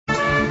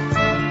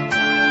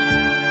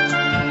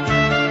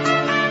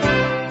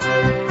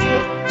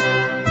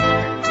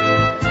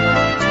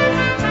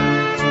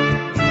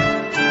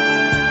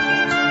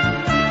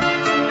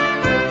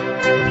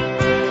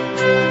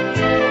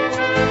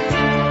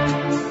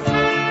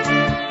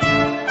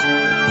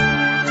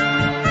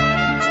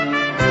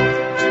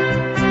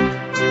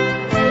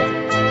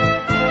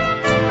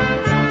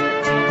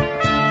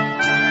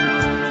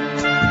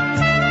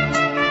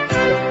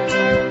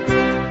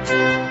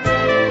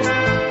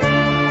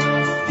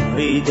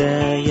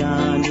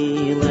Moideyani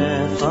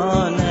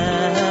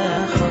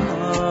lefanecha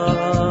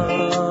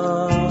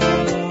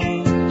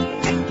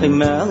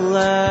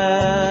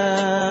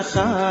Melech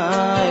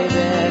Chai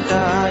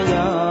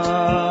v'Kayam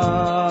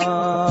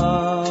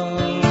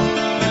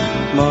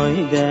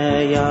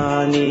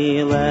Moideyani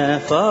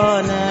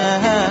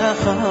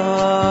lefanecha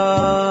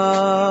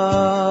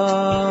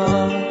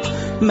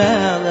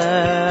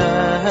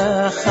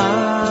Melech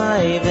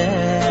Chai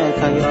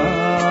v'Kayam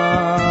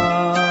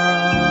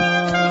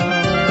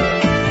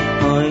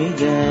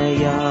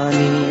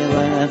Moideyani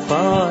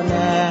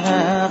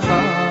lefanecha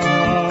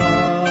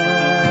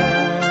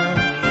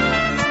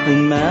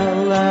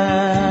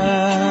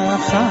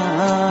Melech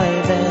Chai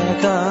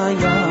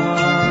v'Kayam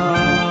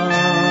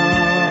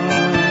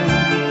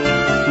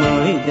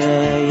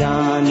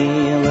Moideyani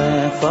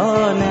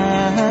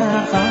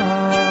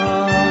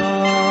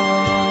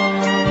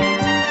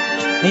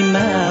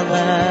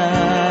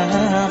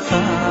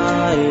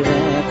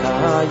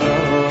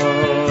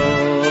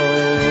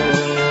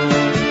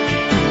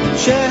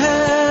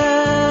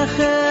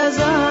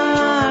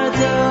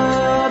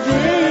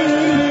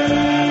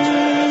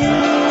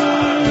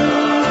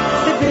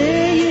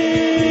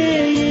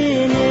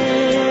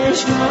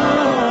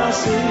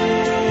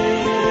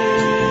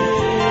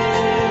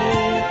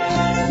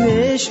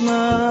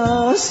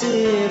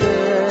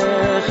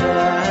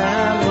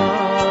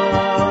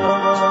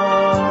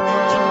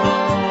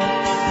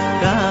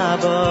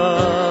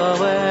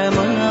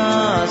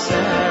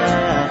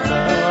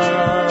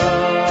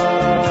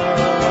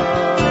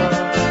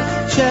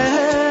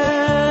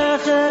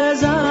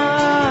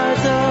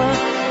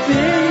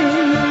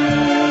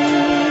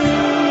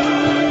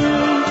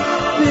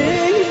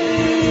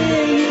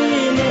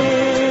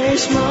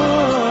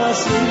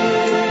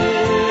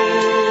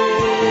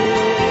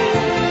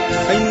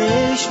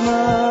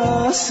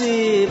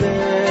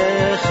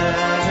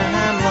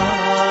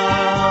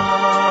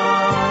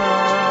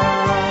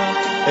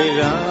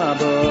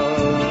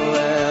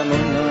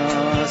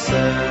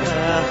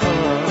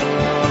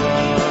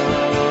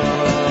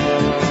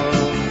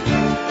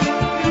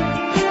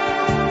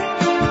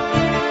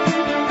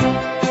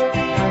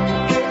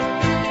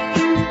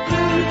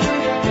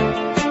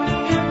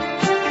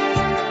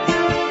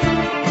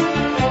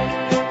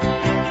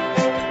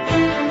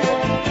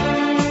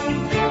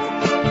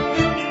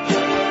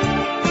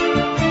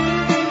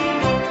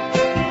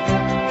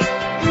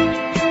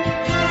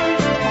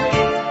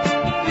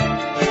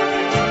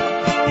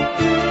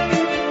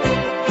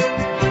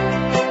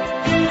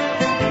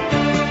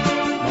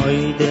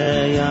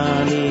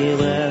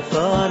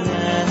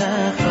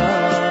lefanecha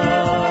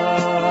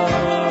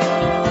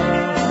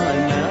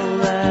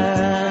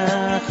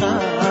Melech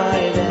Chai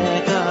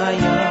v'Kayam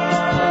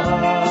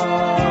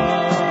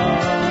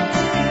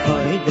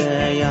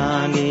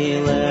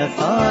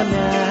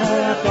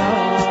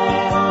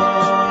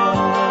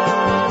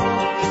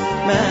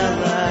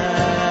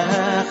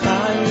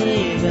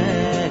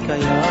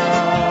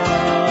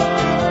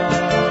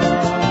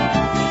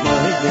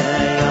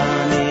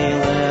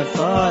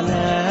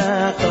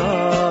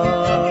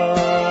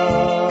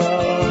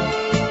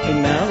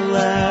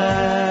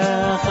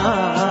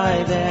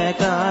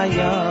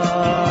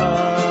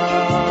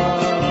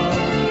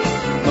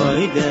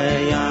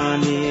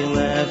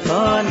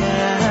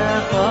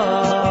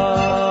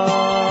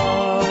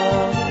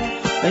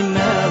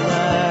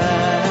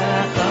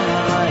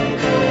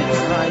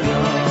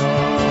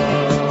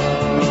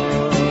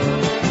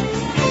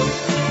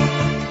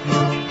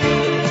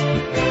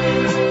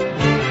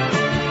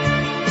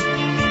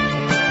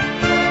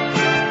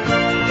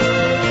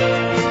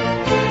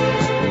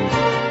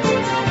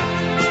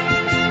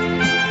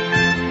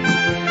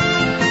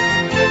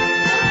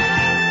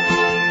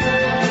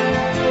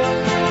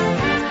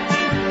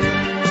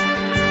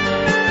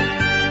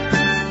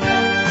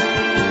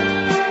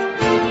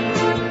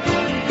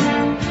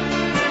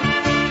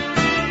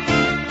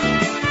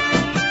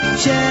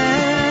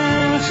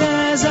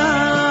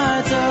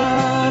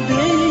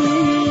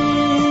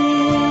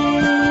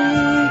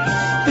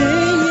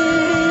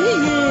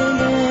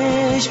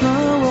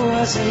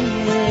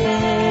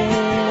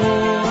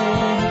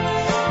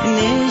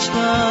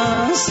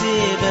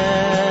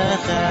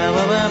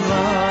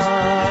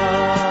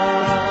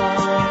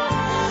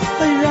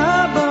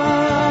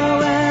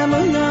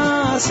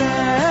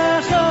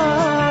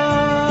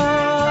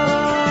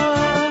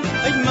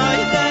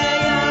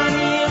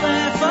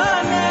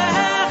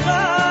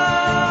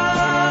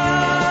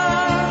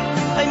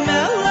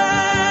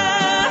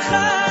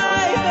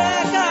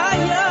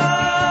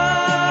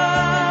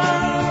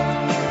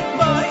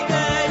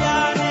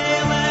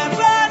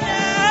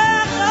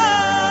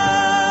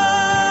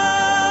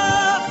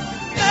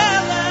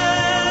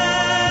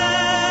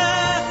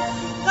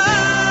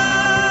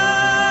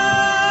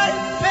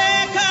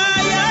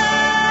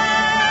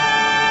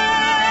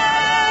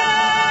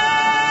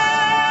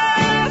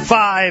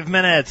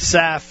Minutes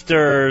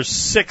after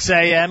 6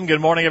 a.m.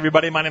 Good morning,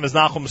 everybody. My name is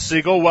Nachum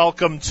Siegel.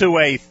 Welcome to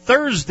a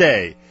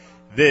Thursday.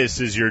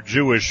 This is your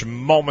Jewish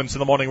Moments in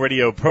the Morning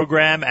radio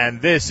program,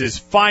 and this is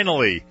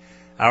finally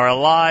our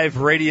live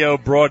radio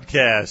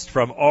broadcast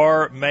from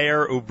our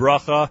Meir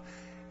Ubracha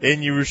in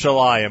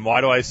Yerushalayim.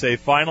 Why do I say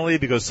finally?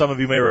 Because some of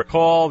you may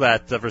recall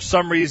that for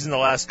some reason the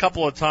last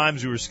couple of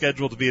times we were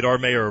scheduled to be at our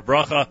Meir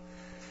Ubracha,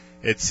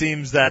 it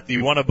seems that the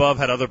one above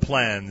had other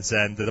plans,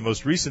 and the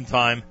most recent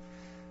time,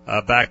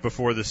 back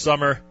before the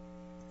summer,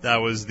 that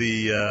was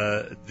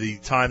the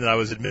time that I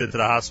was admitted to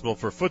the hospital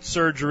for foot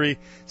surgery.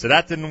 So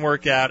that didn't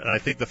work out, and I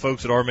think the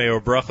folks at our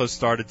Meir Ubracha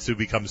started to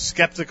become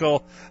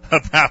skeptical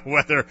about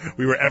whether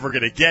we were ever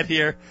going to get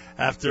here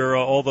after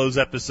all those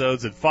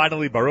episodes. And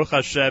finally, Baruch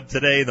Hashem,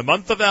 today, in the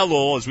month of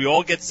Elul, as we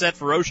all get set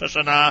for Rosh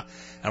Hashanah,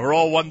 and we're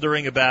all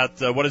wondering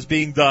about what is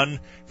being done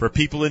for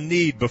people in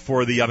need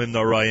before the Yamim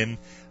Noraim,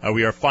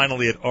 we are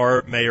finally at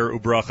our Meir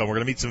Ubracha. We're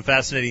going to meet some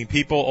fascinating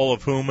people, all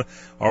of whom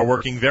are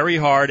working very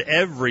hard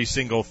every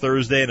single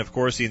Thursday and, of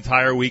course, the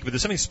entire week. But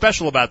there's something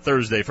special about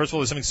Thursday. First of all,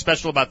 there's something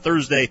special about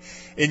Thursday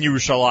in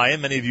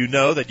Yerushalayim. Many of you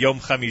know that Yom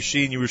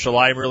Chamishi in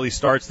Yerushalayim really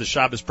starts the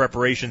Shabbos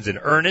preparations in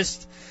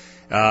earnest.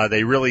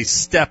 They really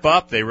step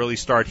up. They really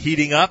start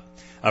heating up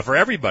for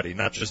everybody,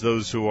 not just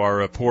those who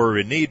are poor or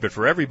in need, but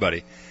for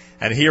everybody.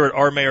 And here at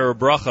our Meir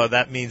Ubracha,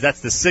 that means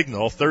that's the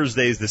signal.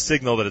 Thursday is the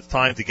signal that it's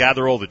time to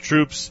gather all the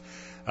troops,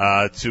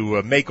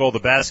 to make all the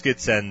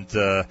baskets and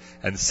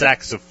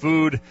sacks of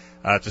food,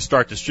 to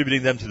start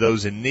distributing them to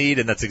those in need.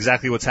 And that's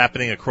exactly what's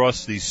happening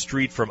across the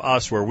street from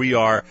us where we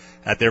are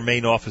at their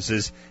main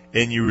offices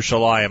in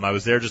Yerushalayim. I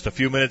was there just a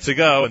few minutes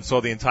ago and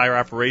saw the entire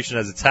operation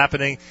as it's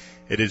happening.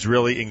 It is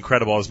really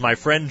incredible. As my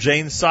friend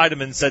Jane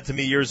Seidemann said to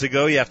me years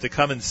ago, you have to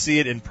come and see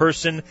it in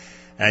person,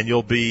 and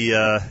you'll be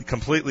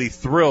completely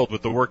thrilled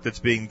with the work that's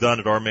being done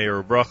at our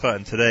Meir Ubracha.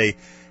 And today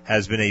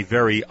has been a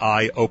very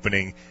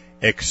eye-opening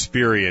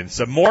experience.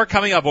 More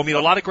coming up. We'll meet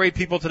a lot of great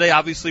people today.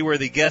 Obviously, we're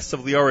the guests of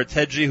Liora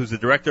Tedji, who's the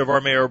director of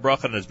our Meir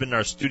Ubracha and has been in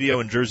our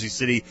studio in Jersey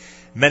City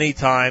many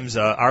times.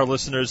 Our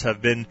listeners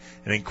have been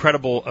an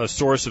incredible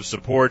source of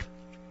support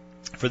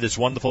for this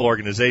wonderful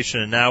organization.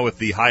 And now with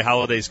the high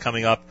holidays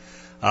coming up,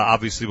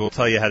 obviously we'll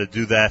tell you how to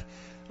do that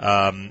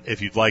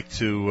if you'd like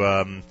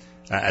to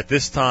at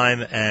this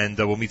time, and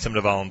we'll meet some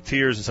of the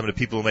volunteers and some of the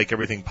people who make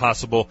everything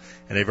possible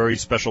in a very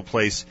special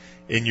place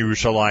in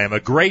Yerushalayim. A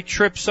great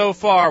trip so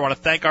far. I want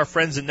to thank our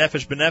friends at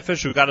Nefesh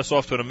B'Nefesh who got us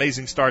off to an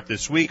amazing start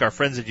this week, our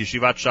friends at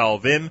Yeshivat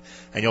Shalvim,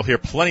 and you'll hear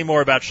plenty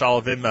more about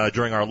Shalvim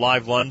during our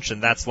live lunch,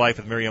 and That's Life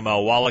with Miriam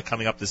Al-Walla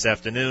coming up this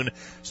afternoon,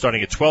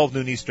 starting at 12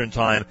 noon Eastern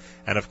Time.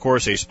 And, of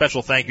course, a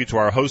special thank you to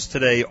our host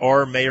today,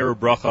 our Meir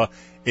Ubracha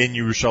in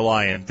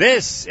Yerushalayim.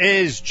 This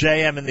is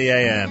JM in the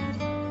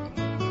AM.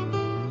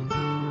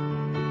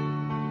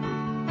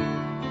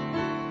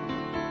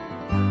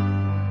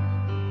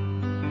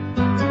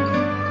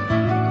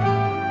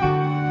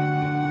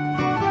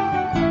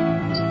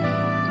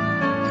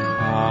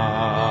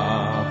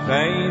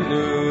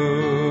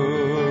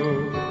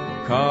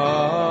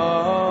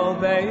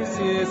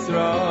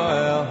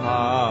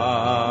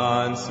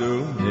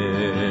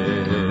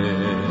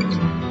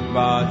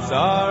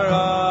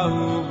 Batzara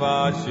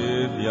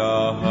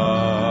ubashivyaha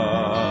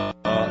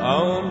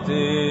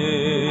omdim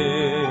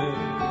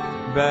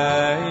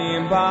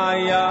bein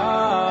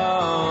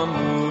bayam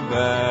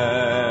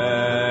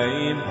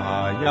ubein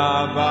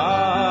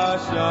bayavasha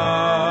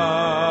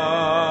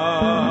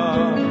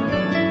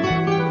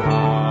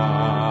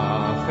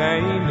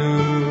Acheinu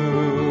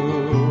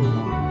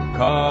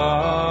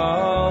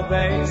kol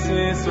beis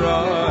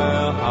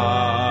Yisrael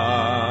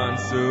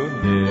hansunim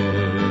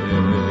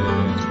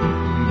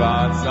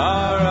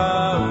Batzara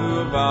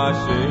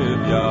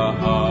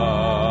ubashivyaha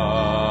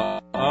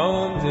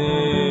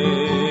omdim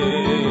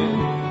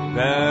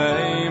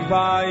bein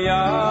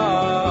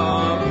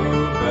bayam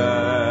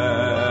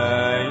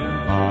ubein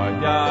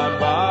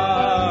bayavasha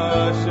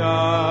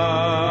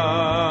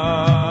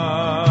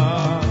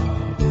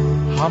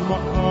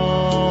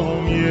Hamakom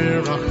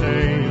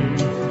yirachem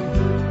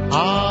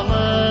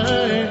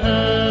aleihem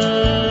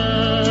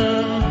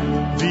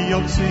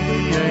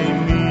v'yotziei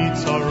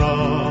mitzara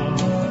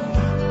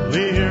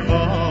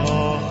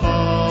lirvacha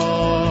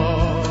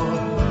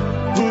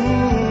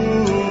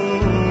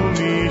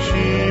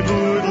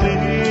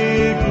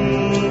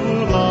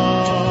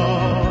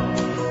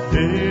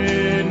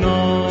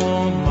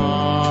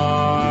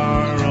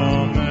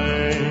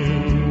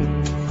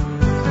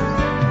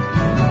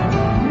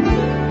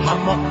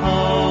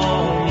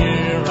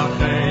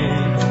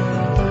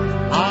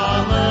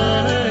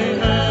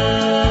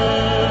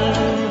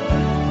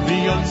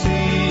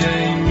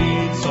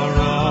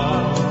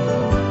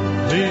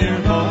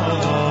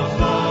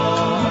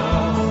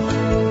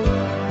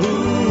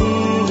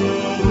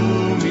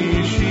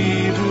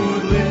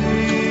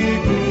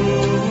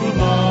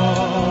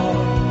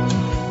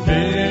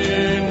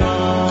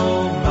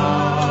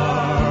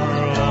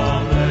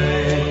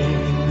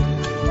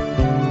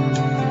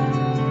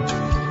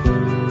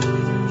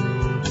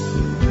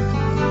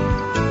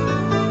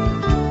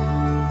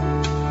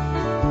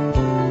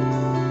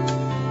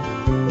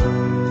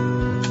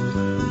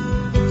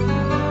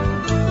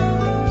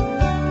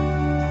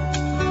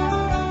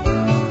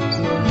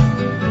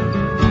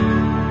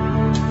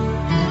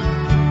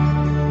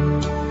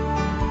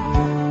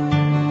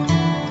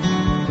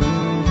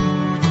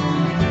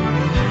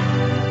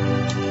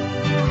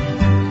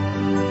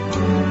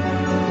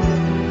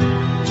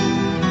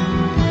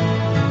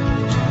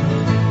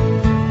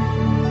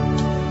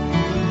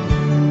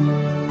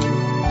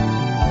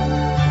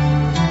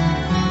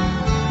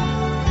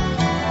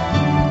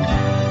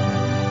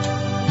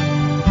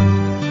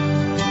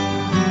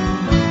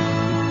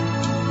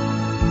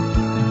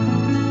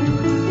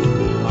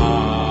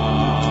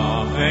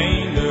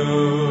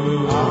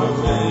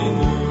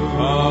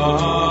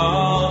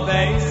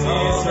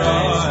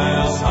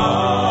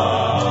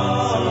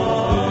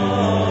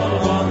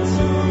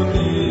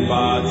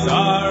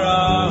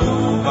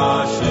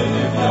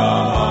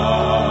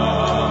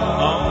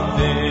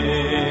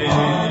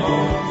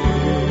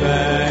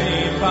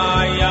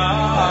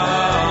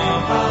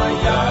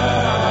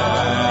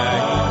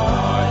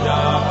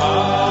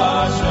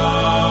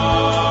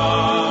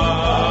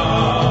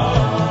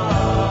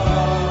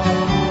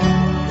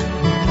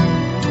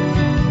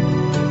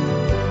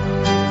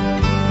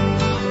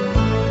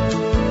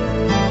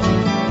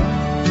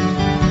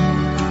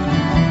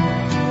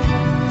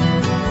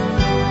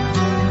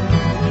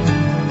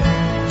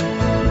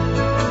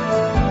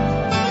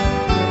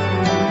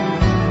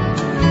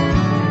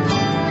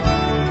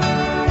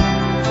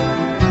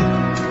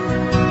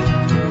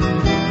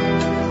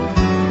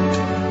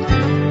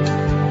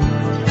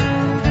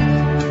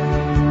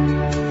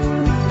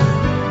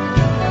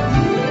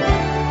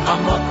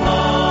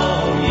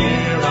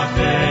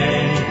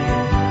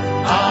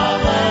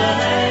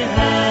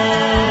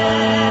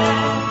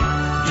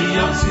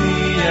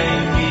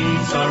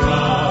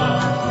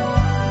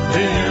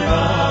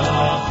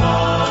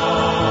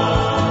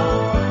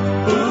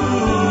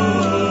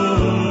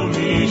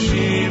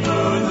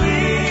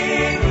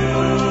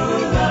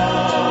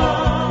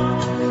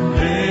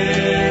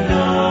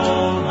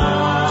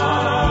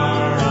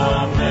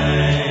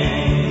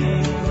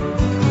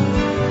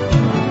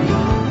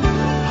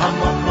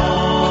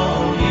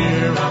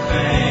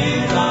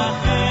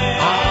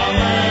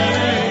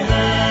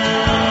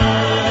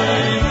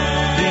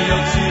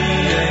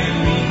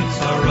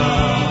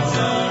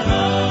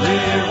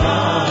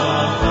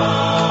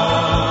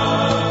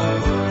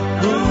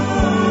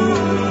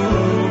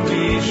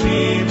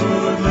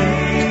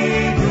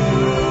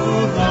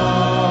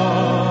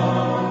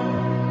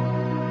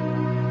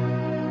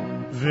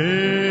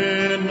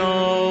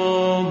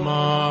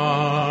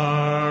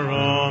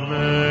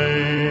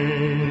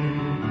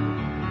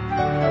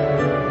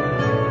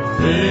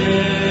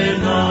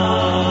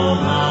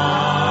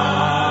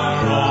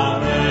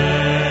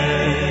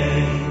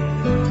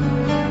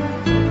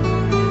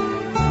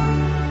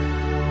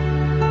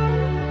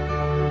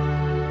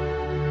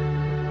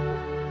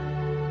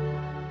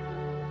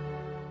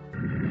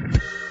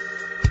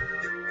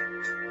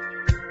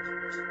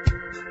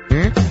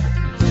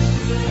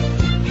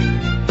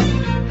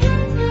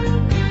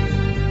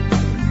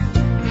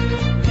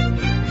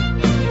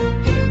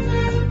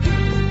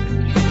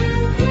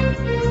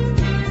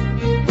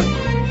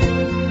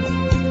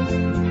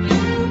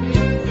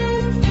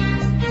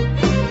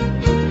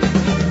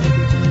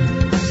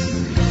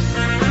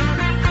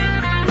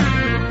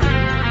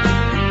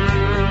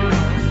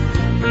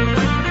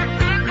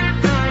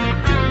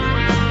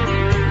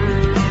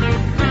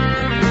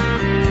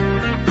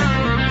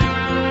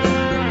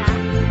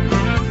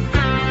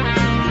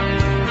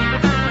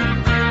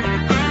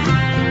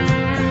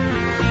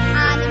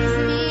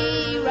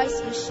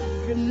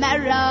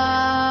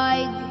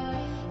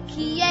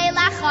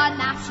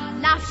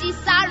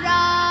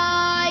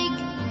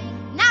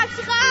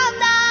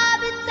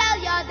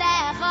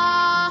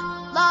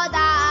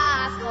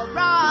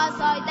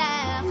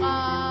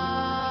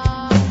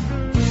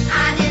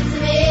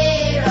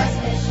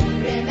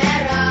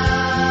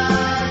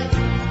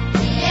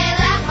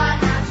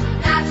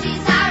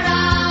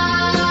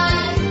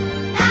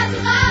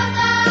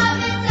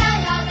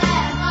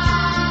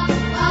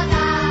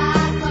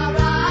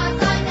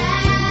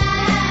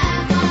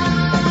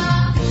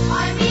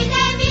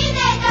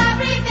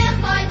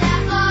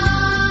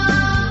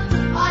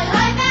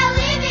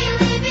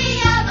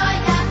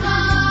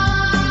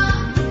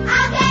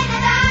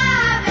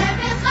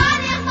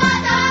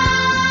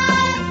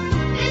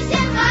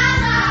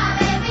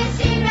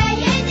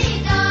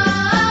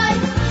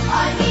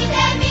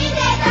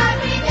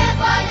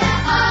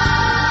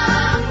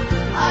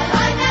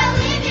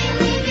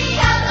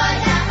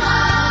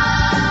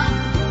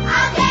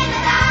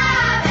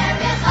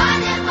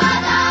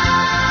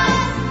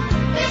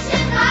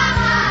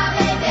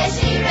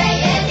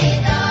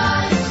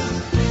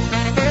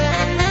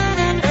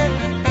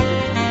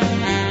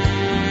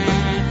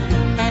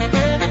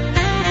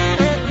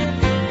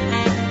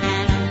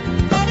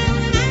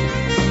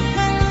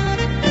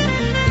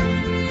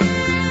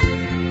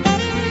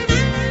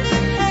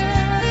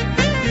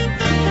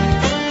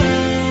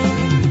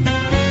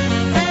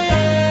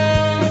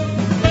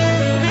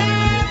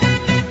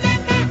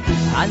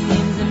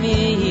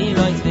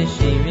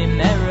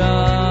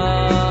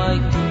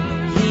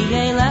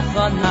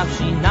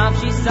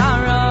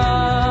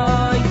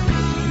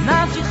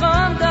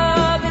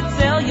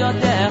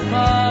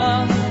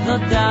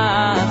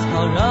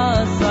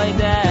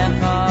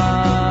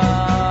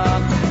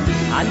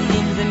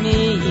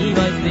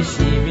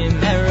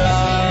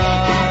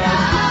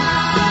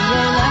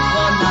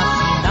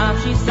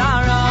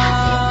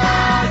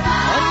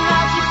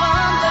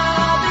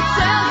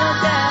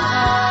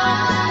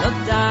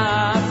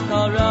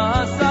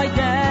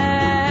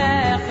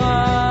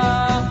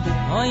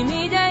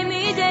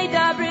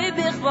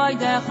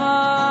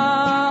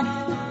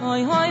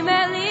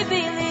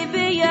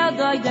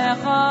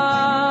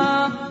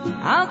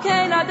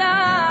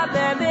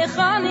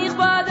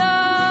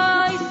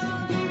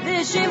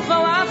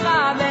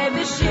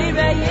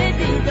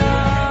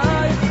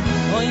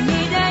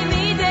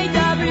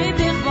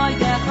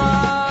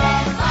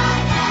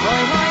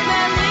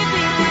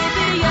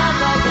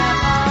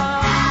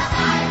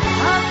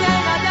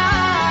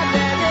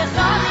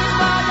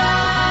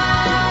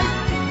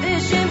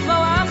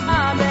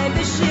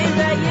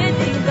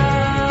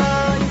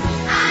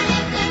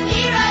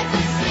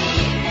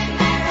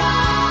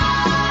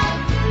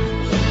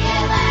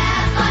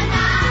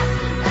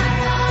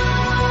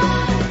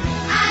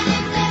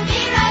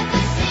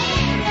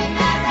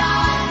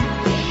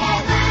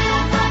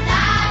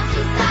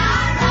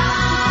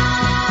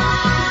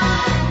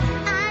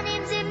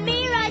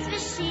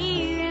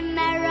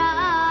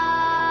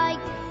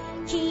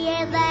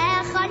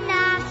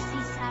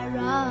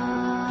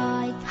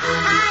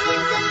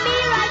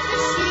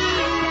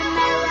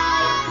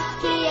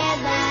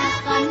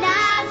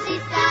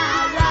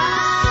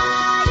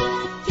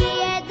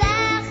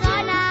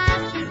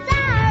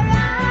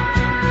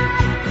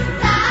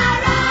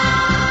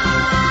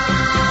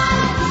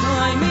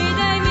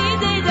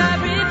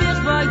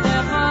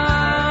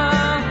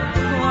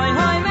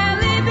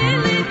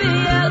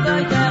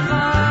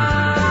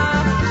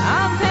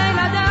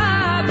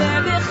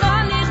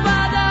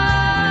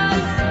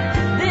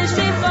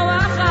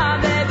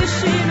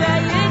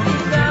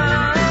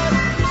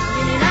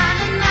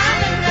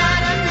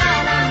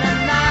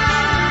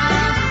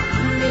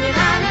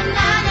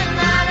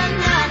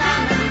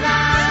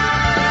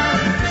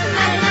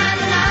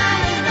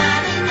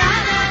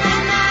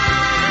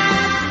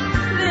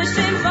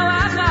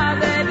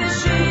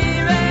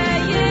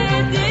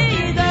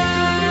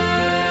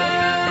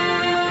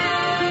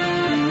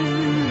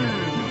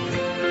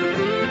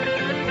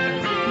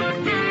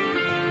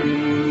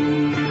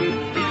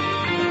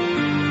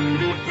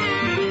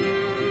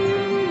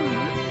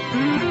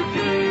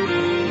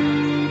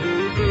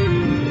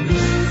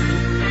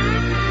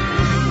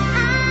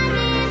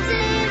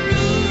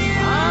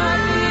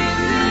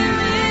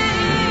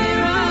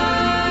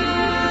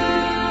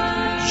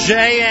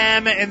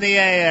JM in the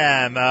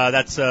AM.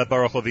 That's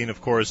Baruch Levine,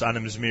 of course,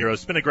 Anim Zmiro.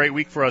 It's been a great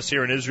week for us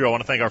here in Israel. I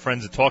want to thank our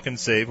friends at Talk and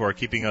Save who are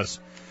keeping us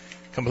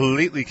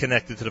completely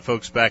connected to the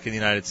folks back in the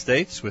United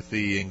States with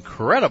the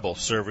incredible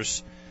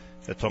service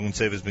that Tongan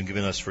Save has been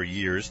giving us for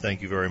years.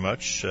 Thank you very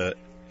much.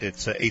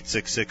 It's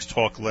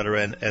 866-TALK, letter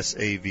N,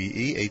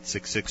 S-A-V-E,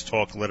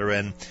 866-TALK, letter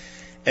N,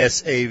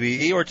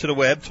 S-A-V-E, or to the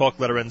web,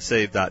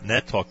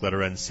 talkletternsave.net,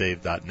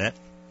 talkletternsave.net.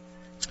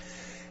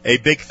 A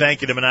big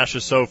thank you to Menashe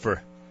Sofer.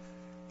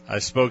 I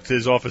spoke to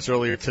his office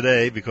earlier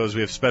today because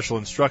we have special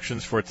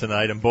instructions for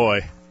tonight, and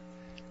boy,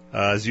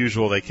 as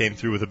usual, they came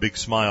through with a big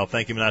smile.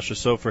 Thank you, Menashe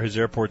Sofer. His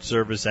airport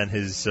service and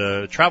his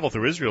travel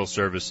through Israel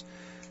service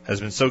has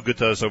been so good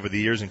to us over the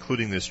years,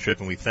 including this trip,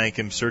 and we thank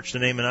him. Search the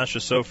name Menashe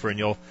Sofer, and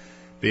you'll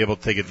be able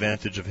to take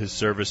advantage of his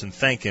service, and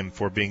thank him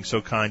for being so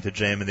kind to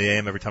JM and the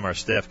AM. Every time our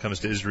staff comes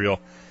to Israel,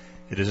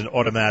 it is an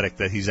automatic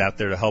that he's out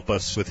there to help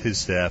us with his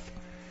staff,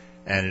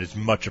 and it is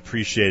much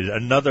appreciated.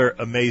 Another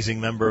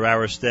amazing member of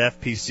our staff,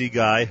 PC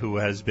Guy, who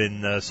has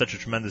been such a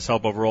tremendous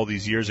help over all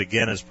these years,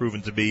 again has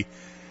proven to be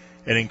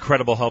an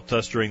incredible help to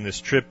us during this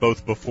trip,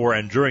 both before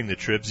and during the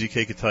trip.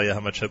 ZK could tell you how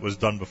much was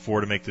done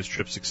before to make this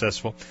trip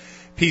successful.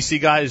 PC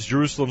Guy is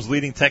Jerusalem's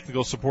leading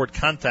technical support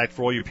contact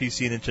for all your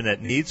PC and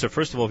Internet needs. So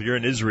first of all, if you're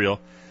in Israel,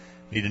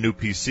 need a new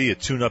PC, a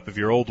tune-up of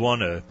your old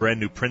one, a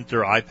brand-new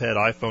printer, iPad,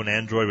 iPhone,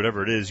 Android,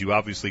 whatever it is, you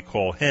obviously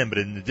call him. But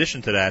in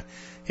addition to that,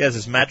 he has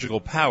this magical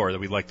power that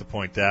we'd like to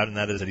point out, and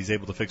that is that he's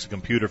able to fix a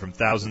computer from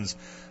thousands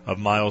of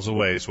miles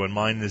away. So when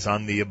mine is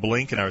on the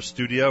blink in our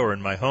studio or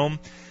in my home,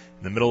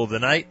 in the middle of the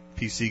night,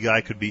 PC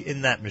Guy could be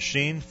in that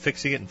machine,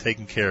 fixing it and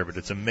taking care of it.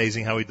 It's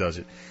amazing how he does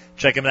it.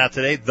 Check him out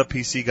today,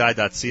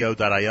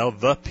 thepcguy.co.il,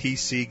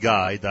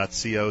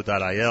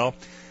 thepcguy.co.il.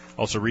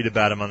 Also read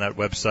about him on that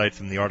website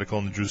from the article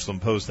in the Jerusalem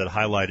Post that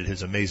highlighted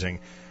his amazing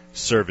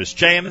service.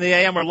 JM and the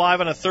AM are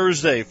live on a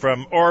Thursday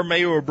from Or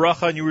Meir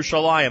Bracha in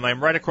Yerushalayim.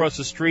 I'm right across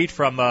the street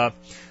from a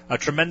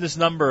tremendous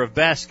number of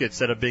baskets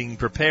that are being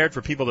prepared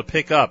for people to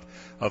pick up,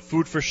 of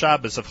food for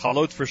Shabbos, of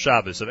chalot for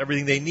Shabbos, of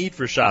everything they need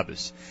for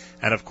Shabbos.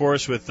 And, of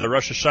course, with the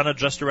Rosh Hashanah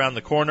just around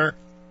the corner,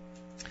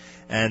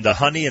 and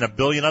honey and a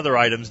billion other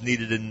items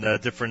needed in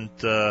different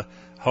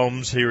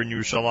homes here in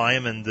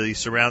Yerushalayim and the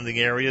surrounding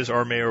areas,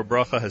 Or Meir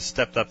Bracha has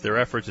stepped up their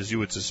efforts, as you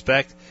would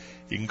suspect.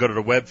 You can go to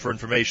the web for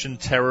information,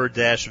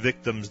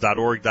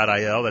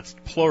 terror-victims.org.il. That's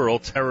plural,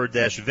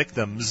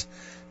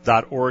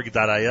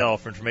 terror-victims.org.il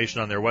for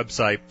information on their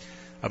website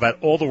about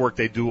all the work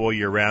they do all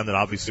year round and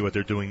obviously what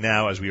they're doing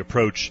now as we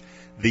approach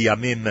the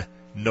Yamim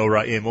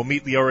Noraim. We'll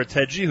meet Liora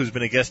Tedji, who's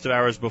been a guest of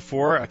ours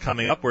before.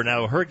 Coming up, we're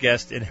now her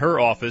guest in her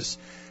office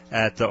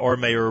at Or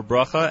Meir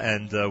Bracha,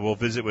 and we'll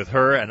visit with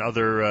her and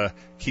other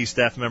key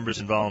staff members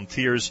and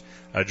volunteers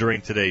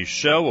during today's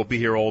show. We'll be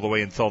here all the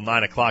way until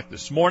 9 o'clock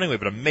this morning. We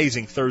have an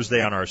amazing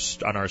Thursday on our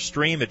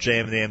stream at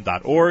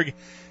jmnam.org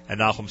and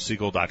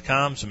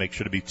NachumSegal.com, so make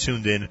sure to be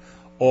tuned in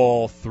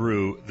all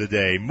through the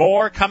day.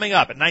 More coming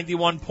up at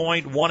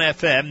 91.1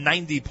 FM,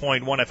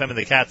 90.1 FM in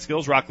the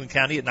Catskills, Rockland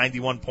County at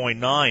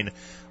 91.9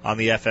 on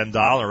the FM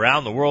dial,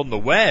 around the world on the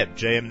web,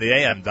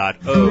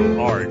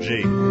 jmnam.org.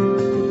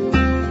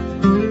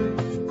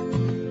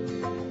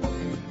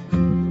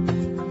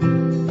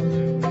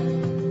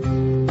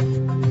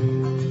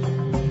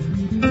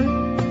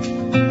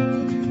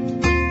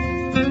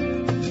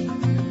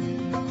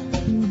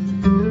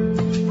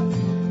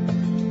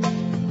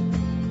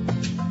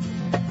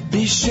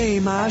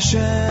 B'Shem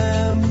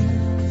Hashem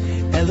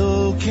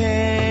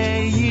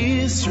Elokei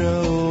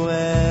Yisroel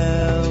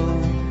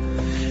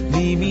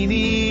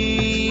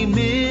Mimini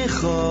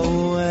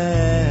Michoel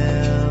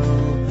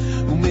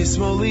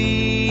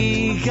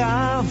Umismoli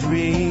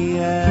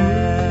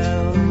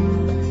Gavriel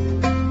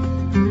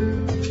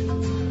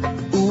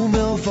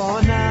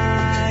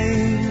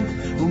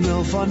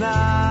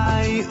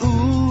Umilfonai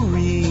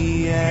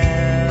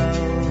Uriel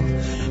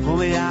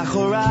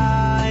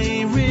Umeachorai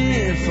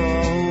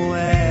Rifoel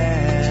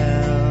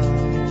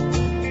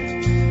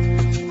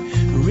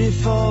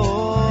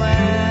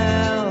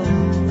Rifoel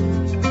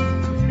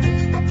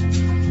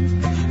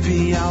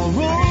V'al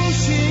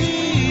Roshi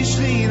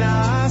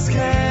Shlinaskel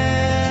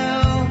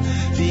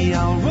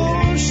V'al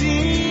Roshi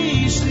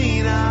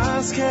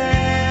Shlinaskel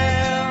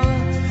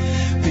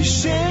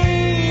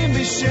B'Shem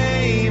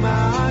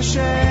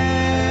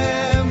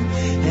Hashem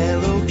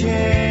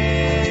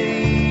Elokei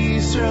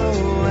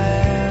Yisroel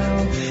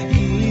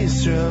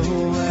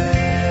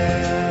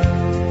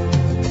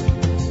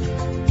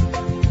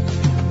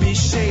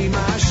B'Shem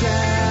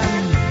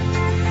Hashem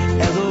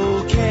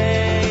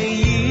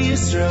Elokei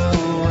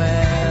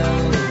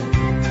Yisroel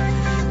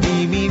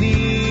Mimini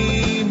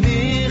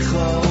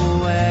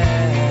Michoel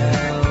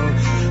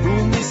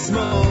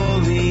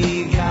Umismoli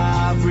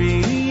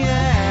Gavriel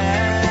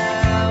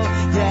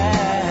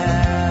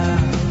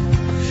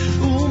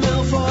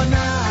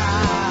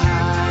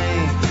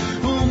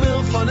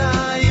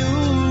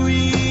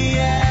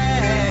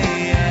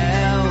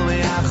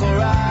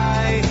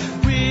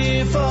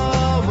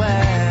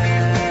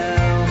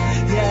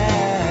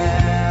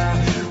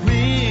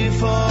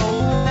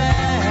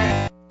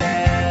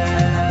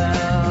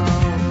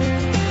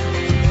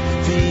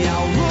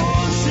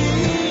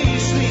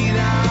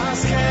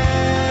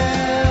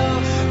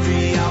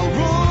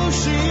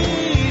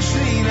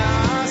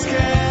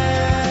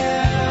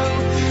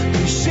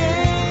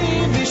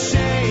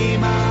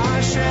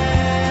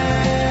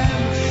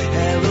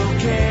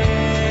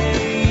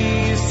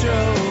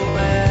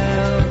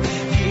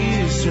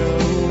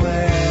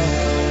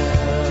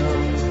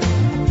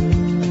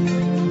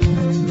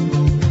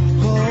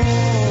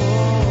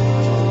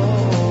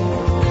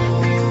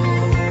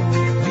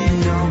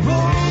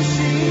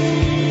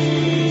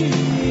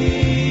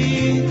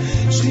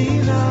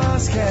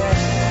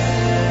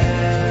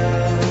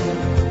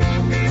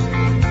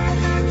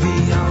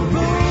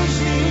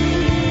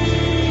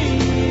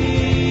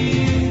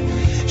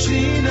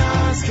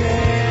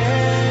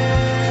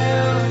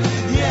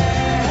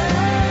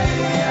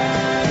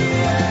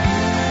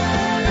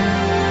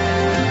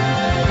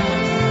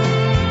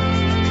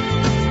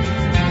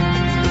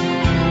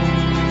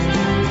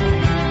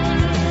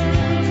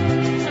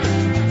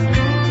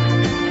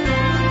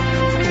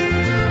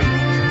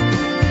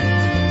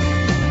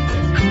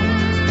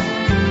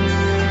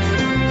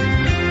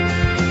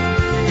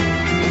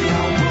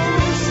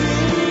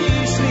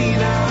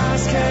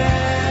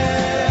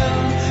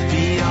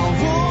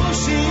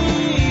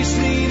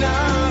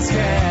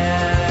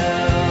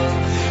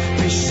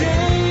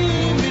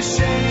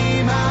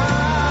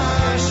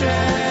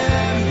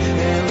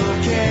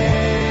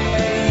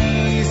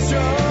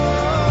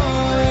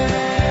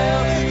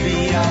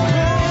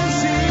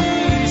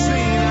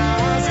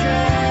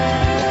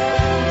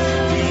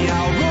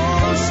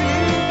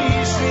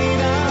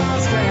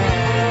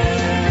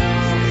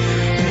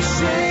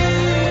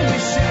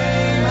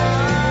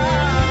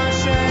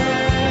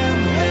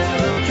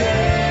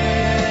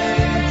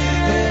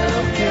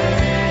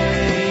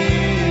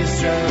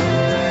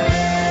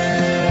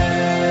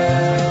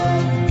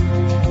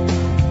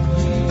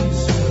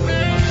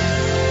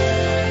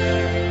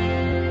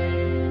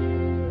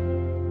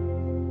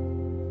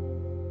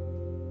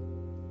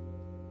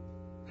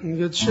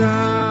Good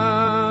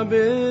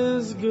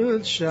Shabbos,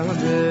 good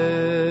Shabbos,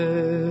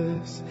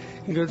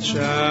 good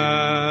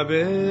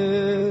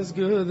Shabbos,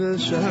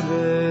 good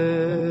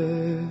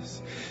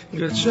Shabbos,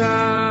 good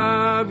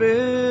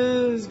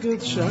Shabbos,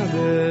 good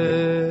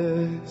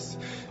Shabbos,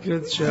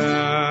 good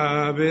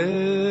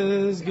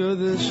Shabbos,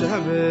 good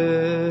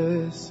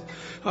Shabbos.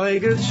 Hey,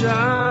 good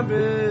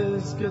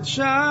Shabbos, good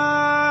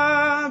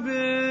Shabbos,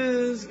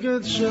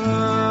 good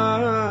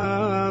Shabbos.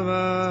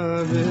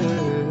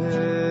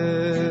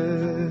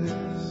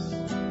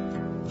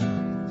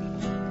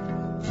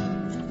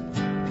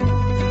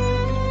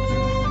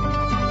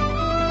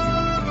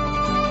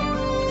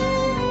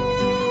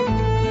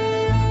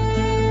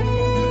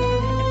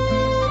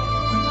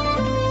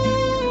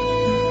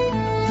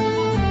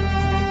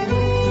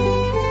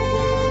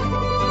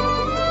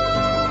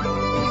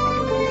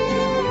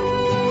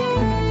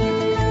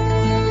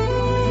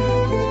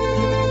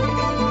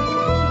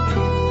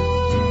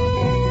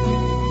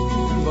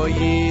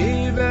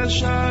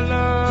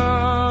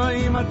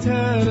 Shalom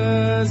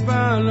ateres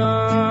bala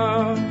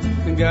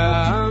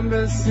gam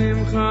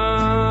besimcha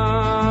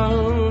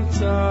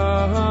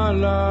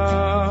utzala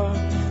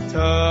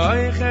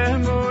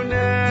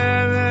toichemune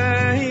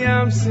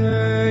yam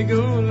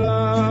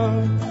segula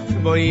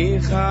boi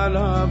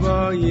chala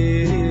boi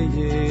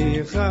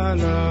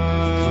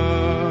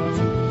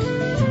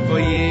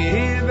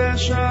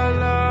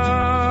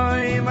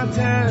veshalom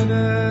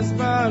ateres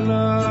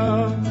bala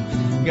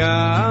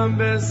Gam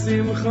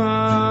besimcha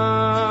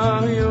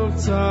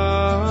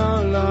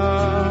yutzala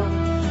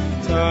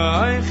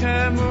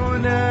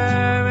Taichemune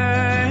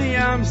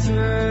yam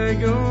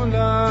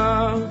segula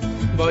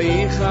Boi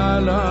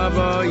chala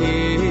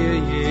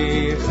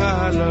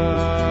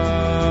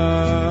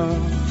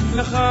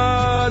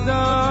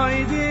L'chadai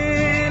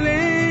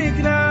dilik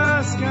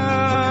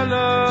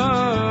naskala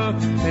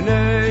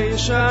Nei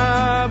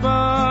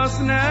Shabbos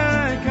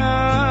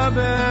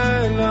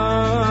nekabela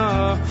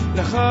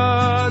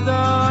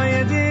L'chadai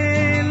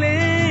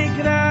dilik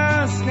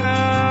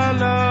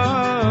naskala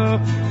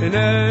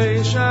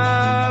Nei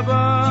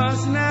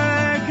Shabbos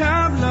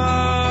nekabla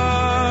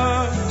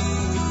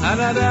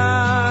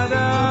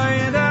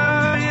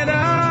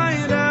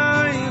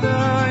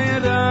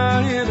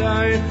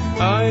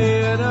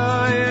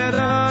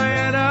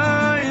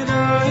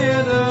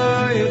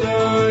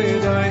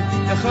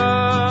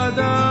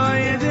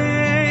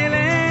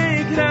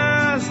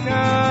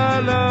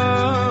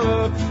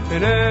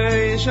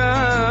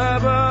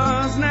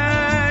Shabbos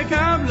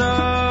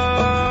nekabla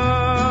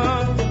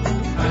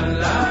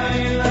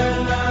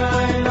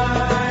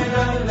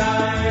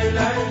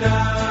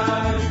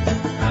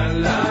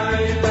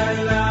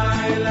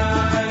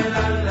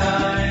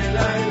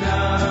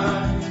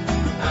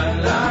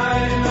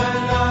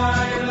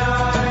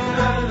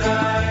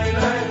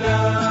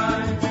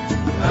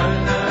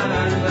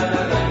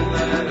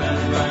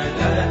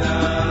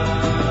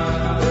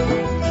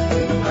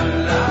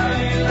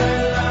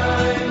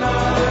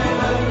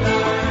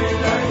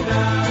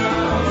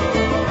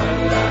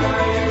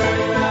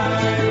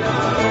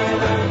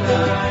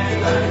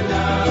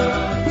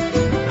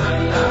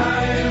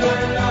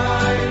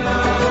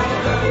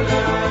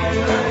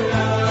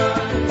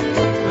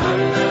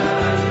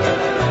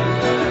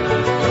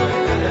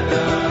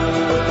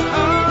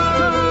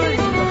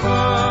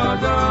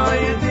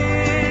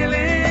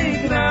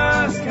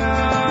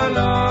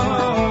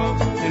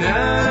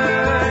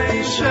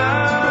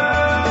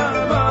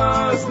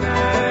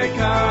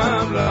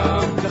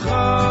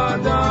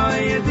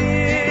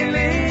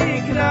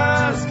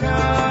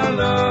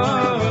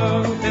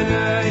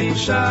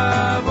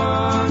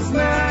Shabbos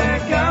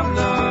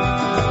nekabla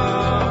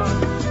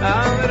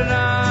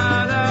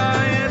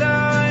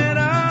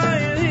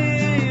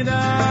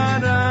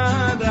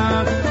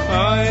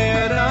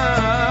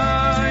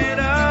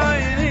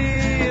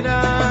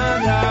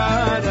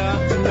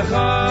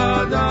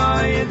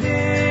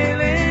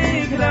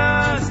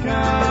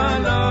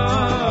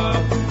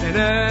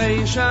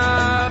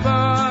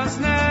Shabbos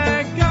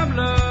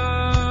nekabla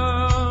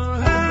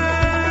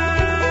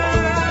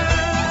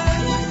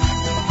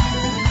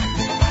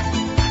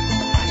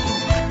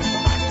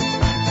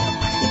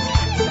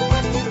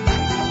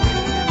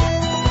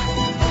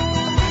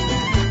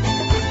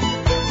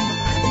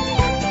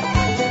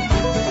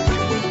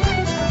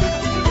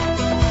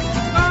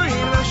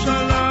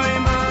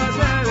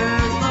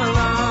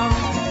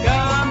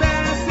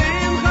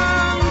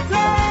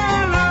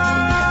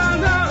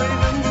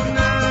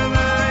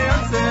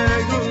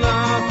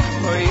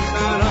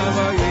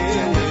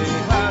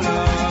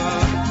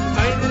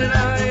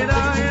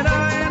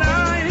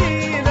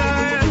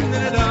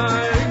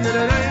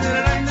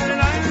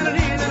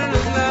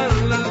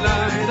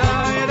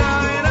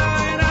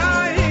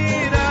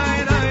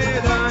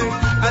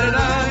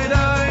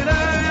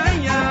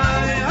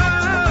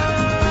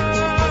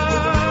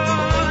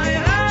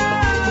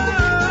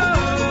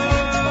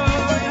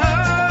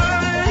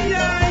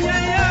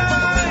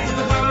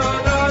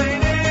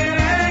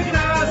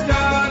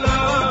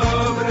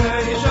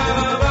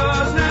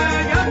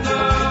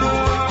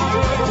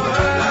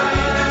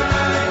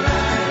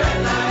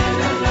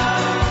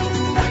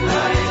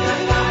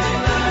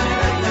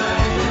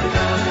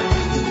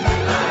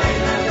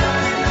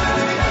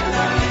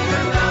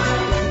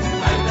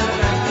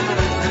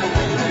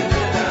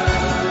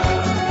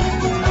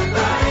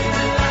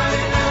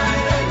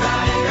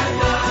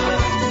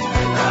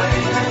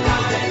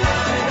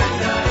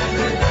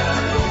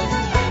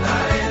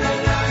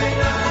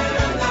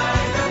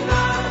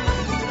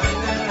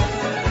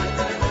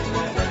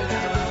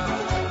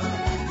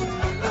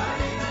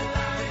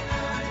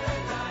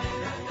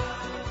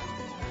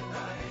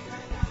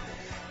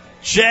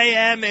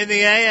JM in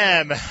the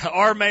AM.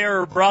 Our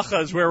Meir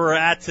Bracha is where we're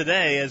at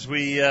today as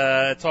we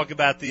talk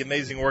about the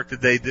amazing work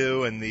that they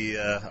do and the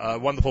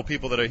wonderful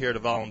people that are here to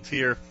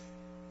volunteer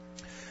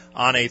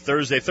on a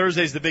Thursday.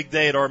 Thursday's the big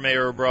day at Our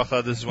Meir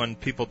Bracha. This is when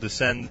people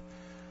descend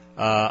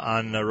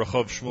on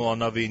Rehov Shmuel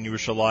Navi in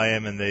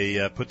Yerushalayim, and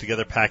they put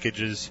together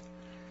packages,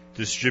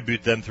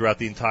 distribute them throughout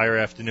the entire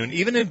afternoon.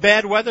 Even in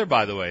bad weather,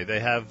 by the way.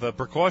 They have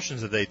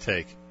precautions that they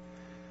take.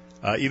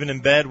 Even in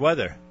bad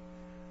weather.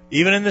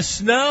 Even in the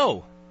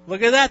snow.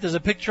 Look at that. There's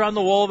a picture on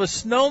the wall of a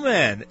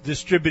snowman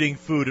distributing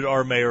food at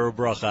Our Meir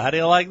Bracha. How do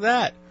you like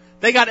that?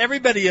 They got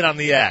everybody in on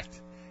the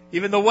act.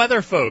 Even the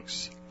weather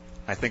folks.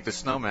 I think the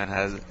snowman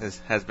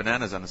has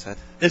bananas on his head.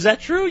 Is that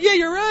true? Yeah,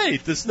 you're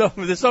right. The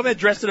snowman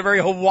dressed in a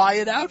very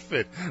Hawaiian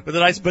outfit with a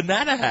nice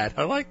banana hat.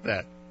 I like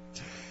that.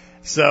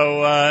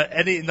 So,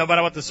 no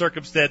matter what the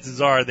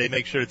circumstances are, they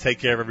make sure to take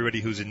care of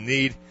everybody who's in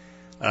need.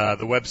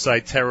 The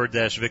website,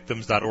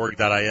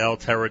 terror-victims.org.il,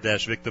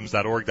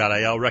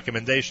 terror-victims.org.il.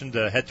 Recommendation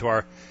to head to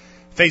our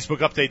Facebook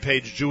update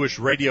page, Jewish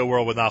Radio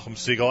World with Nachum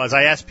Segal. As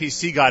I asked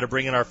PC Guy to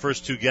bring in our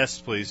first two guests,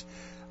 please.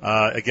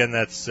 Again,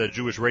 that's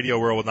Jewish Radio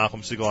World with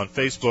Nachum Segal on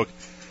Facebook.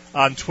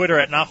 On Twitter,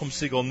 at Nachum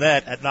Segal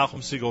Net, at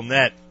Nachum Segal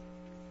Net.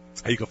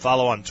 You can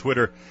follow on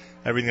Twitter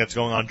everything that's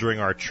going on during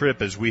our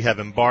trip as we have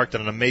embarked on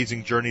an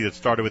amazing journey that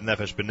started with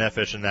Nefesh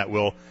B'Nefesh and that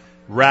will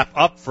wrap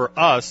up for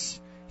us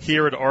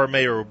here at Our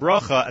Meir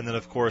Bracha, and then,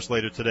 of course,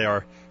 later today,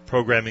 our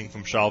programming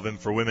from Shalvim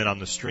for Women on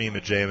the stream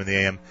at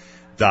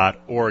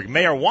jmintheam.org.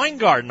 Meir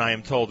Weingarten, I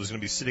am told, is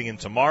going to be sitting in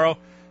tomorrow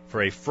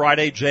for a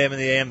Friday JM in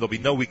the AM. There'll be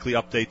no weekly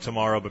update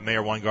tomorrow, but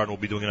Meir Weingarten will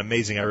be doing an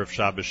amazing Erev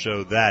Shabbos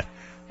show. That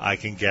I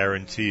can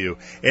guarantee you.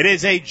 It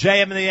is a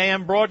JM in the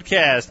AM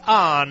broadcast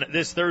on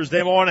this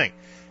Thursday morning.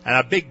 And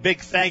a big,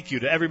 big thank you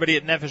to everybody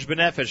at Nefesh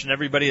B'Nefesh and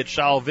everybody at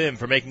Shalvim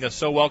for making us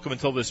so welcome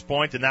until this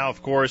point. And now,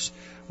 of course,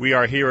 we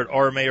are here at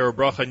Our Meir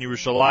Bracha in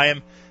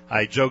Yerushalayim.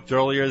 I joked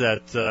earlier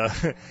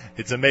that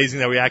it's amazing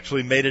that we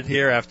actually made it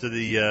here after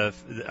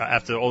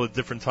all the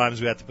different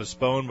times we had to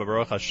postpone. But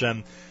Baruch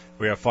Hashem,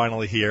 we are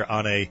finally here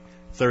on a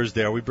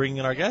Thursday. Are we bringing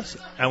in our guests?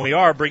 And we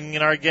are bringing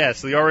in our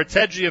guests. Liora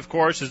Tedji, of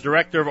course, is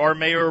director of Our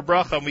Meir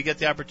Bracha, and we get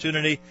the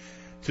opportunity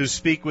to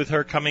speak with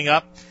her coming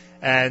up.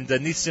 And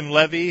Nisim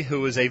Levy,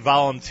 who is a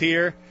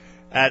volunteer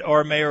at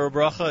Our Meir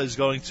Bracha, is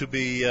going to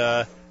be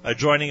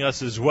joining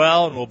us as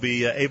well, and will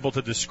be able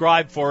to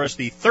describe for us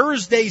the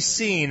Thursday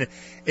scene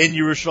in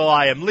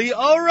Yerushalayim.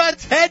 Liora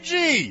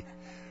Tedji!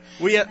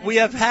 We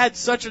have had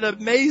such an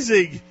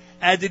amazing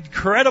and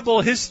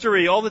incredible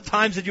history, all the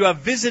times that you have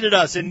visited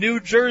us in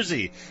New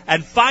Jersey.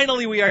 And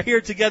finally, we are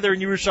here together in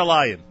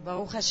Yerushalayim.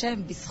 Baruch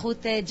Hashem,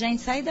 b'zchut Jane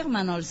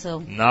Siderman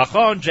also.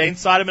 Nachon, Jane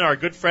Siderman, our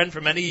good friend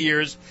for many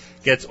years,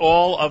 gets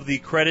all of the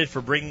credit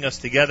for bringing us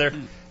together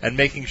and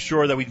making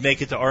sure that we'd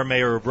make it to Our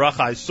Meir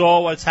Bracha. I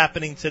saw what's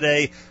happening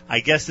today.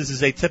 I guess this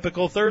is a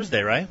typical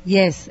Thursday, right?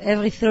 Yes,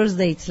 every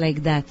Thursday it's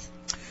like that.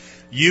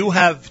 You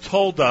have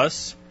told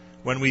us,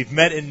 when we've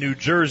met in New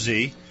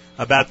Jersey,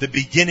 about the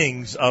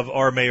beginnings of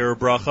Our Meir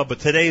Bracha, but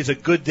today is a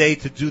good day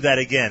to do that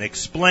again.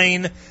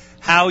 Explain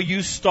how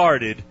you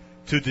started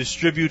to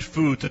distribute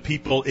food to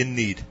people in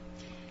need.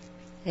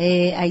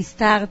 I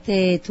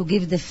started to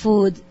give the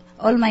food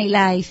all my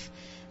life.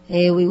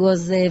 We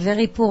was a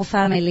very poor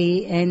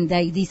family, and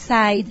I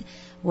decide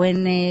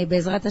when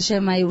Bezrat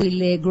Hashem I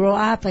will grow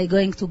up, I'm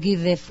going to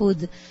give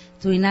food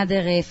to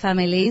another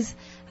families.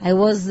 I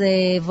was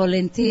a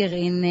volunteer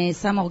in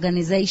some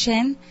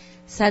organization.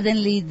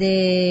 Suddenly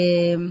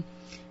the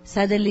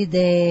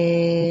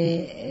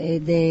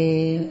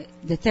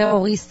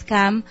terrorist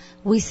come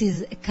with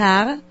his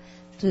car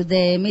to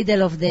the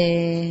middle of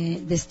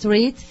the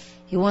street.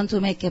 He want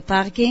to make a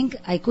parking.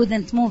 I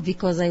couldn't move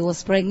because I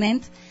was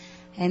pregnant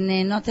and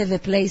not have a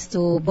place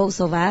to both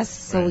of us.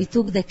 So he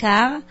took the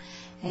car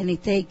and he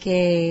take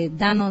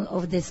down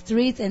of the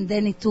street, and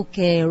then he took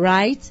a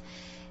right.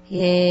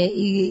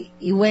 He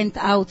went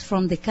out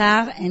from the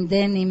car, and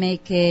then he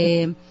make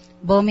a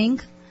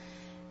bombing.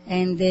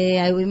 And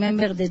I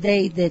remember the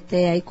day that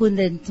I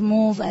couldn't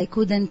move, I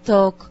couldn't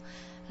talk,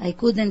 I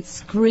couldn't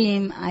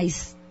scream. I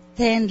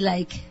stand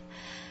like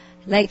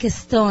a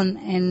stone.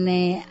 And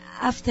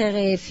after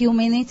a few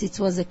minutes, it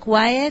was a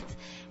quiet,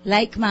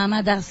 like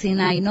Ma'amad Har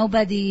Sinai.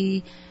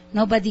 Nobody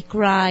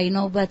cried,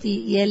 nobody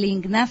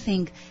yelling,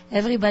 nothing.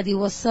 Everybody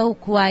was so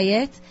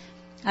quiet.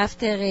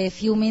 After a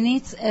few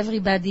minutes,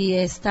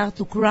 everybody start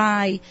to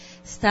cry,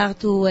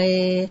 start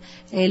to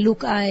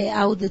look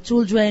out the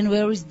children,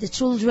 where is the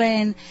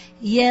children,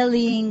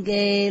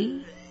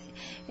 yelling,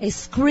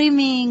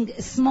 screaming,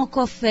 smoke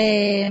of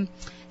the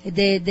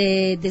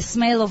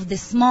smell of the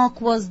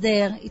smoke was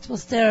there. It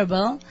was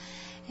terrible.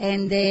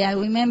 And I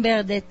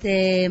remember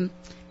that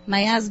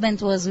my husband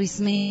was with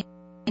me,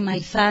 my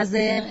father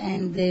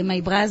and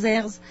my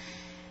brothers.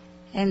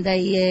 And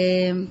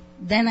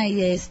then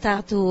I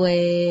start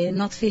to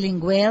not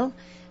feeling well.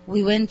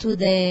 We went to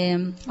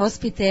the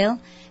hospital,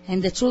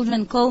 and the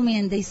children call me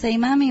and they say,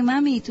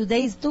 Mommy,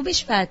 today is Tu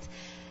B'Shvat.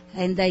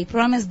 And I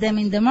promised them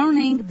in the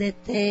morning that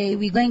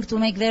we're going to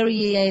make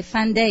very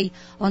fun day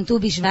on Tu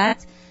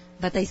B'Shvat.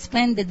 but I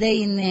spent the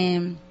day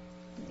in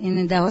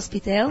the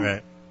hospital.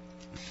 Right.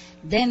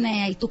 Then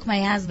I took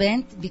my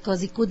husband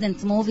because he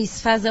couldn't move. His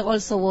father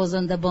also was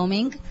on the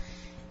bombing,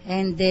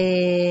 and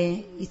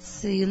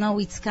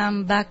it's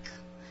come back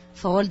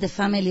for all the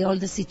family, all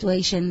the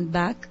situation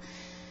back.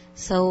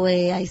 So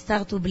I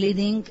started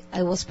bleeding.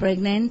 I was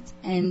pregnant,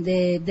 and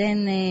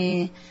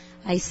then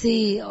I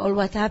see all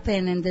what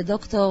happened, and the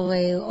doctor,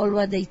 all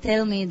what they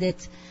tell me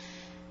that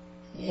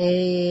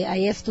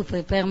I have to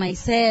prepare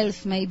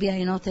myself. Maybe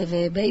I not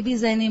have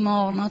babies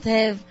anymore, not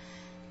have.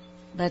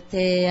 But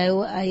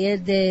I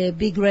had the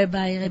big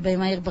Rabbi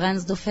Meir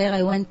Bransdofer.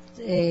 I went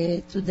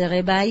to the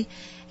rabbi,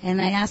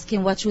 and I asked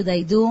him, what should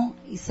I do?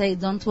 He said,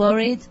 don't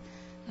worry.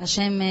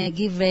 Hashem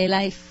give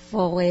life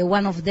for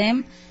one of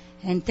them.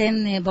 And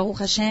then, Baruch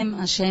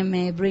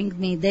Hashem bring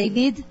me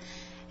David.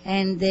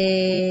 And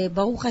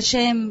Baruch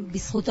Hashem,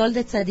 b'zchut all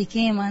the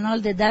tzaddikim and all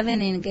the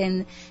davening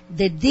and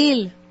the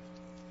deal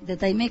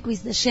that I make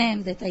with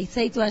Hashem, that I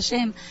say to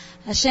Hashem,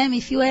 Hashem,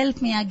 if you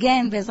help me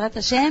again, Bezrat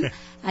Hashem,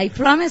 I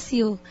promise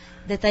you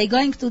that I'm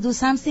going to do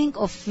something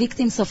of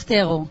victims of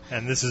terror.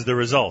 And this is the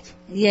result.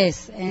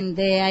 Yes, and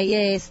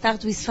I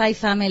start with 5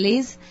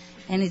 families,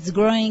 and it's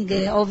growing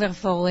over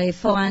for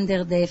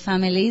 400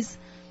 families.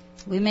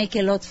 We make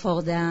a lot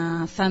for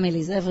the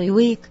families every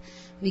week.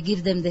 We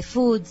give them the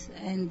food,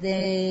 and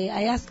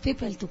I ask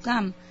people to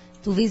come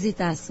to visit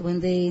us when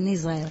they're in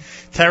Israel.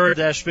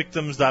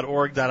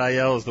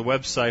 Terror-victims.org.il is the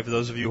website for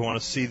those of you who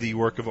want to see the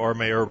work of our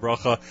Meir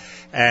Bracha.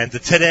 And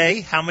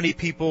today, how many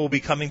people will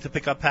be coming to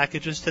pick up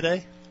packages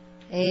today?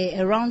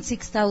 Around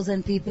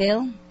 6,000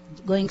 people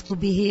going to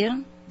be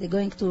here. They're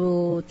going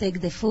to take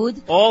the food.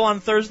 All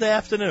on Thursday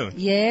afternoon?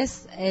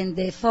 Yes,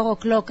 and 4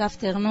 o'clock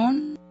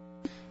afternoon.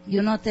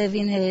 You're not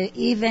having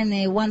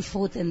even one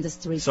fruit in the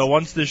street. So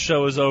once this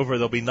show is over,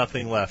 there'll be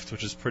nothing left,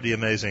 which is pretty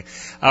amazing.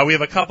 We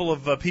have a couple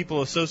of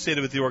people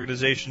associated with the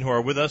organization who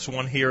are with us,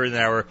 one here in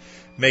our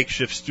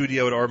makeshift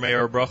studio at our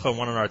Meir Bracha, and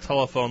one on our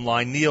telephone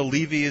line. Neil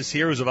Levy is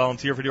here, who's a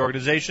volunteer for the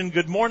organization.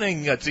 Good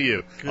morning to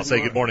you. I'll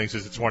say good morning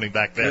since it's morning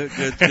back there.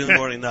 Good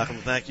morning, Nachum.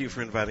 Thank you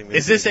for inviting me.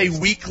 Is this a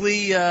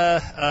weekly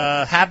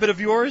habit of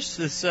yours,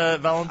 this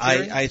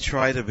volunteering? I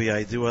try to be.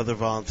 I do other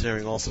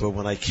volunteering also, but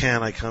when I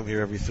can, I come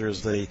here every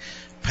Thursday.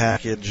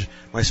 Package.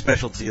 My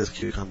specialty is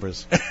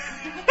cucumbers.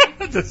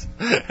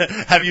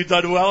 Have you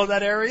done well in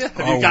that area?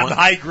 Have you gotten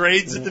high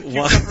grades in the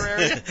cucumber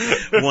area?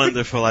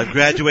 Wonderful. I've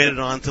graduated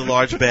onto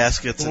large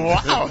baskets.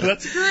 Wow,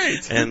 that's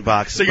great. And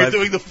boxes. So you're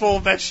doing the full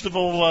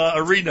vegetable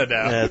arena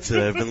now. I've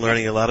been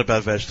learning a lot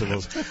about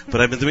vegetables, but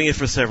I've been doing it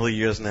for several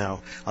years now.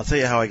 I'll tell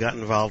you how I got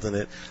involved in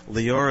it.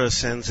 Leora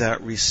sends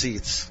out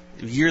receipts.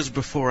 Years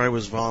before I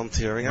was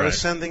volunteering, I was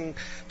sending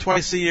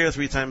twice a year,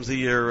 3 times a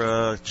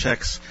year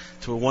checks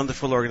to a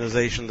wonderful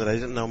organization that I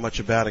didn't know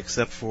much about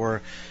except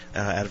for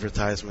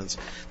advertisements.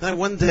 Then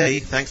one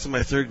day, thanks to my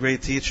 3rd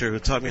grade teacher who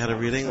taught me how to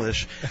read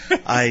English,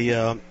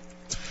 I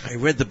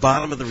read the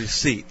bottom of the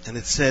receipt, and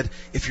it said,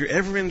 if you're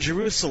ever in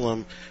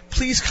Jerusalem,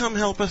 please come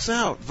help us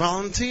out,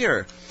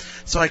 volunteer.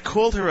 So I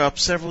called her up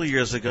several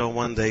years ago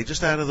one day,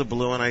 just out of the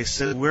blue, and I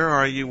said, where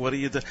are you? What are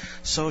you doing?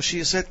 So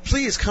she said,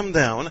 please come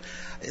down.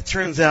 It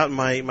turns out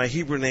my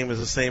Hebrew name is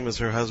the same as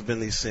her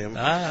husband, Nisim. And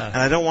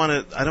I don't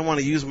want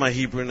to use my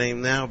Hebrew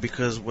name now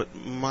because what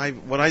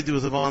I do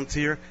as a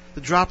volunteer,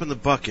 the drop in the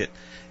bucket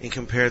in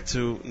compared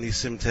to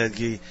Nisim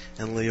Tedgi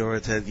and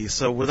Leora Tedgi.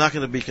 So we're not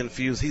going to be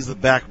confused. He's the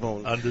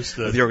backbone of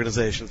the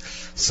organization.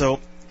 So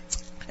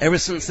ever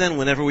since then,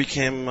 whenever we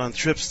came on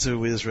trips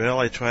to Israel,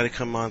 I try to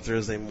come on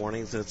Thursday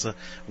mornings, and it's a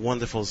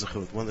wonderful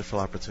zechut, wonderful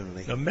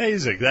opportunity.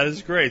 Amazing. That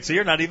is great. So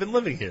you're not even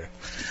living here.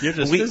 You're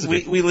just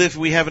visiting. We live.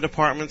 We have an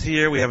apartment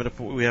here. We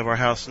have our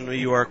house in New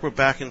York. We're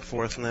back and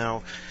forth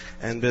now.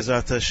 And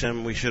Bezat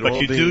Hashem, we should all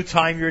be... But you do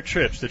time your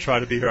trips to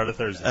try to be here on a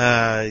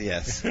Thursday.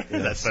 Yes.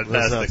 That's fantastic.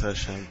 Bezat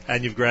Hashem.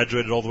 And you've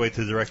graduated all the way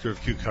to the director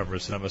of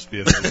cucumbers, so that must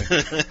be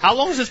amazing. How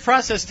long does this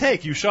process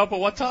take? You show up at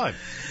what time?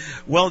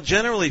 Well,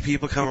 generally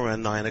people come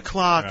around 9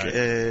 o'clock. Right.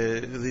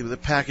 The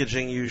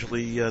packaging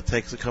usually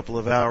takes a couple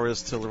of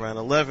hours till around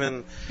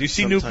 11. Do you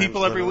see new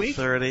people every week?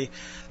 11:30.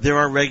 There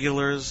are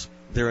regulars.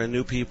 There are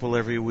new people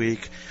every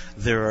week.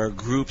 There are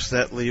groups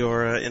that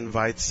Leora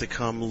invites to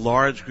come,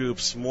 large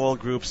groups, small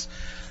groups.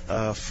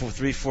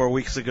 3-4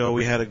 weeks ago,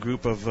 we had a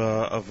group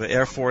of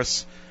Air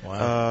Force,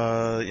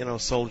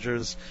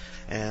 soldiers,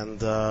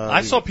 and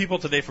I saw people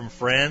today from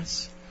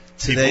France.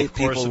 Today,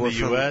 people were in the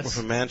U.S.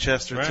 from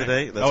Manchester right.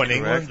 today. That's in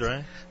correct.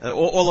 England, right?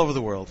 All over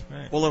the world.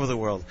 Right. All over the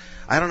world.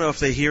 I don't know if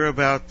they hear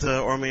about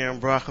Or Meir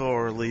and Bracha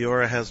or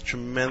Leora has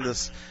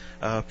tremendous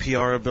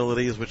PR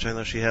abilities, which I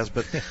know she has,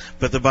 but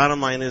the bottom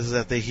line is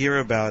that they hear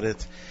about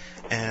it.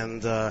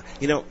 And,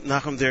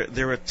 Nachum,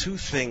 there are 2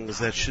 things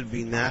that should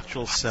be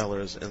natural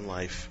sellers in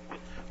life.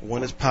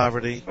 One is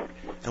poverty,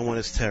 and one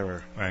is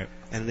terror. Right.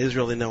 And in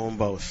Israel, they know them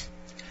both.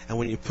 And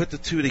when you put the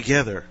 2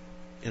 together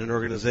in an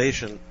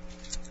organization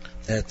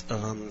that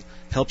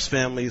helps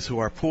families who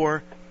are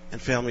poor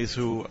and families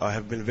who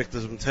have been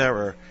victims of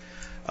terror,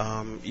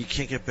 You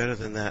can't get better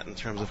than that in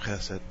terms of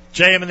chesed.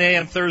 JM and the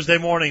AM Thursday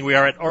morning. We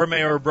are at Or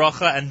Meir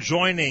Bracha, and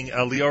joining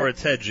Liora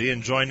Tedji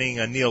and joining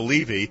Neil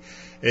Levy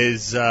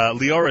is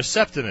Liora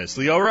Septimus.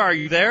 Liora, are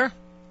you there?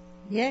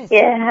 Yes.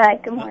 Yeah, hi,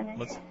 good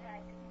morning.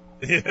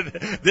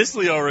 This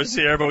Liora is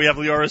here, but we have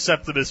Liora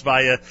Septimus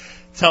via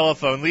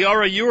telephone.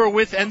 Liora, you were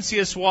with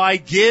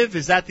NCSY Give.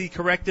 Is that the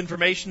correct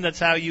information? That's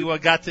how you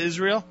got to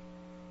Israel?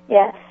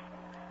 Yes.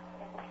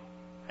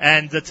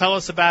 And tell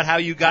us about how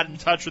you got in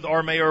touch with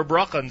Or Meir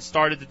Bracha and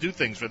started to do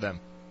things for them.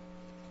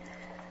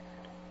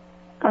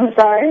 I'm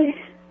sorry?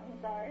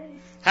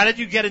 How did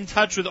you get in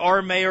touch with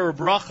Or Meir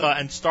Bracha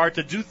and start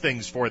to do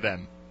things for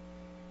them?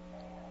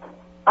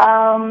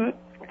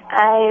 I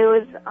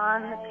was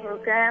on the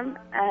program,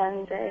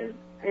 and I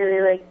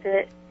really liked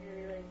it,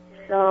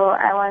 so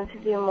I wanted to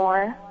do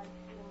more.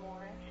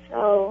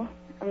 So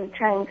I'm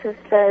trying to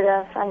start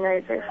a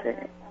fundraiser for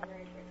it.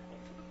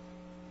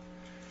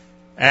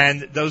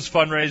 And those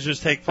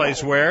fundraisers take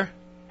place where?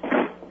 In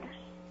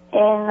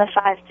the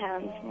 5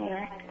 towns, New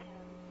York.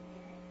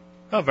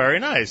 Oh, very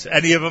nice.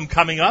 Any of them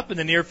coming up in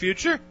the near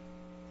future?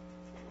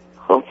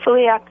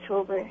 Hopefully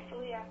October.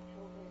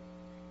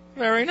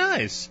 Very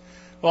nice.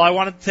 Well, I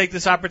wanted to take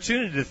this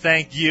opportunity to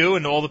thank you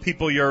and all the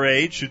people your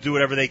age who do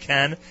whatever they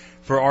can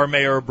for Or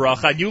Meir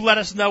Bracha. And you let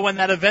us know when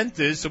that event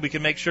is so we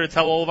can make sure to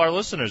tell all of our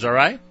listeners, all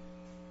right?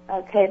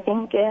 Okay,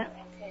 thank you.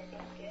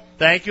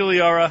 Thank you,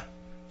 Liora.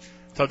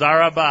 Toda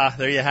Rabah.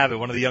 There you have it,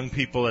 one of the young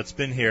people that's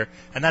been here.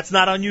 And that's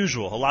not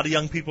unusual. A lot of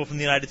young people from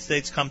the United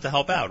States come to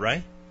help out,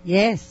 right?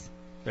 Yes.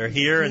 They're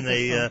here and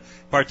they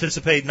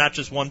participate not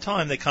just one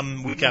time, they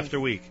come week after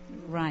week.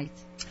 Right.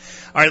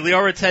 All right,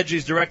 Liora Tedji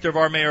is director of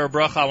Or Meir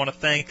Bracha. I want to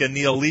thank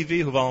Neil Levy,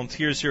 who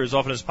volunteers here as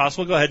often as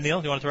possible. Go ahead,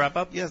 Neil. Do you want to wrap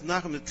up? Yes,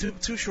 Nachum,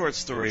 two short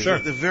stories. Sure.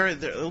 They're a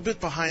little bit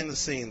behind the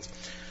scenes.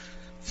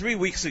 3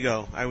 weeks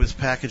ago, I was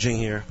packaging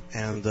here,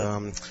 and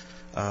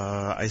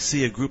I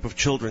see a group of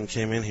children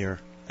came in here,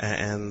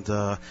 and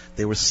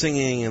they were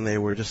singing, and they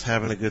were just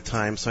having a good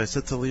time. So I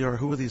said to Liora,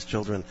 who are these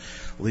children?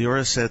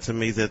 Liora said to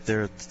me that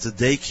it's a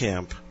day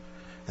camp,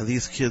 and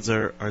these kids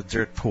are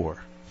dirt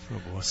poor. Oh,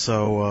 boy.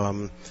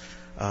 So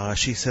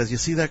she says, you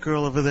see that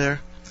girl over there?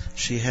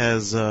 She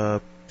has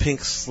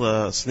pink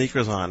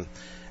sneakers on,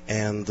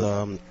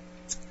 and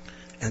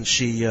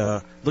she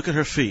look at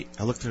her feet.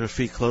 I looked at her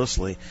feet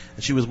closely,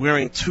 and she was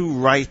wearing 2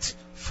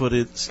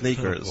 right-footed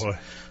sneakers. Oh, boy.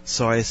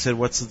 So I said,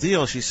 what's the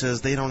deal? She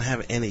says, they don't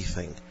have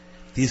anything.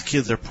 These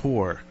kids are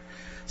poor.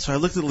 So I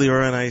looked at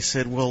Liora and I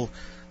said, well,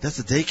 that's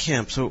a day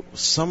camp, so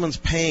someone's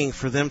paying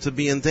for them to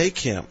be in day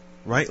camp,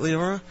 right,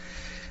 Liora?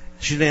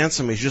 She didn't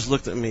answer me. She just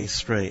looked at me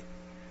straight.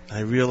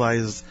 I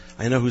realized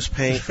I know who's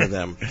paying for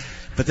them.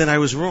 But then I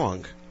was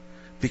wrong,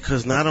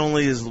 because not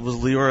only was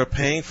Liora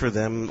paying for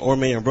them, or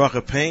Meir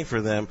Bracha paying for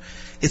them,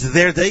 it's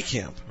their day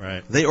camp.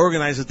 Right. They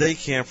organize a day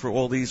camp for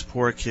all these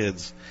poor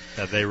kids.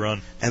 That they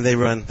run. And they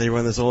run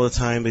this all the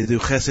time. They do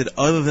chesed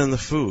other than the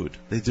food.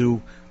 They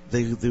do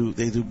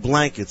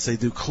blankets. They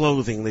do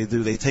clothing.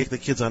 They take the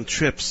kids on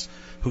trips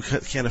who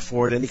can't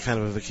afford any kind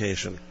of a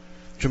vacation.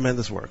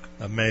 Tremendous work.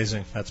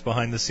 Amazing. That's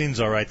behind the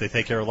scenes, all right. They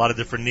take care of a lot of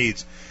different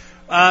needs.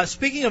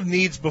 Speaking of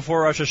needs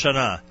before Rosh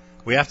Hashanah,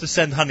 we have to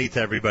send honey to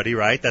everybody,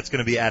 right? That's going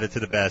to be added to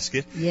the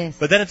basket. Yes.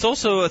 But then it's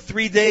also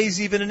 3 days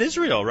even in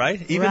Israel,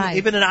 right?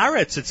 Even in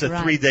Aretz, it's a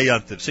 3-day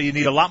yontif. So you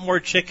need a lot more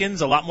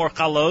chickens, a lot more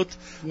chalot,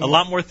 yes. a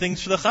lot more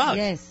things for the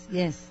Chag.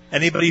 Yes.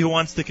 Anybody who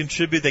wants to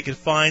contribute, they can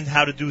find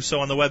how to do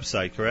so on the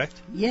website,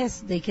 correct? Yes,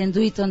 they can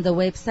do it on the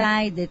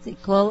website. They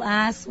call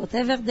us,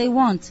 whatever they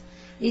want.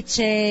 Each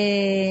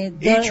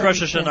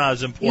Rosh Hashanah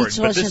is important,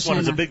 but this one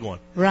is a big one.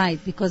 Right,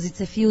 because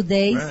it's a few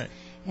days. Right.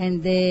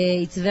 And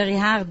it's very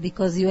hard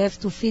because you have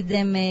to feed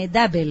them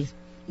double.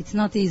 It's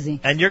not easy.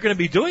 And you're going to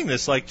be doing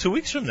this like 2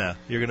 weeks from now.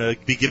 You're going to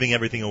be giving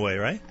everything away,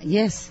 right?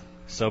 Yes.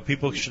 So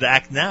people should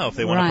act now if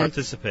they want to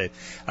participate.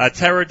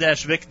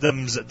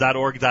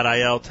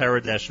 Terror-victims.org.il,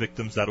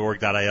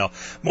 terror-victims.org.il.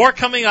 More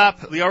coming up.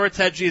 Liora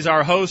Tedji is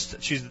our host.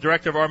 She's the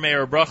director of Or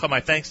Meir Bracha.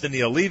 My thanks to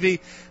Neil Levy.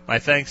 My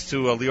thanks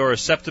to Liora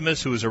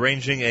Septimus, who is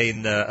arranging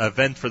an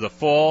event for the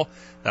fall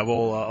that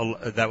will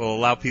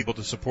allow people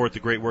to support the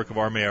great work of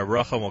Or Meir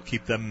Bracha, and we'll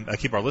keep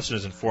our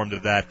listeners informed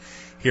of that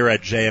here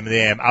at JM and the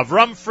AM.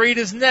 Avram Fried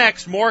is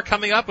next. More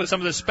coming up with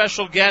some of the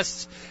special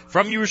guests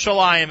from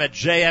Yerushalayim at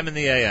JM and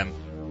the AM.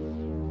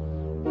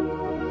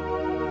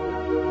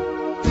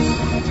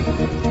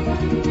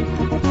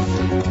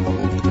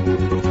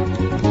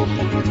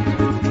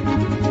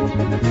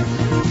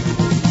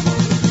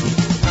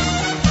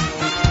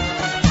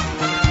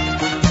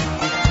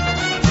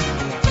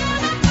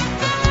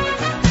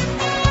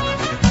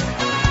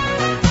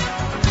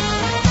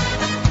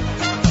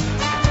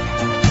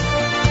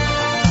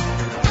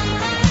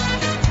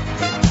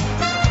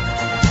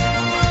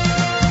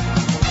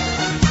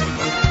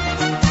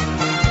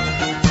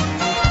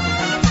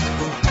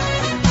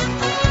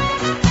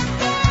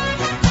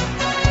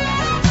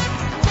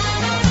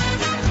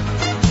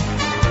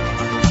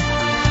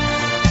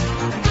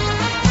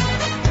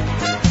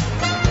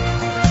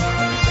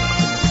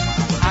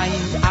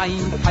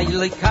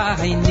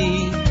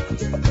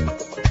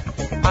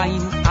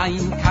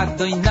 ein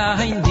kadoi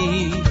naini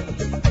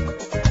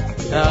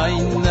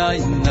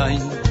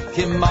ein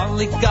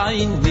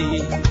kemalikaini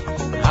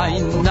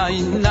ein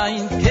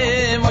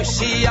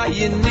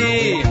kemoshiayini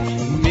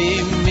mi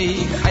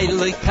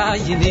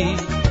hailikaini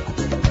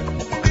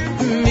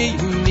mi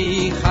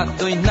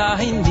kadoi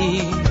naini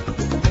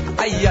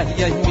ay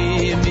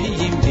mi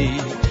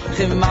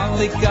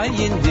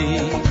kemalikaini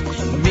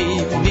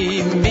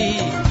mi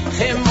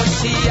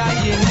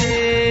kemoshiayini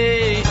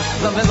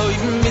Lameloi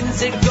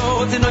minzer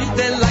God in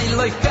oide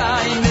lailoi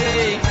kaine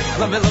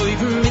Lameloi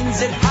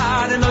minzer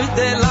har in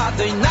oide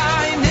ladoi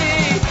naine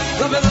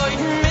Lameloi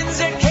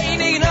minzer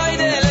kaine in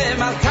oide le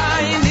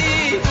malkaine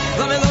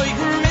Lameloi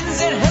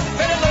minzer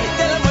helfer in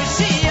oide le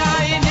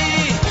moshiaine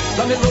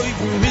Lameloi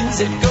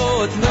minzer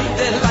God in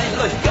oide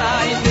lailoi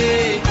kaine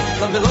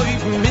Lameloi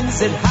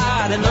minzer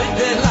har in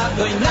oide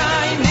ladoi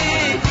naine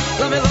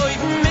Lameloi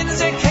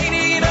minzer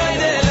kaine in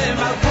oide le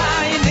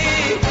malkaine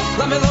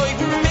Lameloi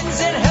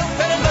minzer helfer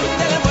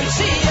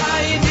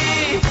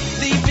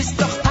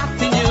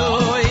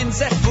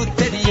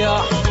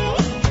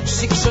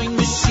Shikshoin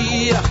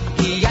Mashiach,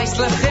 ki eis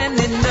lachen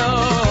eno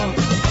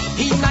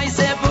Hinai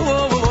zebu,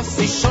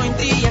 si shoin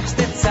di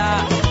echstetza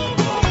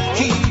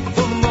Ki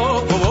vomo,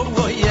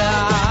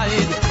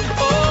 yaid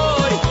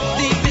Oy,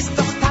 di bist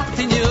doch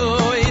tatinyo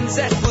in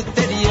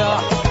zerfuteria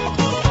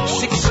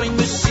Shikshoin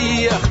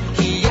Mashiach,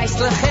 ki eis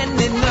lachen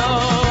eno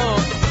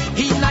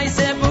Hinai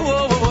zebu,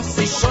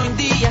 si shoin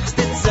di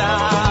echstetza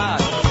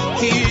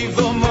Ki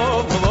vomo,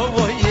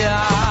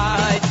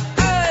 yaid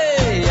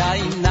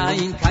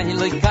Ein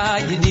kainloi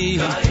kaini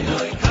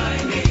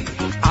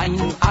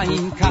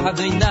Ein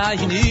kadoi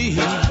naini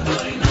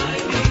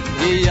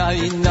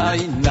Ein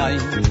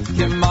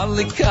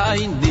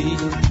kemalikaini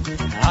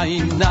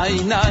Ein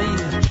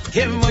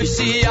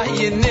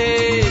kemoishiayini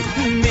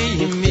Mi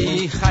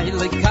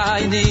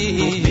hailikaini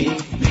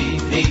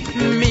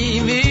Mi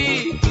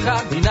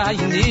kadoi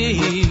naini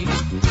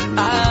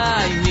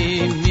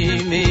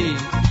Mi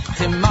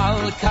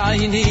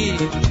kemalikaini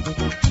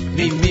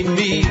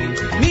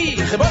Mi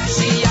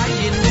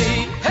keboshiayini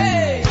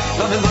Hey!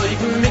 Lameloi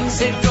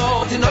minzer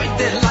God in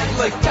oide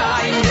lailoi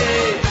kaine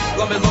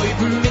Lameloi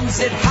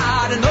minzer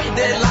har in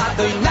oide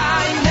ladoi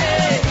naine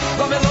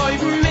Lameloi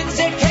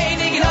minzer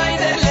keinig in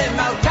oide le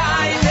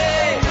malkaine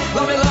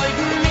Lameloi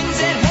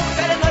minzer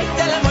hefer in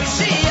oide le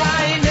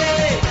moshiaine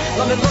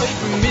Lameloi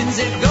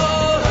minzer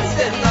God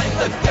in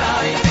lailoi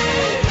kaine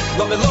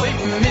Lameloi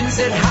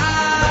minzer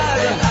har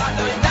in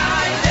ladoi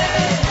naine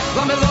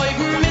Lameloi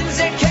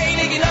minzer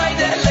keinig in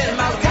oide le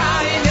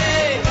malkaine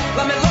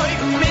Lameloi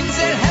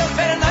minzer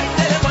hefer in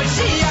oide le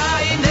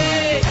moshiaine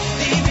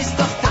Di bist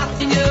doch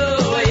tatinyo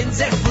in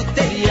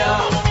zerfuteria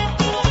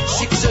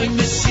Shikshoin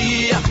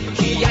Mashiach,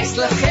 ki eis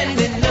lachen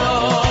eno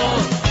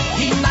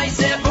Hinai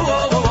zebu,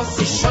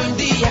 si shoin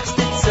di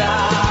echstetza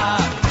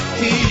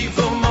Ki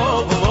vomo,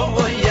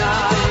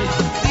 yaid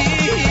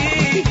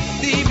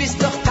Di bist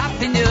doch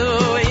tatinyo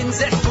in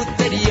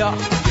zerfuteria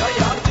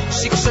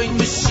Shikshoin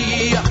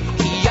Mashiach,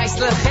 ki eis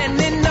lachen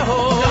eno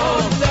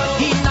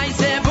Hinai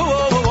zebu,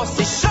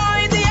 si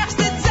shoin di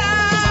echstetza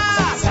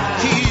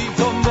Ki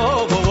vomo,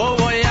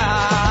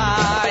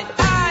 yaid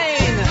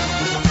Ein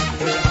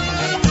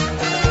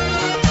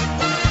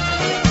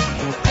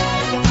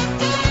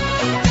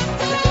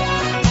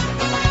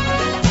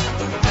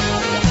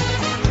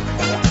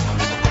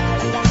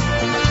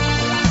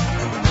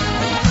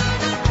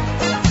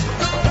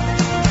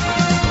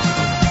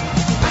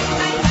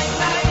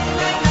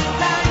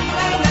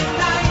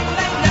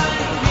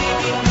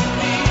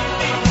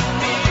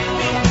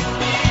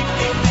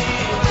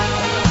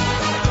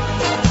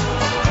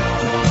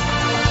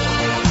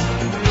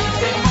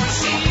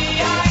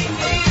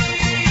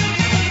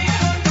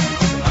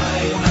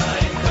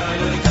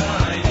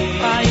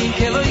Ein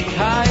keloi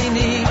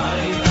kaini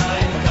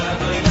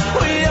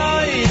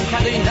Oy,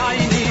 kadoi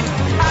naini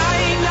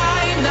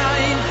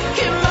Ein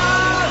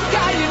kemal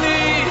kaini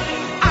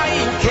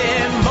Ein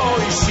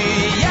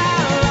kemoishiayini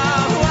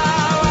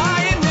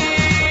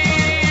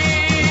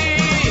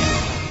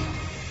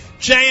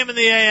JM in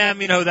the AM,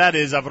 you know who that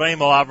is. Avraham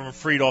Avram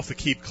Fried off the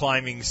Keep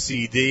Climbing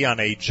CD on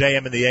a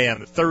JM in the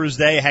AM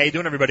Thursday. How you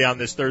doing, everybody, on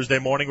this Thursday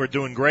morning? We're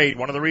doing great.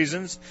 One of the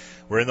reasons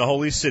we're in the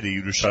holy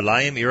city,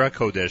 Yerushalayim, Ira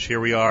Kodesh. Here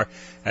we are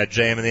at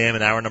JM in the AM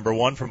in hour number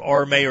one from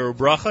Or Meir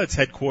Ubracha. Its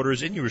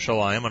headquarters in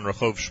Yerushalayim on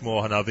Rehov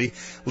Shmuel Hanavi.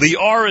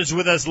 Lior is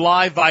with us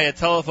live via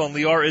telephone.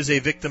 Lior is a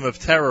victim of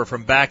terror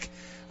from back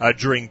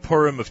during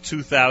Purim of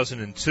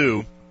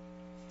 2002.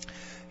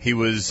 He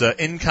was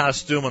in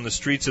costume on the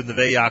streets of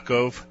Neve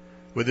Yaakov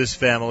with his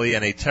family,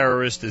 and a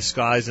terrorist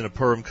disguised in a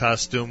Purim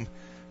costume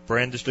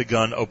brandished a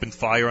gun, opened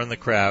fire on the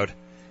crowd,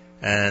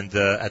 and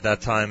at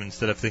that time,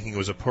 instead of thinking it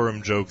was a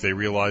Purim joke, they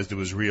realized it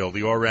was real.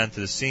 Lior ran to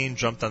the scene,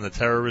 jumped on the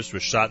terrorist,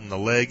 was shot in the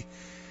leg.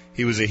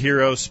 He was a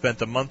hero,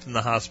 spent a month in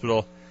the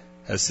hospital,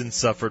 has since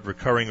suffered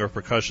recurring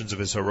repercussions of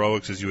his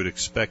heroics, as you would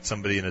expect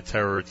somebody in a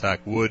terror attack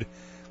would.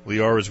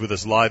 Lior is with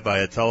us live by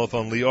a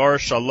telephone. Lior,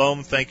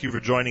 shalom, thank you for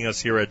joining us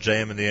here at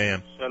JM in the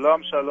AM.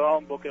 Shalom,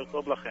 shalom, boker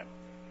tov lachem.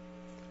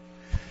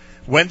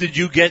 When did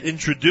you get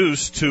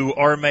introduced to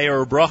our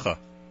Meir Bracha?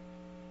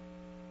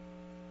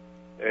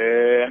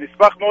 אני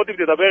אשמח מאוד אם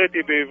תדבר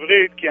איתי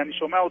בעברית, כי אני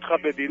שומע אותך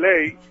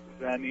בדיליי,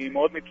 ואני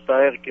מאוד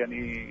מצטער, כי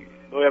אני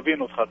לא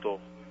יבין אותך טוב.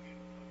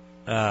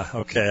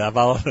 אוקיי,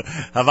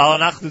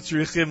 אבל אנחנו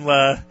צריכים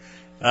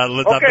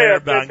לדבר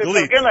באנגלית.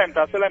 אוקיי, תתרגם להם,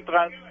 תעשה להם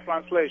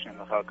טרנסליישן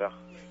אחר כך.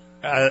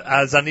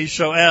 אז אני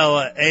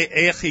שואל,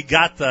 איך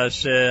הגעת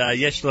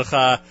שיש לך,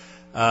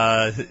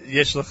 how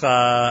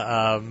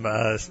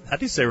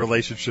do you say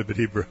relationship in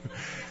Hebrew?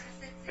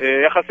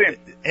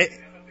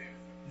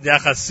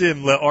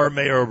 יחסים לאור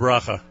מאיר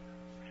ברכה.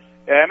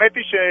 האמת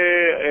היא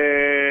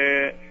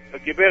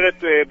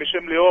שהגברת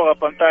בשם ליאורה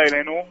פנתה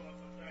אלינו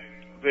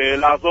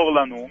ולעזור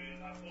לנו,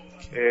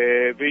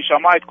 והיא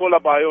שמעה את כל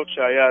הבעיות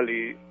שהיה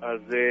לי, אז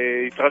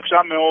היא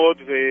התרגשה מאוד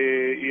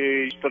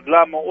והיא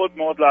השתדלה מאוד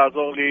מאוד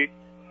לעזור לי,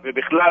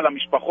 ובכלל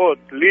המשפחות,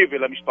 לי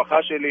ולמשפחה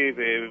שלי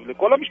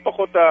ולכל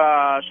המשפחות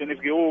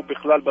שנפגעו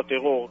בכלל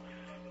בטרור.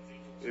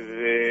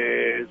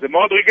 וזה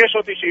מאוד ריגש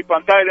אותי שהיא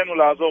פנתה אלינו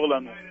לעזור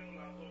לנו,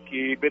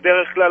 כי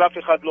בדרך כלל אף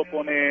אחד לא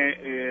פונה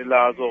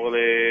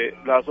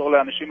לעזור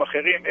לאנשים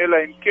אחרים, אלא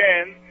אם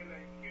כן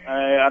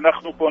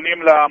אנחנו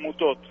פונים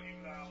לעמותות.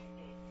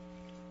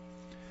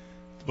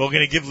 We're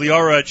going to give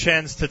Liora a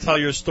chance to tell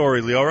your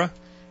story. Liora?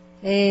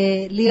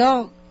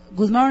 Lior,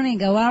 good morning.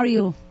 How are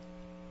you?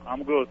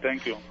 I'm good,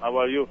 thank you. How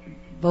are you?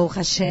 Baruch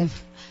Hashem.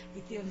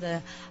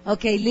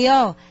 Okay,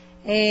 Lior.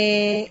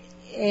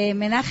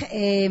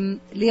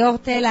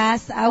 Lior tell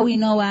us how he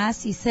know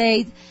us. He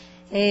said,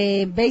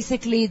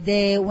 basically,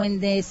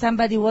 when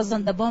somebody was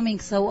on the bombing,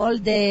 so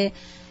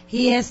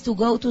he has to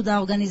go to the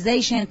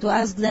organization to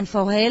ask them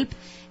for help.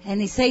 And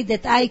he said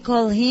that I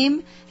call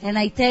him and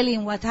I tell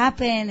him what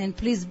happened and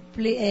please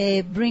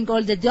bring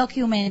all the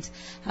documents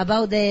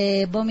about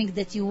the bombing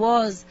that he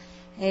was.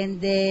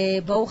 And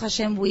Baruch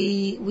Hashem,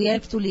 we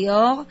help to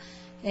Lior.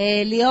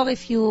 Lior,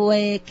 if you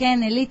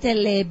can a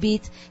little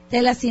bit,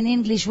 tell us in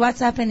English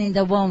what's happened in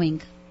the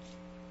bombing.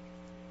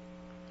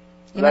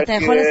 אם אתה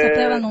יכול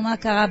לספר לנו מה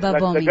קרה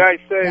בבומינג,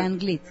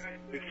 באנגלית.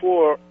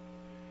 Before,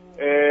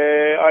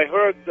 I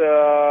heard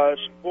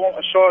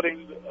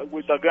shooting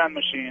with a gun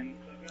machine.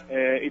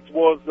 It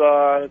was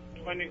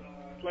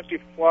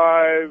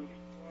 25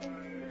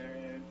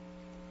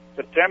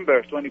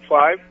 September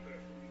 25.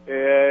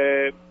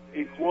 It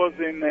was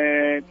in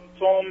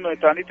Tom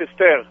Tanit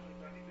Esther.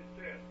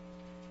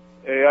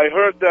 I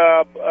heard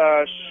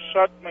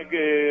shot.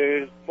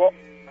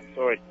 I'm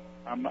sorry,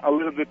 I'm a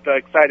little bit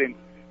excited.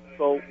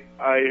 So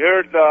I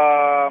heard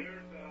a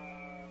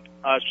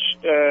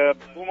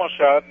boomer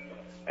shot,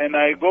 and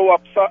I go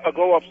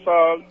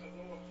upstairs.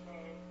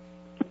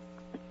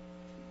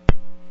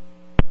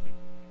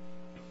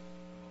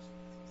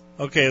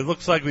 Okay, it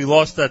looks like we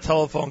lost that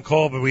telephone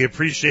call, but we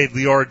appreciate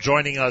Lior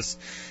joining us.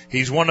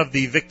 He's one of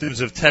the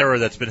victims of terror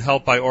that's been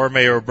helped by Or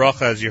Meir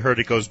Bracha. As you heard,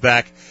 it goes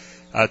back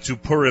to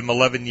Purim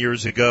 11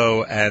 years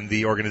ago, and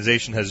the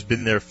organization has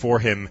been there for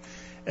him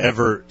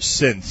ever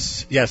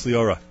since. Yes,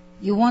 Liora.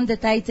 You want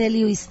that I tell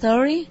you his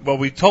story? Well,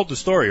 we told the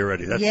story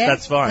already.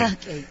 That's fine.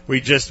 Okay. We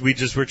just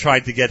were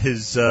trying to get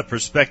his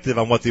perspective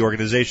on what the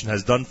organization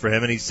has done for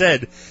him, and he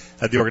said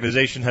that the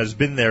organization has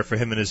been there for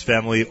him and his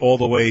family all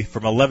the way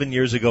from 11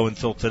 years ago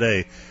until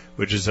today,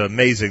 which is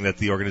amazing that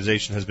the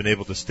organization has been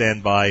able to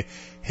stand by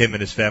him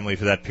and his family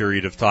for that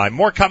period of time.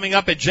 More coming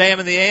up at JM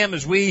in the AM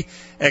as we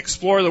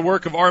explore the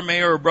work of Or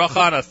Meir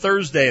Bracha on a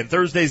Thursday. And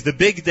Thursday's the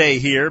big day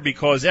here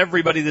because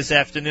everybody this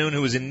afternoon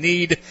who is in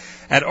need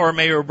at Or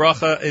Meir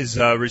Bracha is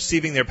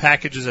receiving their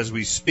packages as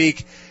we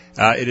speak.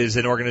 It is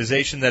an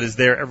organization that is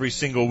there every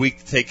single week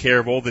to take care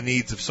of all the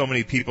needs of so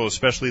many people,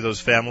 especially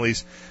those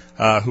families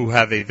who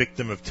have a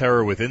victim of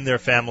terror within their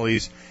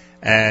families.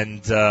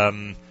 And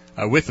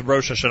with the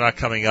Rosh Hashanah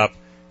coming up,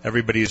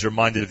 everybody is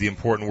reminded of the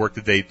important work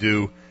that they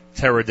do.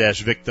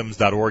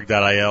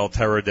 terror-victims.org.il,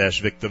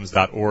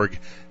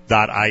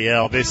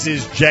 terror-victims.org.il. This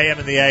is JM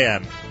in the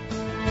AM.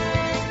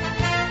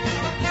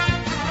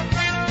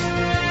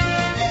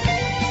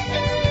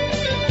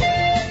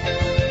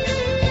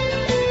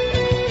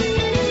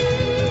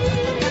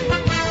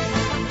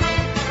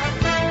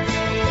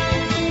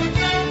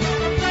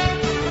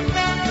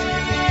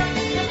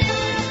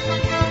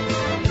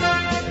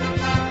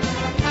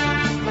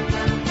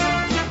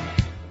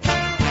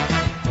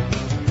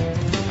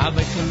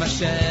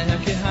 Hashem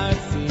ki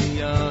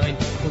hartziyoy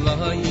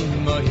loim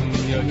moim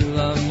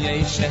yolam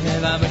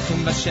yeshev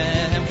avachim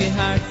Hashem ki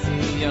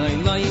hartziyoy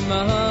loim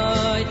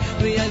moy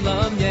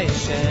yolam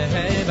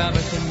yeshev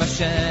avachim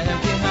Hashem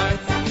ki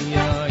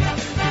hartziyoy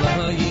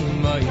loim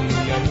moim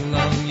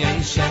yolam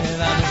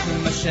yeshev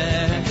avachim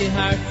Hashem ki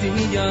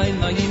hartziyoy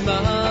loim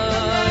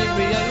moy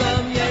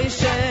yolam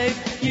yeshev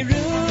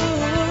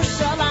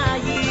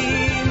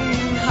Yerushalayim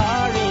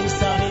harim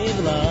saviv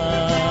la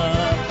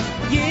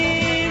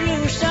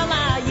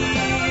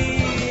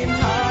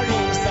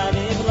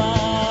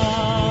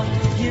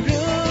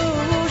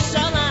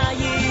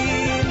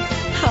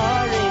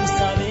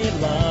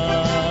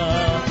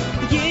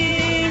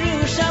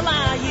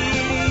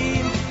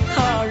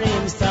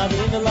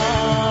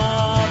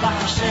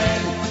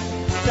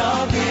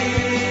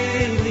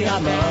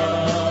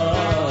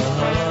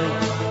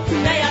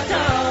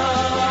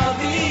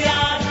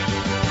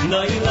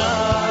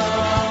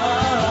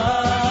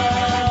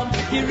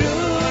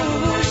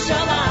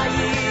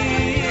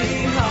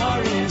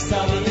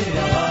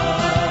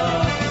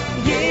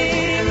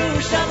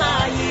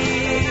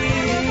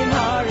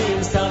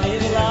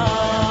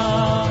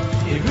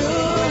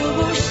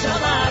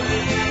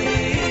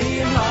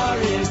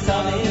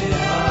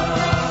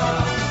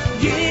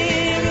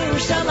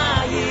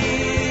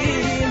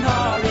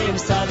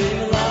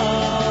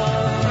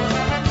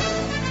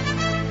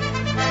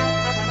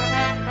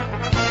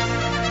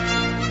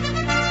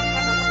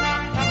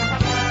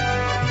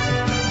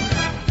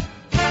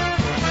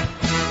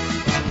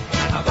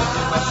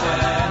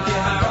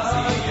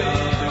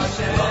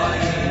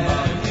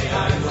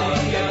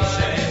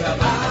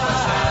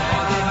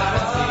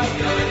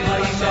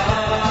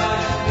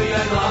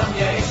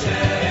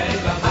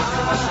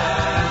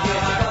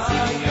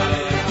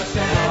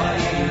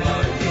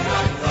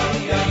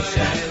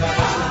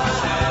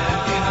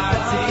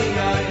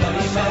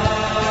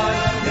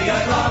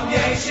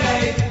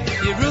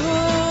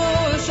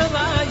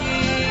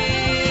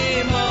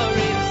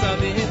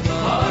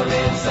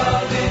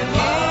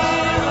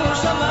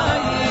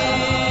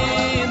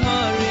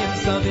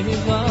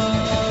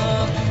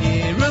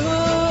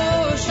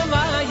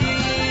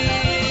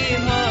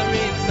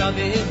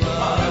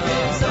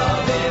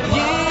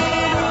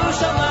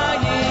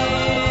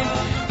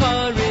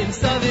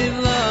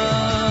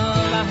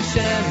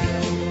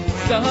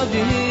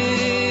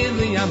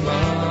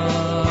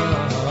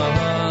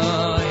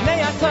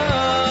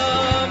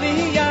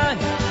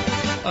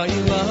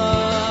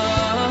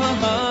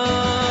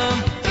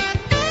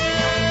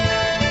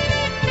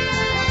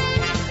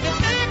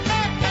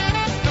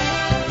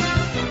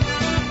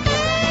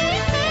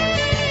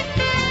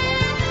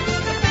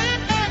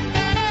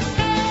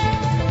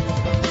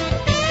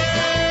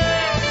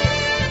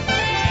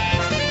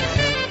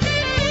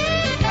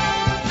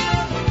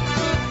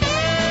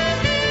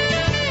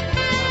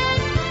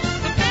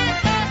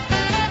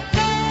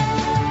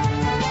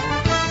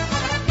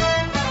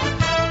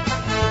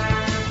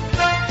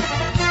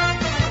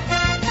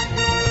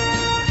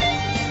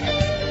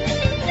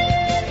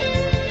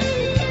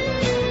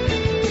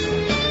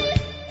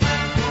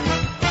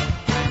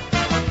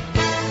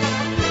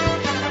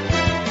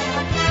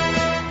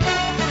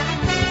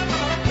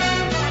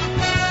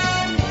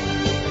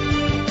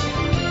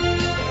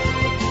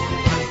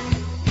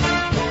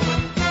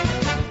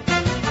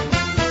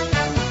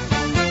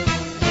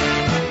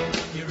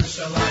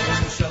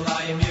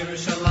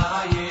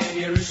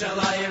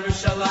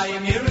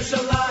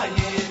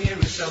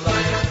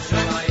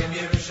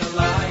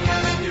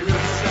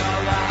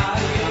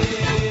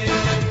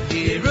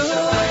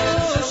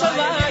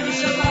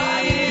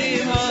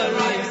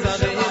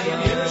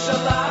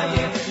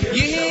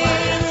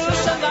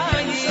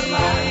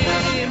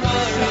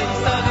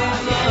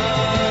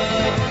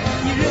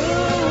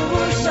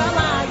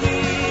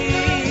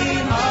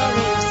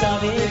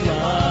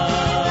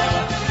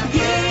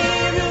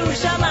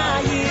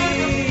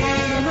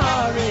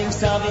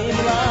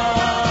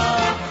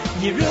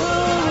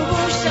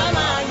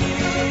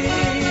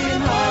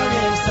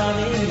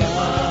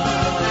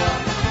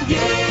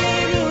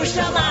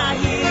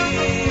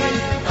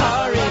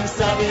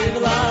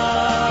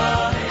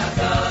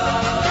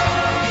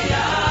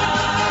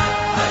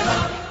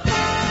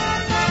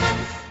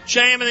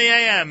JM in the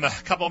AM, a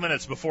couple of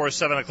minutes before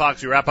 7 o'clock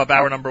as we wrap up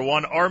hour number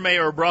one. Our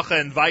Meir Bracha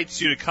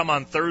invites you to come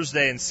on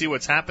Thursday and see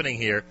what's happening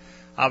here.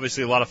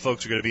 Obviously, a lot of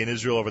folks are going to be in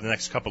Israel over the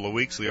next couple of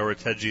weeks. Liora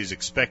Teji is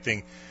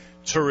expecting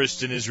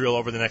tourists in Israel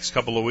over the next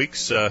couple of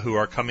weeks who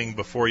are coming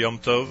before Yom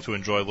Tov to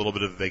enjoy a little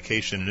bit of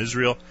vacation in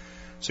Israel.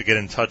 So get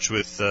in touch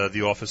with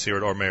the office here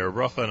at Our Meir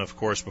Bracha. And, of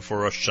course, before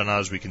Rosh Hashanah,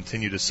 as we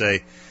continue to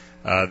say,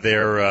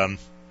 their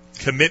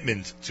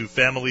commitment to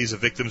families of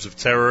victims of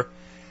terror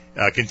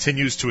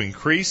continues to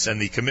increase,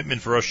 and the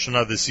commitment for Rosh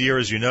Hashanah this year,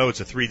 as you know,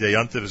 it's a 3-day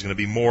yontiv, is going to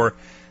be more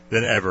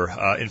than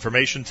ever.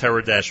 Information,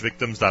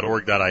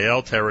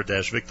 terror-victims.org.il,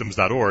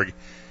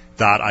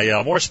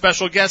 terror-victims.org.il. More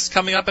special guests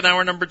coming up in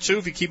hour number two.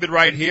 If you keep it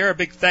right here, a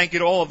big thank you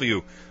to all of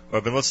you who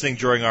have been listening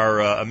during our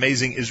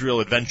amazing Israel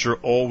adventure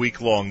all week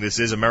long. This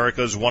is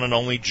America's one and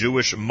only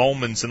Jewish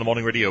Moments in the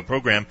Morning radio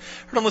program.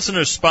 Heard on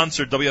listeners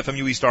sponsored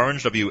WFMU East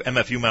Orange,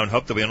 WMFU Mount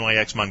Hope,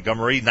 WNYX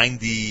Montgomery,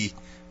 91.9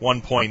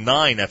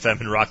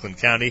 FM in Rockland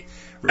County.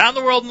 Around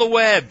the world on the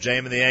web,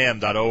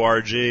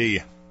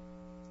 jmintheam.org.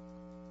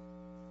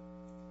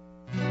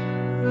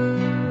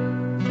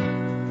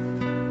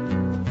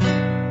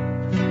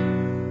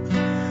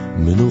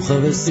 מנוחה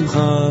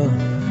ושמחה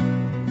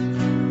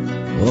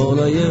אור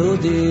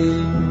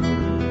ליהודים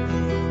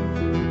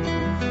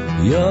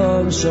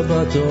יום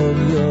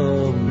שבתון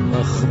יום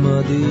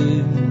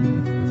מחמדים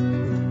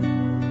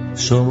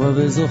שומרה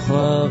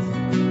וזוכריו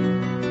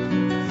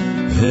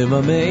הם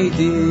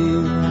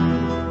המעידים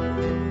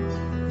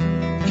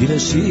כי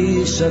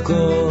לשיש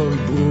הכל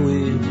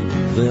ברואים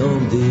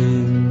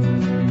ועומדים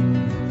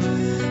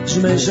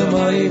שמי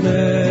שמיים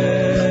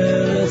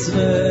ארץ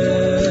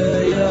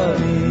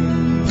וימים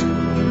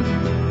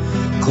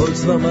כל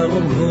צבא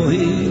מרום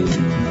גבוהים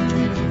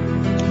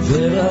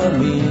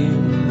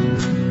ורמים,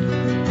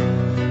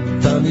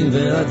 תנין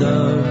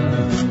ואדם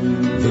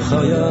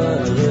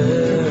וחיית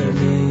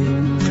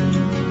רמים,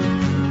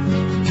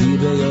 כי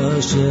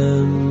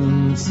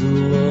בישם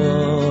צור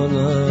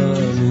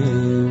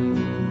עולמים.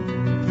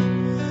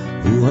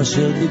 הוא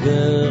אשר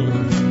דיבר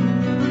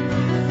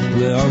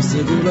לעם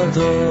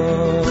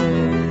סגולתו,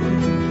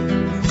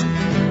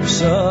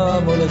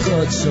 שם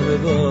הולכות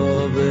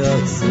שבבו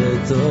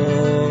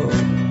בעצתו.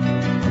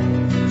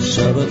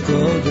 שבת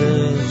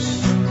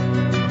קודש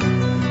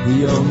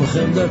יום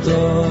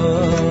חמדתו,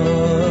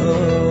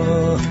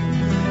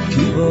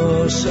 כי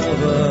בו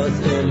שבת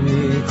אל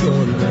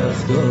מכל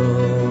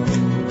מלאכתו.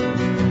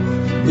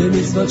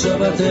 במצוות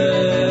שבת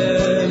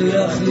אל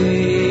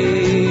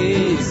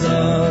יחליצך,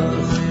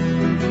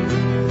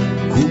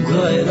 קום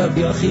קרא אליו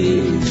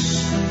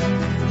יחיש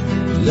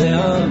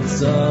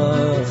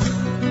להנצח.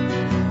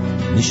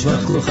 נשמע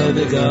כל חי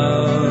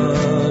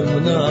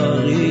וגם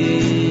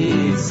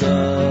נריצך,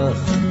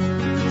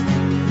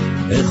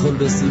 אכול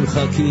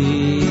בשמחה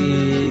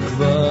כי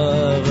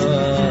כבר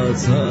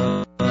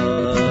רצח.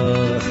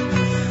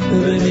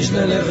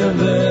 ומשנה לחם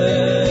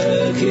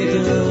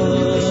וכתר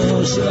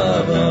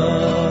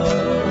שבת,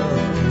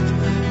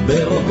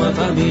 ברוב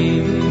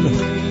מטעמים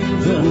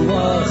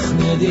ורוח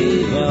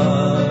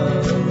נדירה,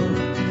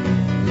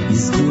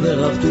 יזכו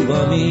לרב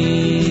טובה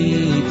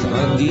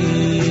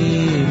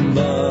מתענגים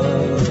בה,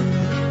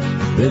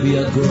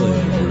 בביאת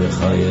גואל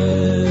ולחיי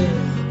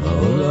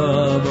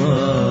העולם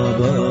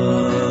הבא.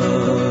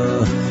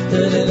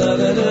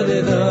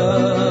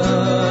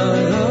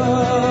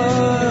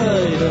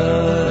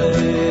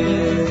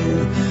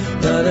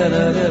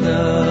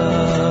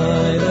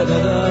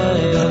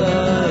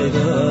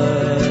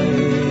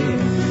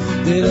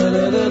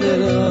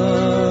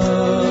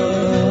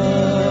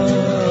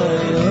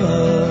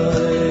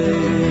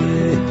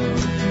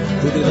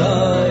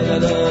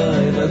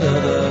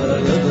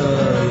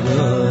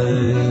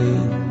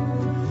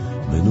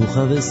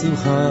 מנוחה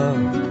ושמחה,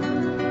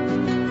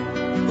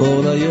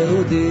 אור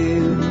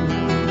ליהודים,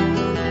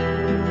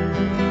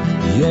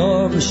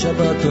 יום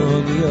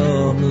שבתון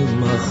יום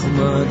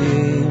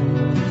מחמדים,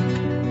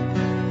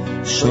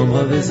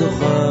 שומרה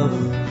וזוכר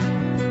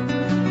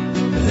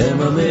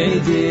הם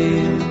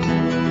המעידים,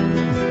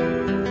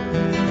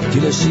 כי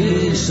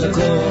לשיש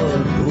הכל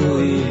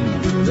ברואים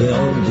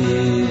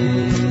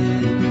ועומדים.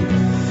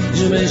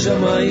 שמי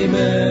שמיים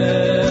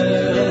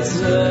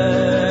ארץ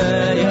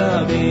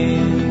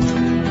וימים,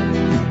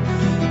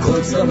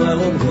 כל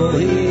צמרום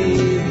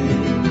גבוהים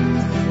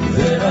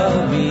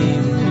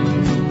ורמים,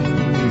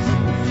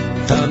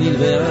 תניל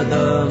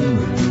ואדם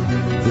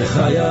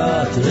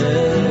וחיית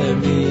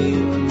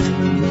רמים,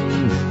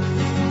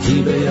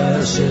 כי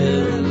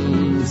בישל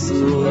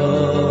צור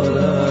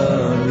עולמים.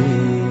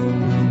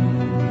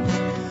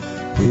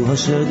 הוא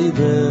אשר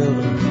דיבר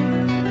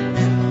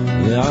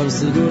לעם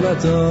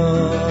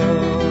סגולתו,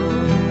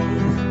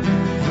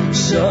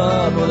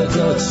 שם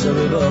הולכות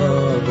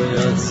שבבו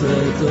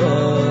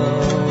בעצתו.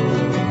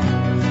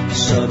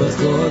 שבת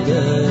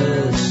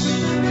קודש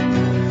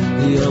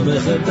יום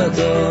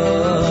חמדתו,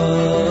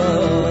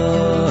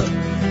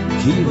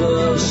 כי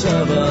בו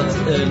שבת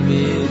אל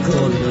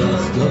מכל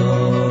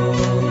מלאכתו.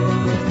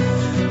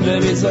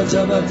 במצוות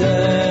שבת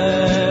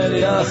אל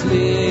יחליצך,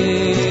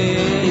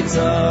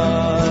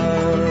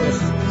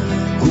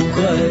 קום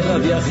קרא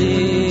אליו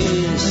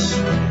יחיש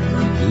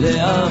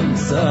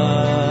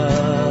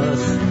להנצח.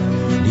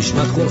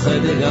 נשמע כל חי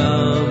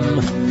וגם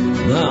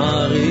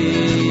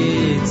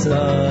נעריצך,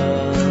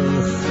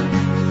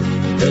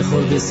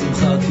 אכול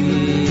בשמחה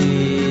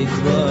כי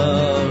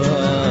כבר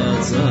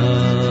רצח.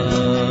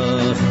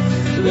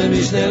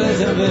 ומשנה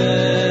לחם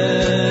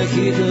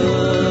וכתר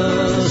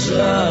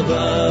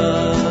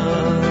שבת,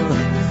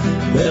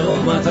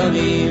 ברוב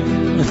מטעמים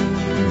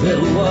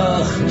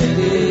ורוח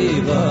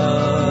נדיבה,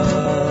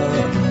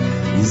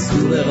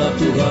 יזכו לרב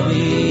טובה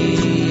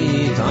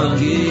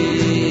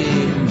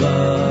מתענגים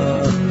בה,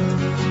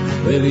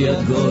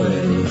 בביאת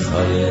גואל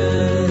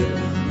חיי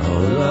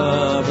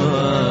העולם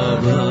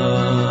הבא.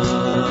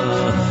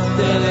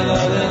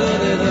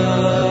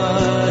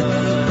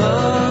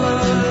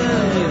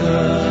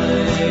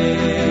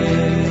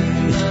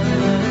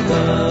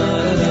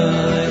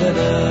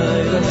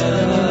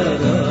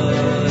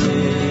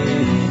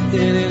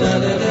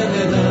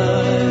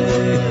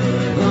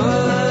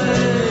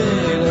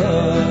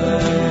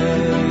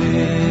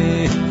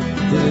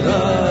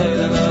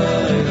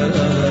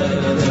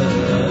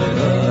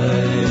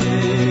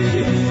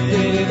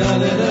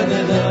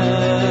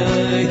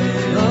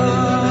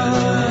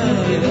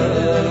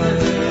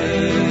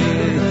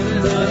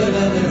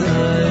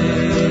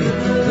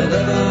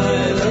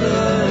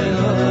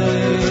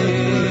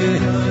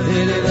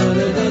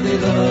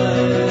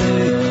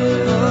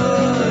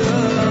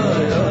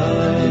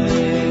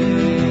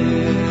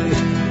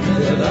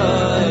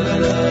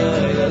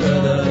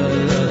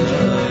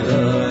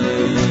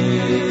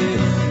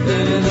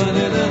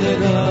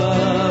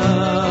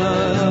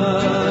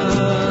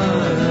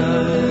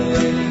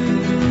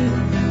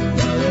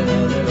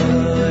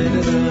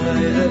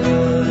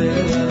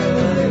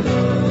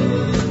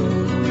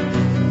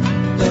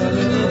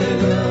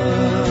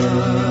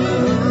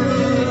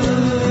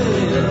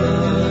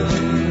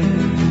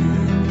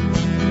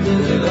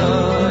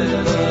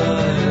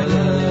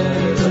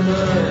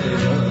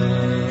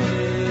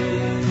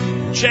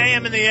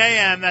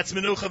 AM. That's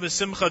Menucha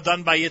V'Simcha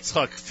done by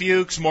Yitzchak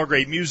Fuchs. More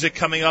great music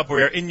coming up.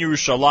 We're in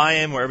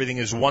Yerushalayim, where everything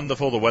is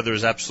wonderful. The weather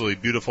is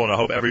absolutely beautiful, and I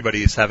hope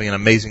everybody is having an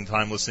amazing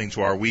time listening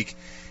to our week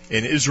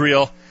in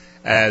Israel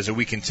as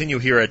we continue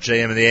here at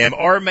JM in the AM.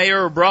 Our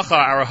Meir Bracha,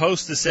 our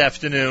host this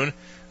afternoon,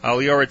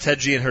 Liora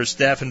Tedji and her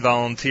staff and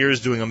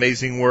volunteers doing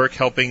amazing work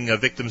helping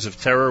victims of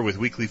terror with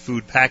weekly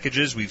food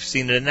packages. We've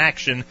seen it in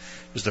action.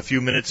 Just a few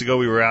minutes ago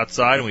we were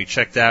outside and we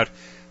checked out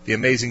the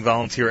amazing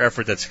volunteer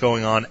effort that's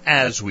going on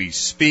as we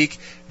speak.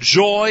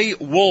 Joy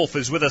Wolf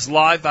is with us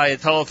live via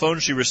telephone.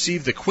 She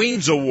received the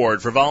Queen's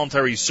Award for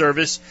voluntary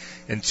service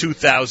in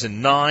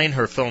 2009.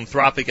 Her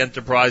philanthropic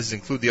enterprises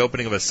include the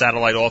opening of a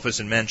satellite office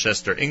in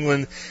Manchester,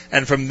 England.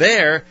 And from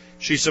there,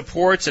 she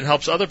supports and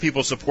helps other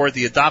people support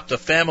the Adopt a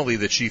Family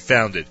that she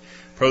founded.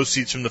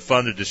 Proceeds from the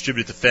fund are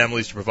distributed to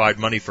families to provide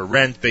money for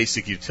rent,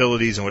 basic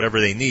utilities, and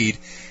whatever they need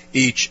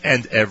each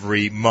and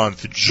every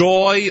month.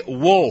 Joy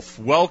Wolf,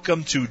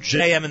 welcome to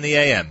JM in the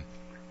AM.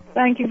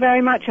 Thank you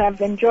very much. I've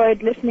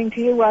enjoyed listening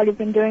to you while you've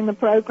been doing the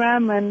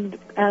program, and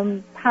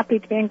I'm happy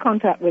to be in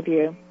contact with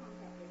you.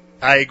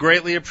 I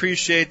greatly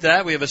appreciate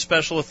that. We have a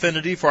special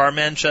affinity for our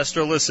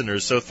Manchester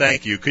listeners, so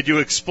thank you. Could you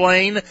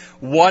explain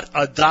what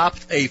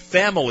Adopt a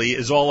Family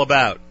is all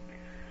about?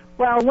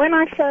 Well, when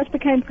I first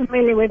became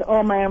familiar with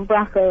Meir and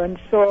Bracha and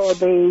saw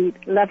the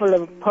level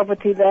of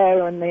poverty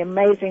there and the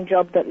amazing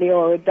job that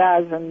Leora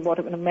does and what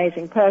an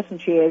amazing person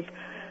she is,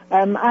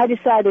 I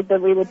decided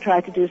that we would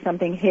try to do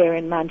something here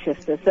in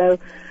Manchester. So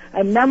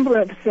a number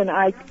of us, and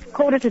I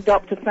called it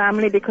Adopt a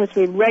Family because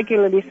we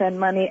regularly send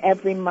money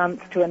every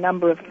month to a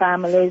number of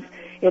families.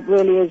 It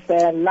really is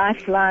their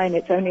lifeline.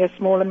 It's only a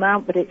small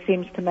amount, but it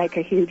seems to make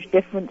a huge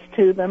difference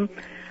to them.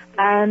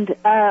 And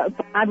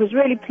I was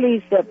really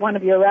pleased that one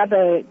of your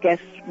other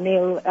guests,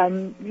 Neil,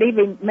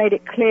 made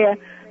it clear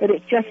that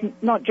it's just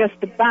not just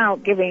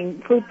about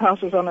giving food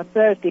parcels on a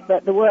Thursday,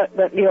 but the work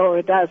that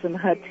Leora does and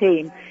her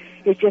team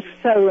is just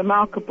so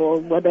remarkable,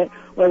 whether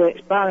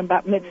it's Bar and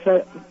Bat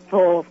Mitzvah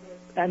for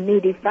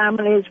needy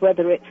families,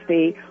 whether it's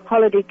the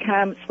holiday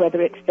camps,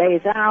 whether it's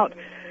days out.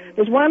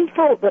 There's one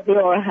fault that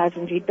Leora has,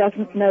 and she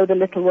doesn't know the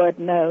little word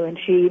no, and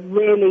she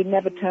really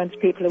never turns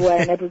people away,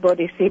 and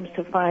everybody seems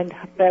to find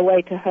their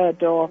way to her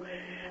door.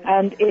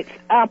 And it's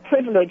our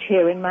privilege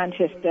here in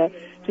Manchester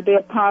to be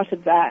a part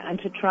of that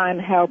and to try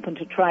and help and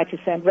to try to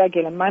send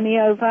regular money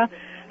over.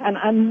 And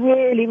I'm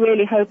really,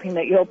 really hoping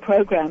that your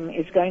program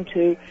is going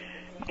to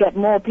get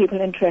more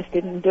people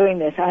interested in doing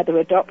this, either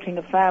adopting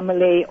a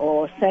family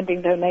or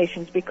sending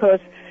donations, because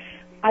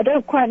I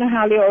don't quite know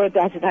how Leora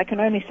does it. I can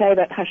only say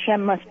that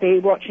Hashem must be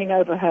watching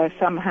over her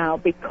somehow,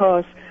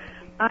 because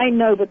I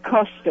know the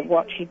cost of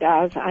what she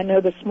does. I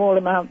know the small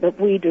amount that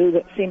we do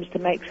that seems to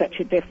make such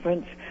a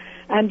difference.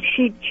 And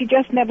she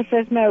just never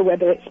says no,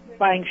 whether it's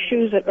buying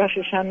shoes at Rosh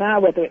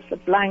Hashanah, whether it's the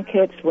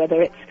blankets,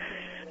 whether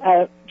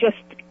it's just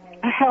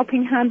a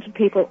helping hand to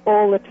people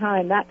all the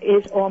time. That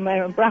is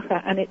Meir and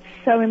Bracha, and it's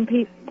so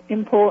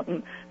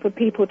important for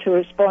people to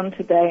respond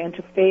today and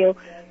to feel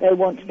they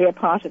want to be a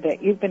part of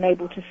it. You've been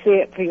able to see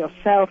it for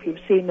yourself. You've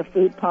seen the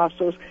food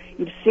parcels.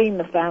 You've seen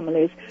the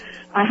families.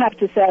 I have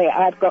to say,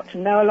 I've got to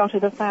know a lot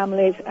of the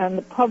families, and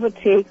the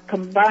poverty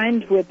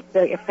combined with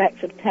the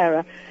effects of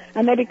terror.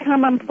 And they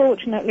become,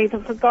 unfortunately, the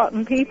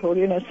forgotten people.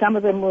 You know, some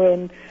of them were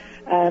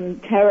in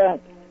terror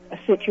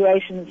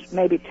situations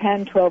maybe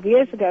 10, 12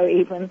 years ago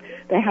even.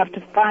 They have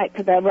to fight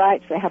for their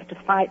rights. They have to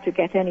fight to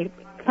get any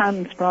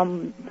funds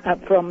from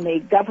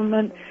the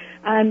government.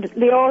 And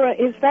Leora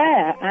is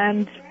there.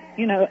 And,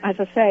 you know, as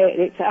I say,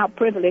 it's our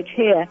privilege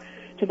here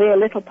to be a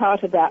little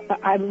part of that.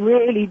 But I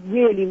really,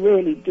 really,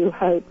 really do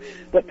hope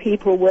that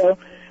people will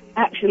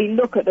actually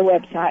look at the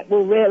website,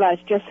 will realize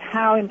just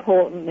how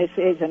important this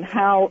is and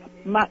how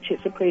much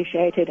it's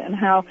appreciated and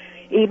how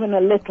even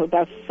a little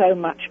does so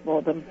much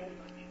for them.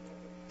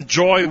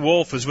 Joy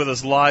Wolf is with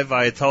us live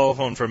via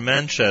telephone from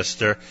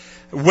Manchester.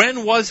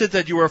 When was it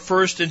that you were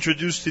first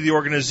introduced to the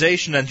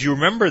organization, and do you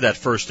remember that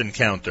first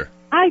encounter?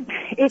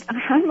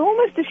 I'm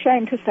almost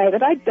ashamed to say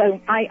that I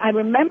don't. I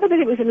remember that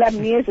it was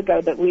 11 years ago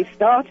that we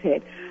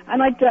started,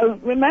 and I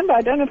don't remember.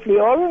 I don't know if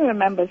Leora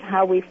remembers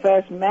how we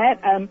first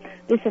met.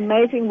 This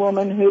amazing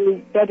woman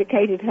who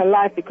dedicated her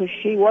life because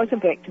she was a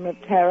victim of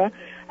terror,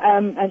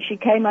 and she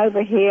came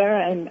over here,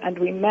 and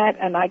we met,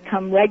 and I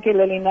come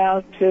regularly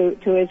now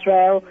to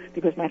Israel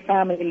because my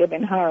family live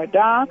in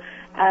Haradah,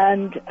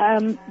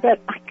 but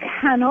I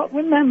cannot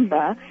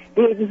remember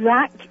the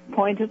exact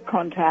point of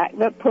contact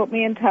that put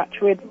me in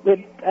touch with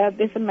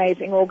this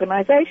amazing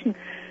organization.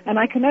 And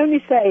I can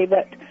only say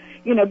that,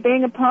 you know,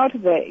 being a part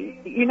of it,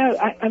 you know,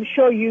 I'm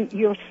sure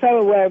you're so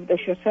aware of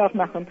this yourself,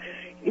 Malcolm.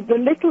 The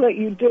little that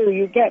you do,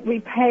 you get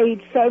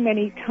repaid so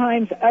many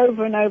times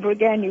over and over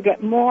again. You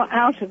get more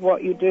out of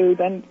what you do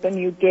than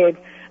you give.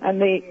 And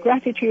the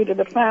gratitude of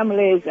the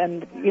families,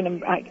 and, you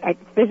know, I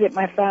visit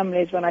my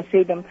families when I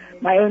see them.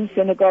 My own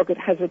synagogue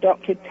has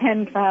adopted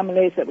 10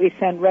 families that we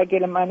send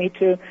regular money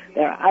to.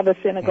 There are other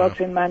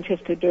synagogues in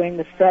Manchester doing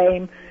the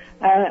same.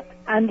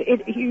 And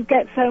you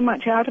get so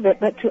much out of it.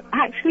 But to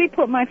actually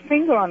put my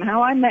finger on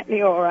how I met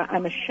Leora,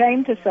 I'm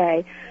ashamed to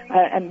say,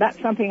 and that's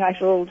something I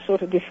shall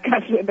sort of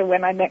discuss with her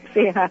when I next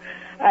see her,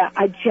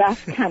 I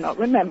just cannot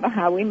remember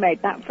how we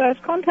made that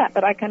first contact.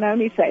 But I can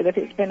only say that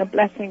it's been a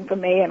blessing for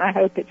me, and I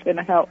hope it's been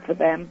a help for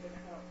them.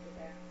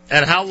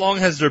 And how long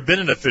has there been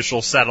an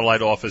official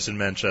satellite office in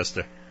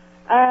Manchester?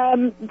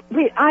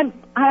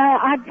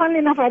 Funnily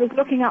enough, I was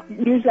looking up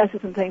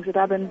newsletters and things that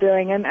I've been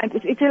doing, and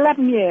it's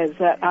 11 years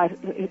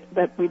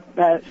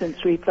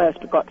since we first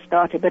got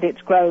started, but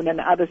it's grown and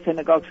other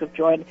synagogues have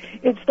joined.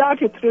 It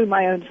started through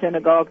my own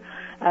synagogue,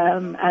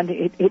 and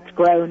it's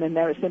grown, and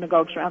there are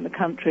synagogues around the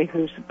country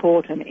who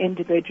support and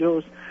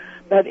individuals.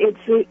 But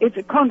it's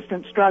a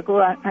constant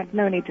struggle. I've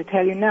no need to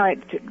tell you now.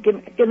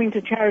 Giving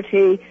to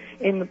charity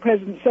in the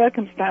present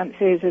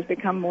circumstances has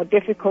become more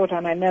difficult,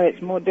 and I know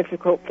it's more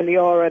difficult for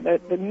Leora.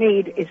 The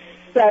need is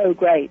so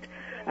great,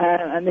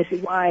 and this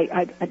is why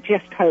I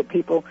just hope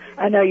people.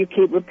 I know you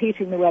keep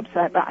repeating the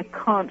website, but I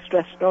can't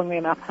stress strongly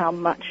enough how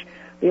much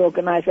the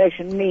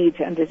organization needs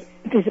and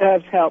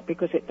deserves help,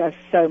 because it does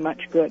so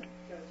much good.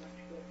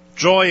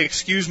 Joy,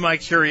 excuse my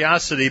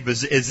curiosity,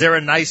 but is there a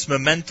nice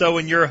memento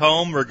in your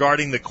home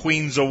regarding the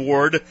Queen's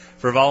Award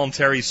for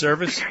voluntary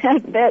service?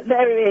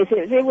 There is.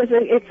 It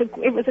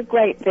was a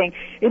great thing.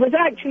 It was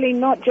actually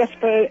not just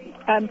for.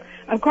 I'm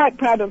quite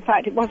proud of the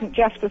fact it wasn't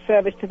just for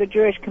service to the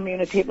Jewish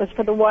community. It was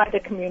for the wider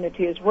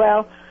community as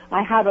well.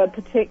 I have a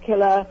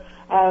particular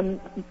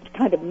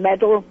kind of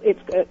medal. It's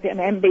an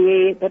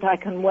MBE that I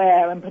can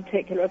wear on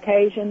particular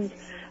occasions,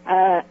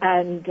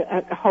 and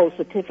a whole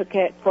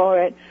certificate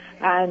for it.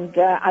 And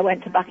I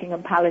went to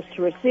Buckingham Palace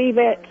to receive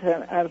it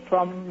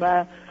from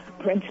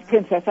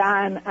Princess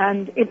Anne,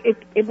 and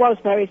it was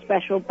very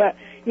special. But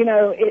you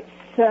know,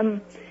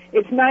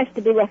 it's nice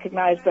to be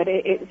recognised, but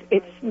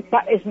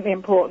that isn't the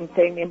important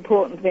thing. The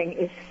important thing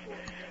is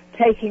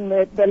taking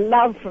the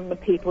love from the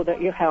people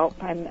that you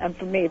help, and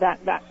for me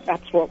that's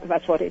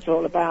what it's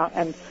all about.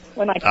 And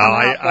when I come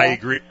out there, I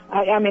agree.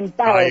 I'm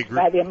embarrassed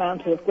by the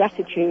amount of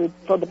gratitude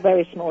for the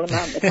very small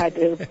amount that I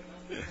do.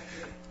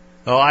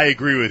 Oh, I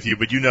agree with you,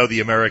 but you know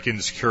the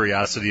Americans'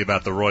 curiosity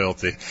about the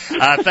royalty.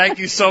 Thank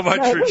you so much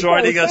for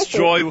joining us,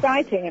 Joy. It was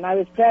exciting, and I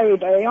was very,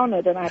 very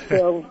honored, and I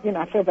feel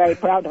very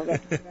proud of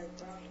it.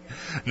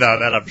 No,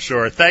 that I'm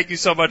sure. Thank you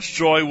so much,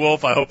 Joy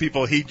Wolf. I hope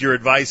people heed your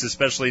advice,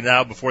 especially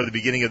now before the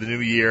beginning of the new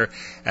year,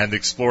 and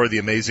explore the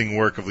amazing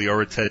work of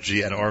Leora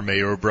Tedji and Or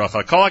Meir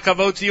Bracha. Kol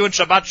hakavod to you, and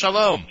Shabbat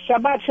Shalom.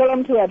 Shabbat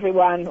Shalom to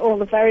everyone. All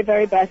the very,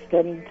 very best,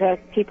 and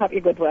keep up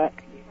your good work.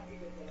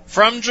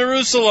 From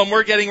Jerusalem,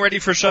 we're getting ready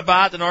for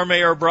Shabbat, and Or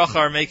Meir Bracha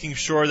are making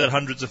sure that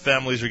hundreds of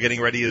families are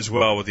getting ready as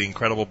well with the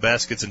incredible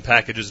baskets and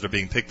packages that are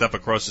being picked up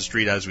across the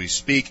street as we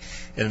speak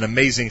in an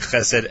amazing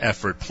chesed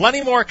effort.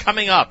 Plenty more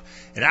coming up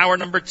in hour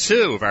number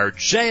 2 of our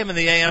JM in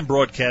the AM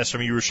broadcast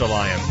from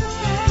Yerushalayim.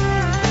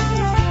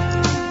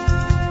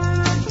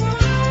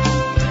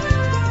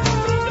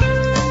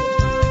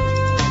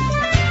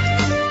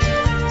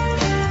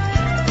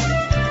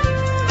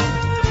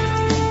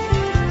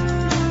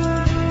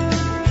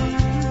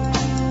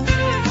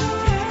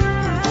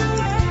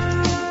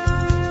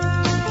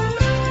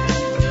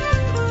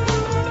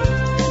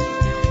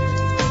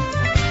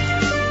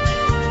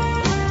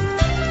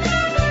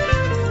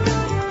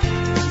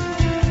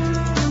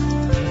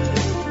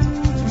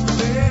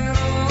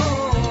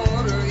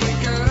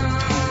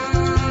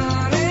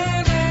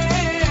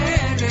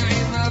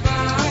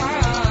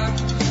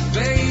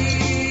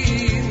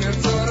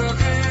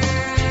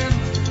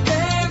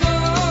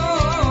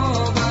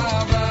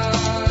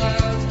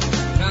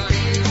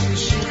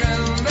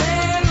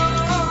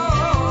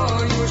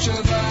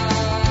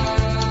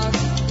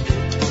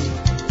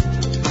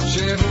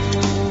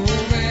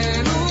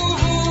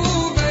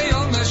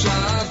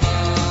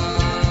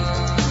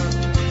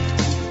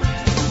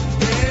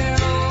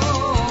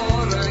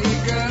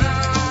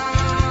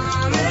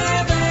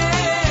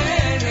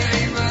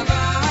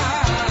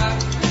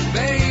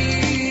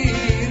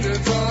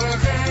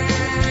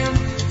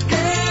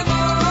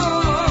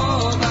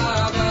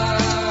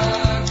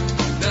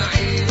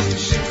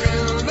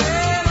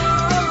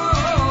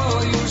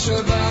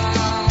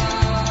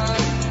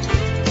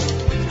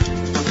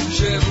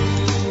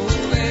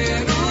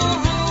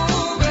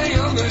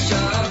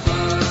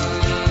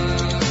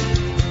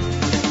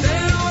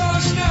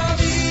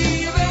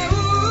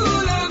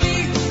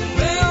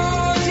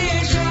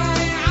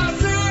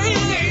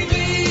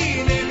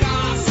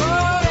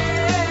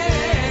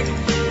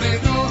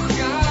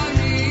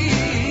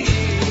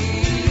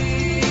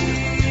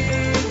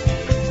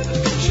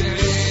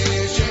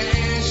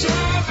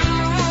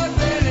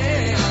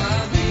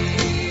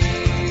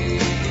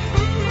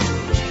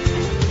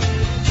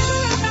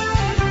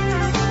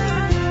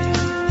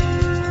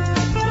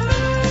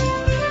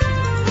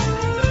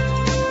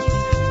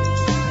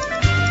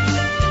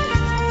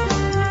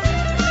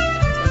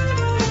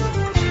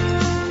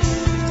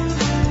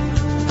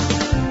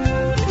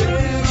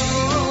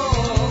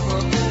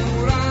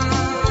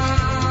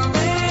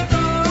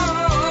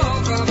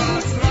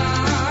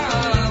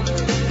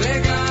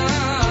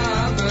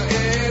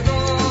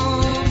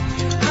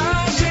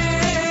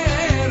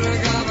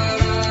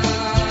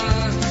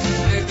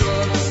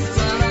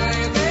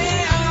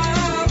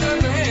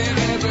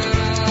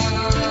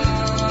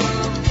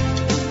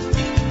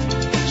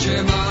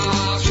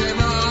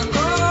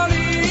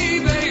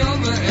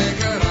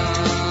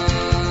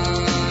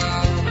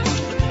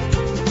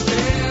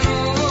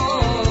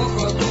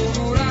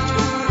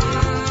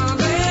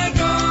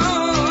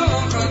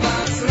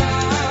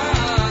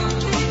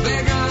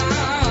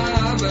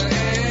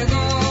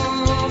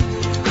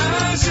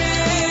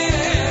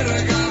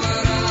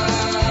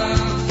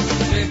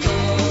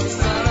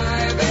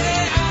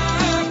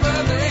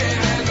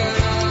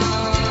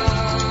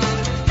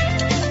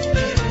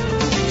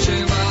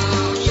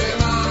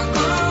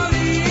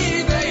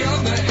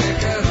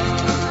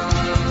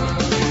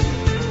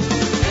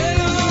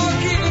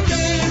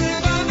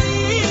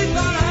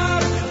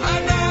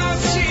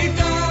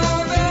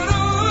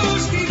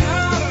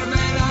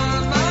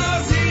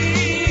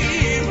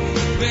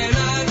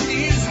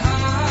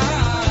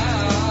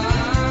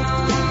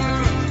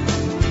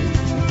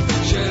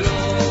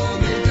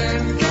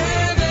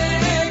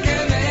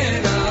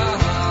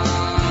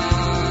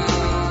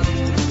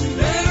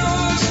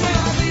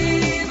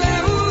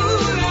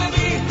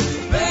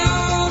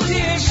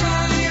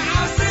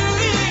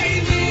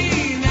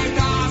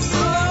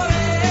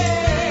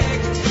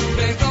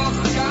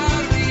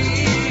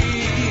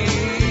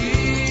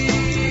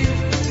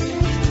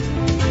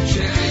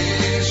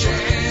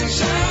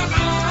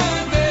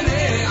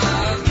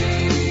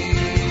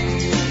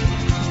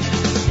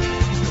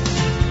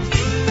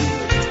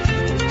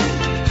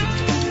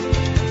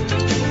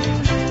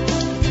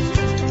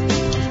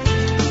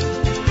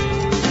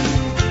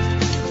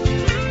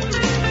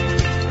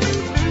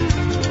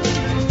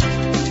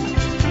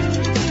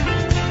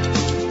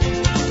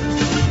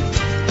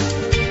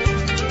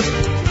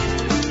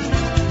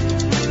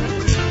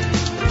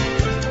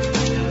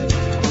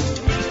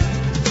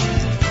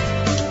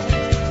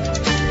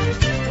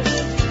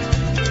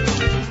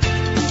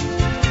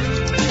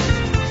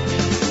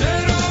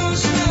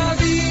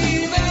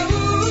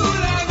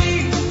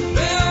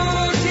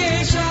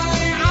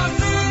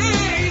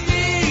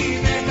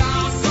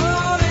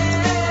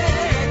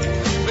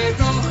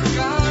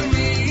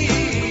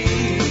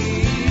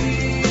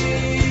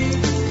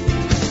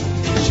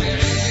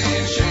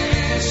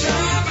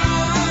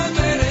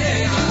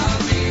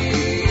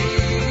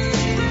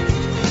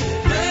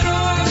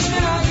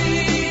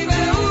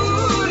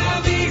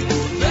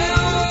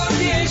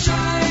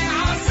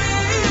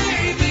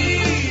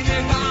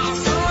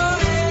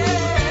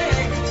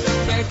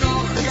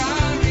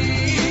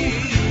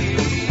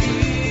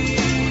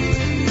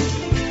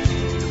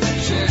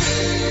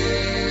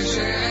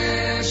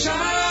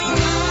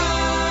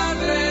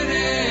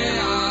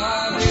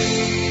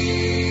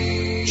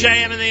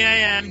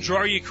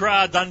 Shor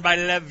Yikra, done by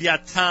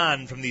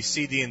Leviathan from the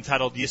CD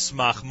entitled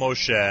Yismach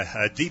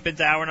Moshe. Deep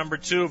into hour number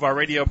 2 of our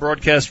radio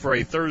broadcast for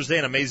a Thursday,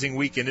 an amazing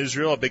week in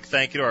Israel. A big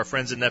thank you to our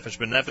friends at Nefesh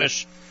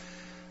B'Nefesh,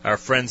 our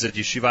friends at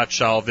Yeshivat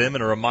Shalvim,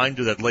 and a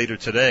reminder that later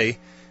today,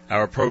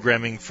 our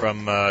programming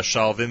from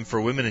Shalvim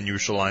for Women in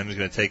Yerushalayim is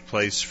going to take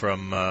place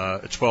from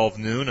 12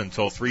 noon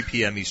until 3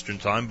 p.m. Eastern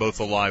Time, both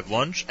a live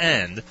lunch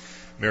and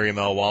Miriam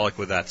L. Wallach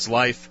with That's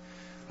Life.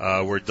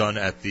 We're done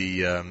at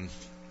the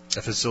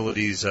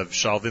facilities of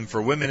Shalvim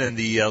for Women, and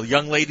the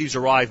young ladies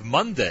arrive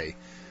Monday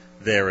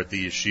there at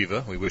the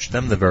yeshiva. We wish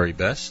them the very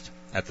best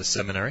at the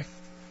seminary.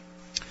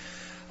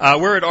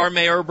 We're at our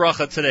Meir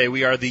Bracha today.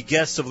 We are the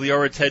guests of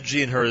Leora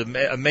Tedji and her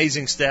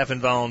amazing staff and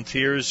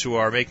volunteers who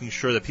are making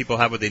sure that people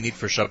have what they need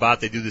for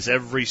Shabbat. They do this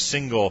every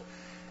single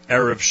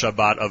Erev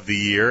Shabbat of the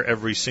year,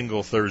 every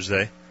single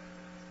Thursday.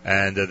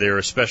 And they're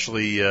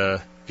especially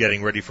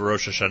getting ready for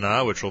Rosh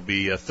Hashanah, which will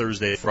be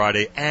Thursday,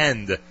 Friday,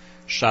 and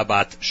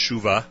Shabbat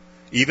Shuvah.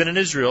 Even in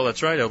Israel,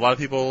 that's right. A lot of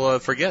people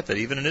forget that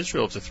even in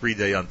Israel it's a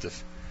 3-day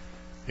Yontif.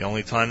 The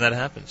only time that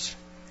happens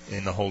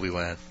in the Holy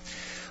Land.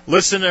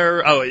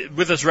 Listener,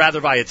 with us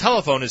rather via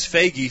telephone is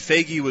Fagi.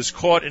 Fagi was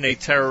caught in a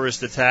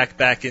terrorist attack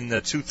back in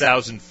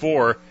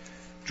 2004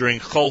 during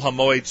Chol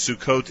HaMoed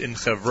Sukkot in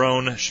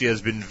Hebron. She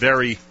has been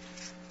very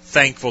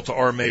thankful to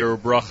our Meir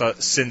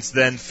Bracha since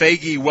then.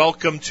 Fagi,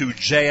 welcome to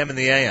JM in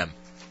the AM.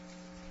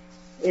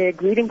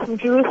 Greetings from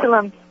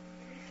Jerusalem.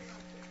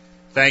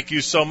 Thank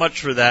you so much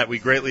for that. We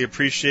greatly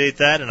appreciate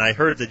that. And I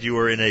heard that you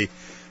were in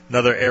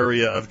another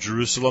area of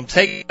Jerusalem.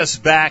 Take us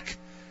back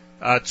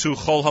to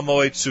Chol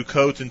HaMoed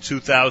Sukkot in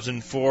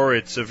 2004.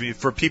 It's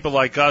for people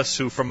like us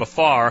who from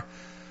afar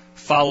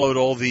followed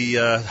all the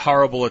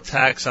horrible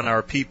attacks on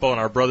our people and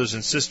our brothers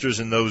and sisters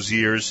in those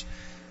years.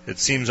 It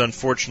seems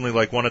unfortunately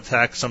like one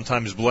attack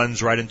sometimes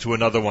blends right into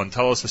another one.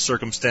 Tell us the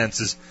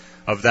circumstances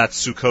of that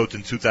Sukkot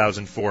in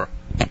 2004.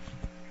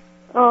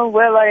 Oh,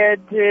 well, I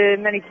had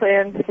many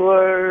plans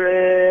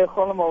for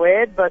Chol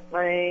HaMoed, but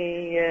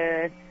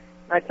my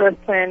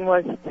first plan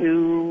was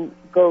to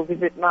go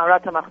visit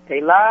Ma'arat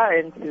HaMachpelah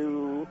and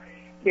to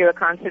hear a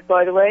concert,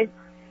 by the way.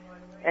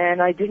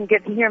 And I didn't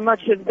get to hear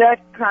much of that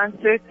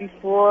concert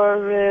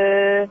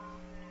before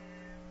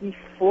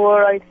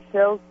I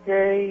felt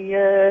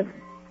a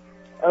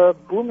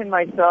boom in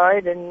my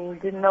side and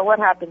didn't know what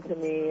happened to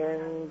me,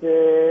 and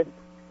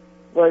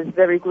was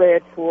very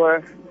glad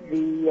for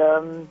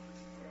the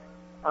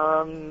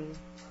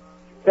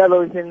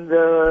fellows in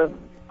the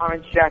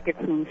orange jackets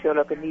who showed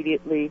up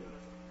immediately,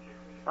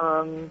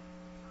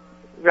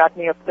 wrapped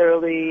me up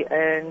thoroughly,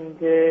 and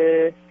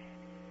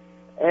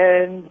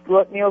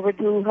brought me over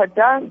to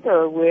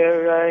Hadassah,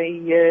 where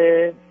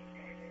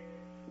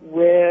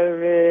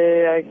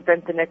I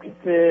spent the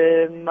next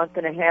month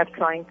and a half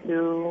trying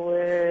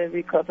to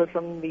recover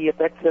from the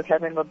effects of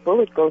having a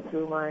bullet go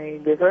through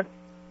my liver.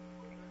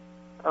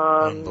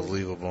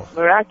 Unbelievable.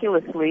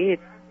 Miraculously,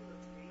 it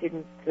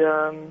didn't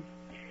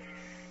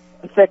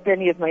affect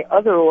any of my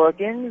other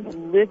organs.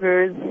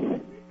 Livers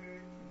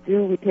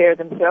do repair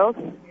themselves,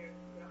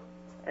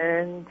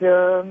 and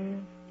so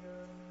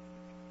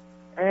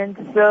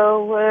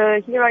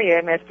here I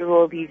am after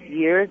all these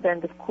years.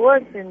 And of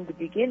course, in the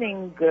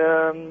beginning,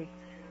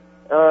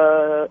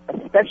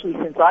 especially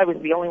since I was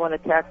the only one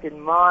attacked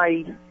in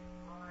my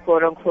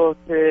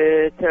quote-unquote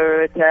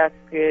terror attack,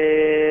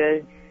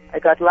 I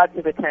got lots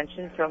of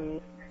attention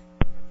from.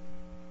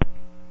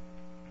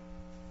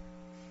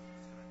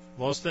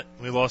 Lost it?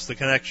 We lost the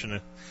connection.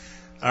 All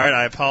right,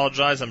 I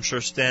apologize. I'm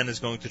sure Stan is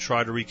going to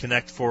try to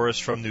reconnect for us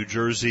from New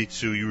Jersey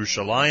to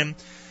Yerushalayim.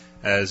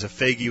 As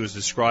Fagi was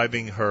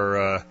describing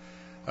her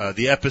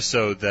the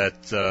episode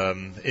that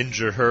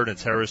injured her in a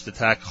terrorist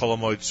attack, Chol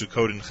HaMoed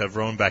Sukkot in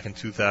Hebron back in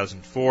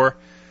 2004.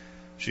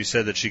 She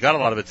said that she got a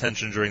lot of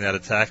attention during that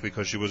attack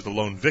because she was the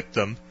lone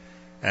victim,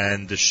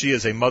 and she,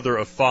 as a mother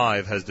of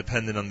 5, has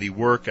depended on the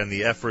work and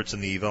the efforts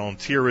and the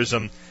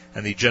volunteerism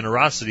and the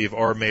generosity of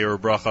our Meir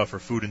Bracha for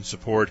food and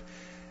support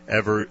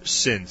ever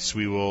since.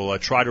 We will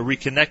try to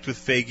reconnect with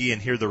Fagi and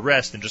hear the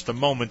rest in just a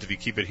moment if you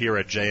keep it here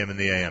at JM in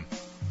the AM.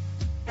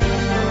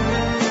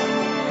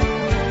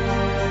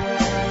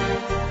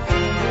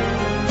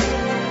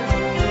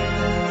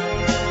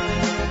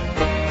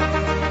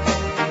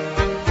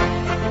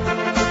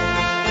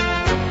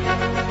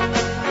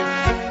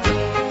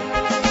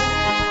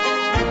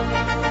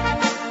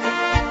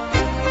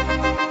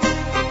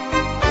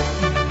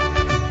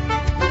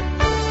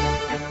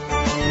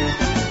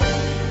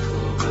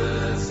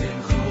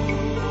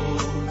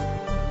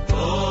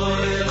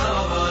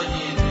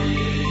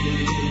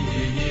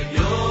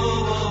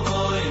 Oh,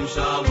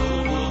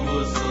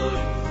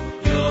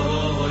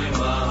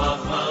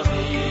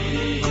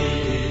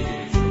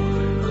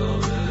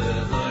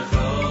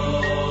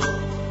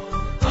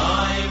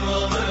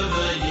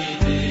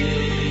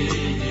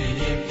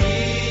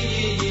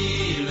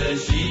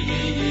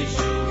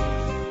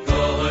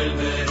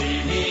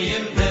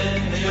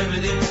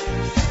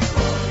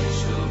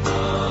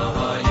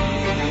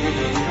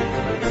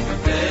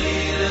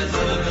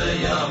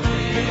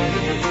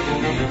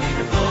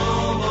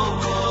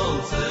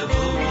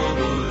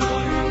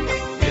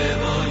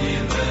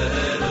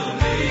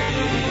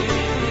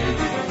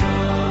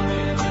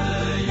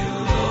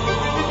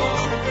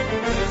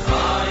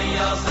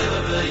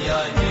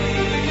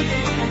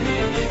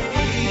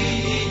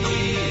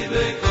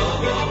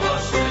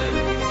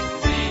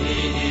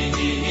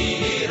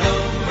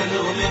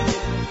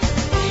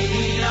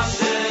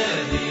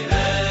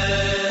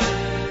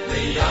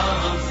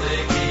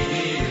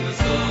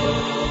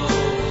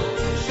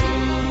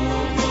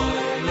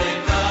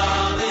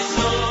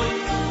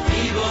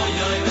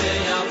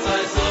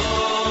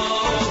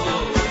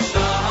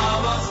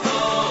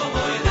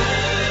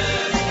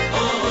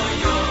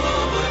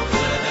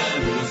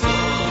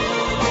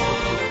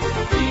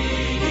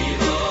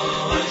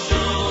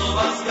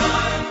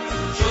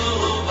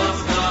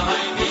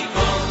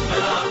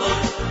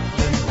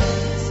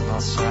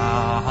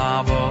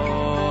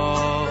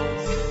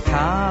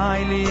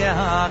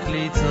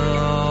 tachlito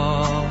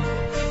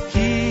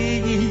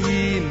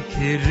Kim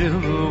kiru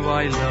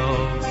ailo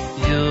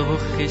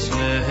Yuchish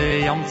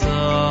meheyam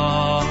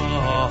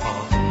tov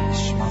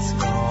Shmas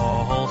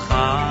kol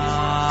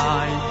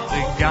chai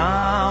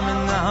V'gam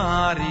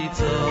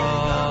narito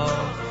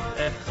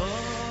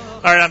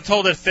All right, I'm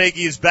told that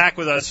Faggy is back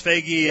with us.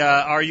 Faggy,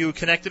 are you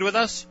connected with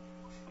us?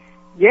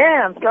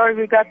 Yeah, I'm sorry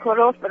we got cut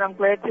off, but I'm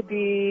glad to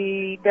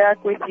be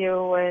back with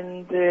you.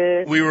 And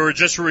we were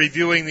just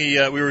reviewing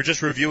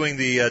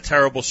the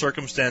terrible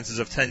circumstances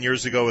of 10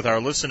 years ago with our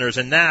listeners,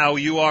 and now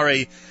you are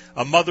a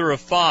mother of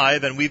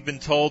 5, and we've been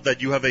told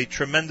that you have a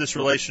tremendous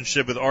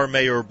relationship with our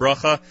Meir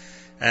Bracha,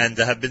 and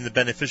have been the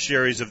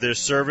beneficiaries of their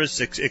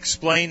service.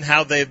 Explain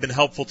how they have been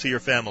helpful to your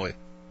family.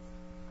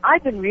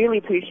 I've been really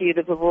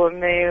appreciative of our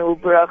Meir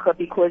Bracha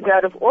because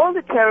out of all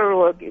the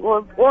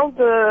all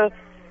the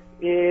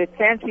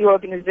fancy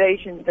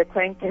organizations that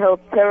claim to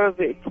help terror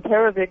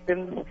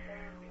victims,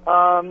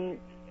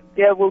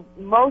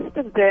 most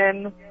of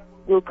them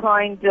their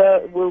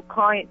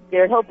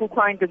help will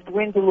kind of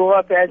dwindle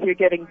off as you're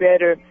getting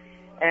better,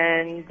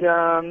 and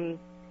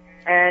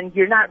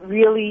you're not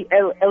really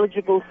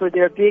eligible for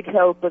their big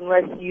help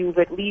unless you've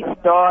at least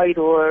died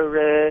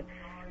or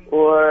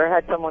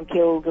had someone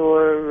killed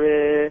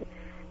or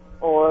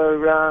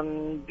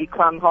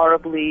become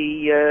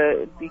horribly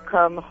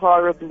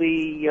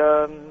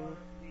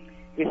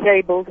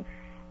disabled,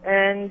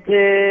 and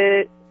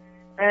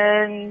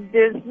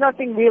there's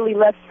nothing really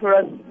left for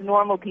us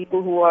normal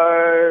people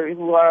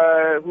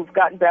who've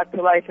gotten back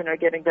to life and are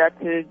getting back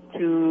to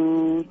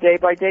day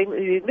by day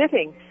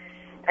living.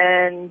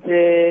 And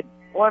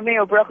our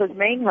Meir Bracha's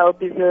main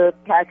help is a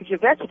package of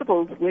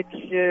vegetables, with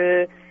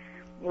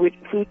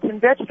fruits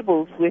and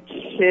vegetables, which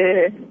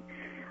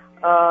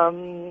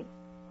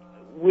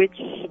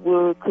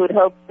could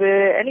help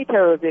any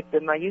terror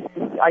victim. I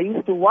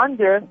used to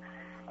wonder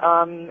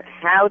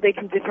how they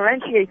can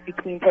differentiate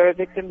between terror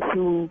victims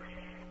who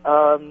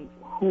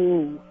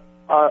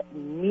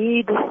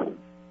need a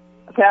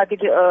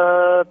package,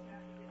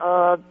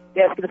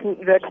 basket of fruit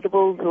and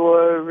vegetables,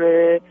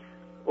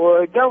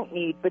 or don't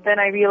need. But then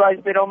I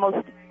realized that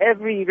almost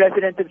every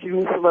resident of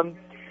Jerusalem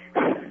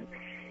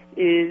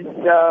is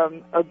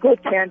a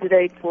good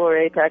candidate for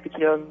a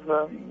package of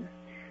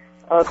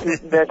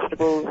fruit and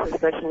vegetables,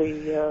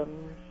 especially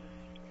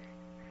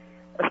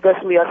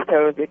us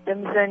terror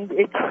victims, and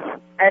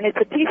it's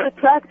a piece of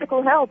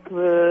practical help.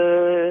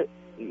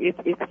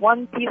 It's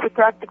one piece of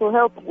practical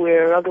help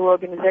where other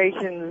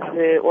organizations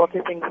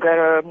offer things that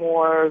are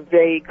more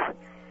vague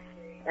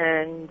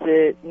and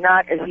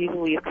not as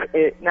easily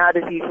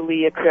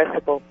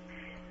accessible.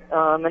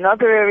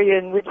 Another area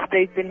in which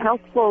they've been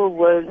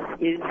helpful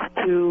is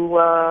to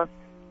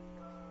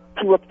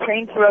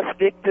obtain for us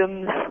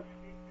victims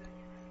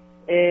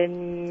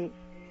in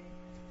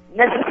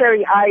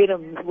necessary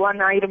items,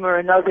 one item or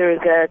another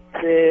that's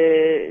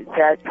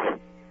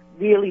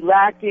really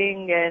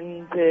lacking,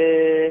 and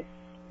to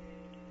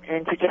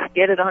just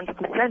get it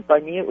 100%. By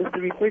me, it was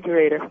the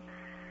refrigerator,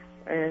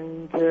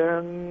 and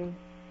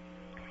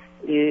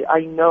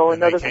I know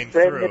another friend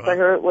that by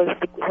her it was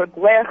her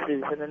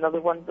glasses, and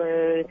another one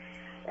the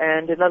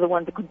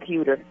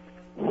computer.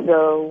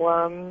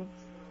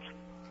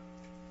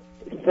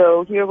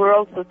 So here we're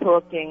also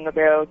talking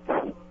about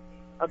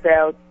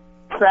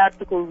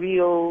practical,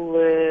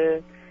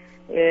 real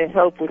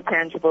help with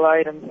tangible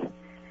items.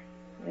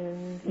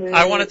 And,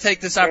 I want to take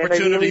this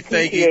opportunity,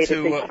 Faggy,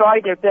 to they try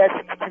their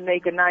best to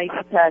make a nice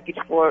package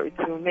for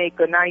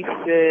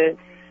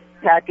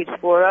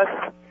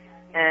us,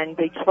 and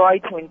they try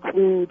to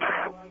include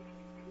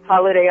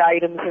holiday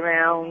items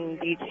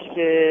around each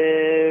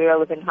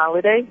relevant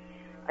holiday.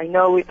 I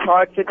know it's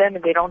hard for them,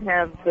 and they don't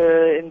have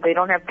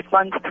the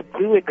funds to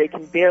do it. They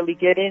can barely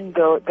get in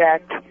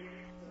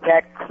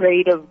that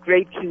crate of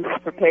grape juice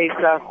for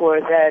Pesach,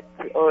 or that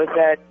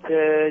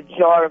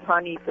jar of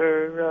honey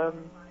for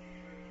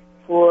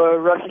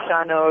Rosh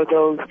Hashanah, or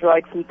those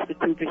dried fruits for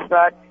Tu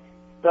B'Shvat.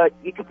 But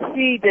you can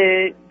see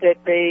that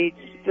they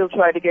still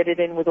try to get it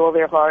in with all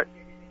their heart.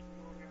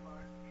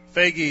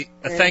 Faggy,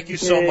 thank you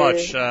so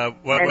much.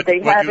 They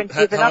haven't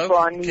given up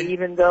on me,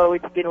 even though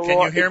it's been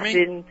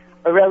been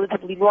a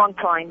relatively long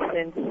time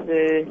since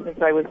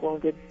I was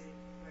wounded.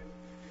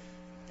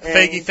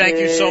 Faggy, thank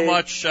you so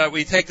much.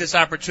 We take this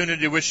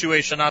opportunity to wish you a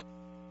Shana.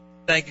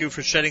 Thank you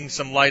for shedding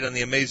some light on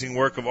the amazing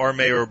work of our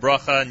Meir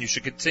Bracha, and you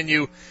should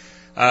continue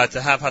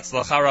to have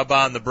Hatzlacha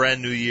Rabbah in the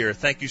brand new year.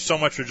 Thank you so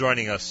much for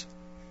joining us.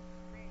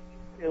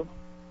 Thank you.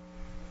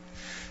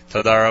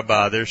 Tadar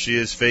Rabbah. There she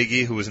is,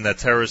 Faggy, who was in that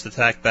terrorist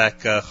attack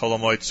back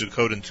Cholamoid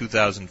Sukkot in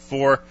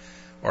 2004.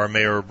 Our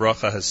Meir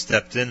Bracha has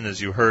stepped in, and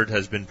as you heard,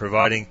 has been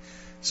providing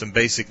some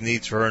basic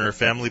needs for her and her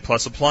family,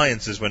 plus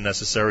appliances when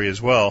necessary as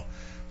well,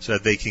 so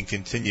that they can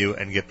continue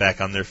and get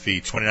back on their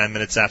feet. 29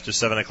 minutes after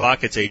 7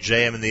 o'clock, it's a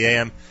JM in the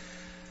AM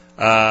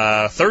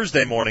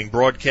Thursday morning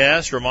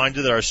broadcast.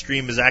 Reminder that our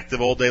stream is active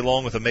all day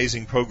long with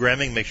amazing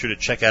programming. Make sure to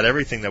check out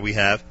everything that we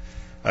have.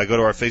 Go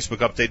to our Facebook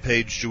update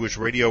page, Jewish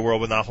Radio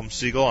World with Nachum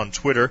Siegel, on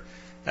Twitter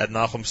at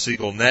Nachum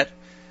Siegel Net.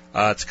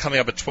 It's coming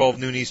up at 12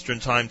 noon Eastern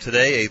Time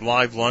today, a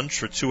live lunch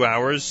for 2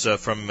 hours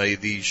from the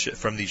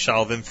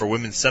Shalvim for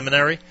Women's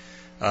Seminary.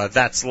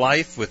 That's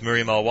Life with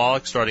Miriam L.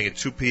 Wallach starting at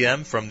 2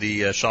 p.m. from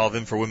the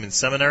Shalvim for Women's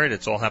Seminary.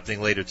 That's all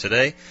happening later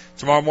today.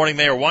 Tomorrow morning,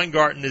 Meir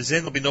Weingarten is in.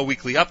 There'll be no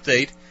weekly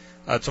update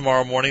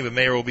tomorrow morning, but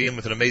Meir will be in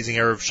with an amazing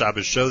Erev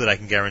Shabbos show that I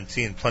can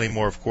guarantee, and plenty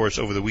more, of course,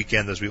 over the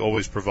weekend, as we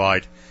always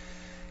provide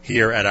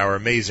here at our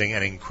amazing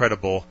and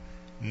incredible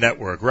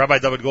network. Rabbi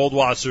David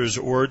Goldwasser's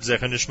words, Zecher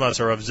Nishmas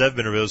Harav Zev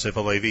ben Rabbi Yosef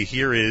Halevi.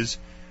 Here is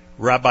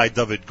Rabbi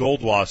David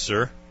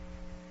Goldwasser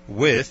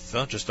with,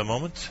 just a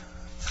moment.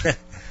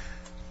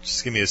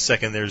 Just give me a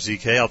second there,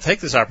 ZK. I'll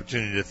take this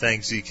opportunity to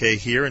thank ZK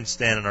here and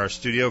Stan in our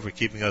studio for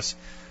keeping us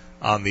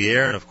on the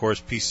air, and of course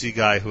PC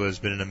Guy, who has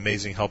been an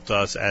amazing help to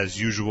us as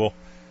usual.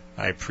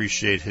 I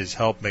appreciate his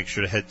help. Make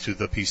sure to head to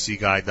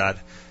thepcguy.co.il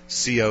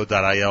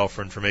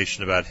for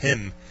information about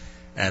him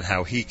and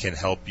how he can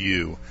help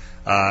you.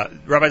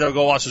 Rabbi David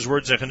Goldwasser's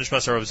words, Zecher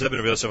Nishmas Harav Zev ben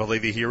Rabbi Yosef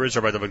Halevi. Here is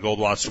Rabbi David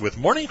Goldwasser with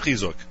Morning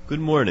Chizuk.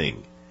 Good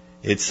morning.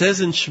 It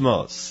says in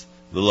Shmos,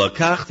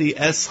 V'lakachti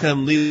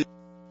eschem li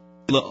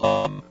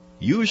la'am.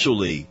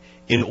 Usually,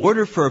 in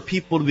order for a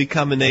people to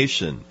become a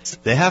nation,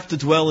 they have to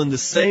dwell in the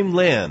same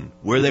land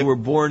where they were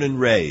born and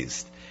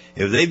raised.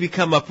 If they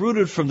become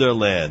uprooted from their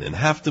land and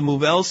have to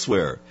move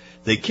elsewhere,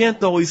 they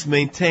can't always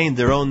maintain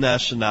their own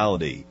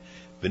nationality.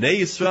 Bnei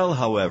Yisrael,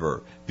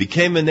 however,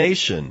 became a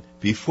nation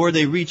before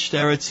they reached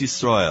Eretz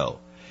Yisrael.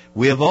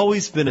 We have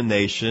always been a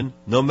nation,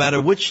 no matter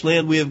which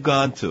land we have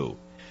gone to.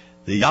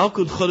 The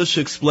Yalkut Chodesh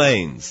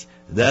explains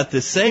that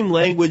the same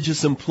language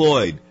is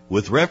employed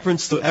with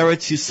reference to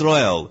Eretz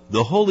Yisrael,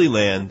 the Holy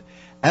Land,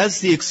 as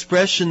the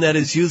expression that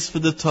is used for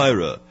the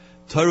Torah.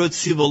 Torah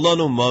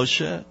tzivolonu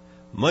Moshe.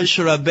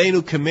 Moshe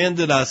Rabbeinu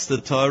commanded us the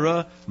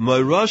Torah.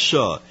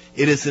 Moirosha,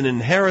 it is an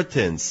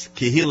inheritance,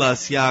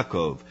 Kehilas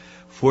Yaakov,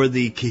 for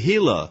the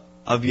Kehillah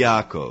of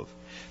Yaakov.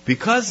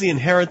 Because the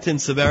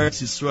inheritance of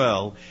Eretz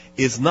Yisrael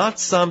is not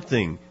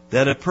something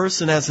that a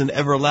person has an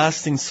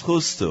everlasting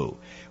schus to,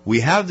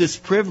 we have this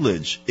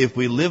privilege if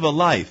we live a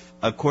life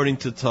according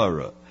to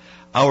Torah.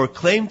 Our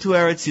claim to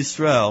Eretz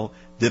Yisrael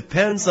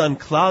depends on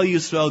Klal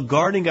Yisrael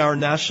guarding our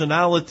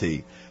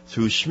nationality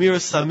through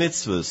Shmiras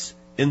HaMitzvos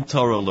in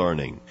Torah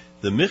learning.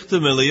 The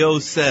Michtav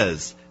Eliyahu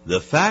says, the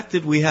fact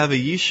that we have a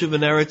yishuv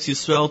in Eretz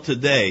Yisrael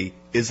today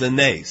is a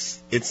nes.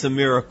 It's a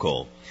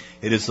miracle.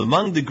 It is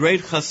among the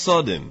great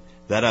chasodim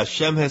that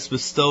Hashem has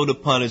bestowed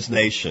upon His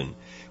nation.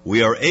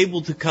 We are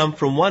able to come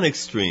from one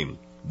extreme,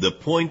 the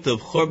point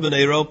of Churban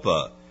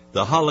Europa,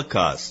 the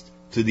Holocaust,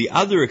 to the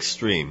other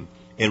extreme,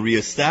 and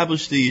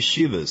reestablish the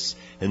yeshivas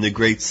and the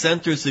great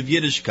centers of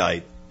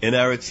Yiddishkeit in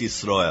Eretz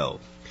Yisrael.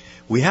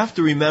 We have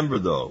to remember,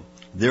 though,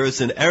 there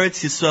is an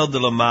Eretz Yisrael de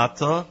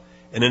Lamata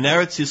and an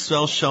Eretz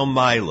Yisrael Shel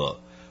Maila,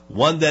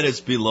 one that is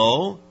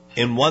below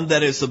and one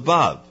that is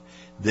above.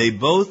 They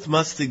both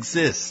must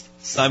exist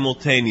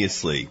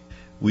simultaneously.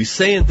 We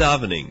say in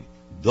davening,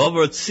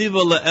 Dover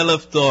Tziva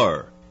le'elef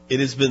dor. It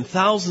has been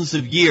thousands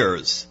of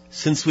years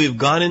since we have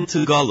gone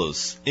into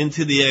Golus,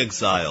 into the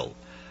exile.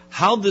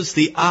 How does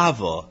the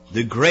Ava,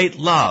 the great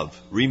love,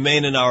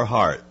 remain in our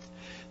heart?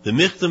 The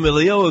Michtav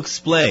Eliyahu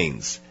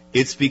explains,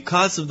 it's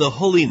because of the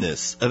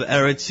holiness of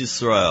Eretz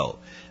Yisrael.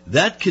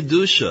 That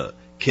Kedusha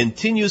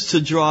continues to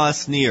draw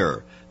us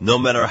near, no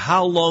matter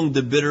how long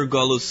the bitter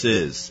Golus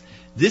is.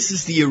 This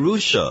is the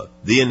Yerusha,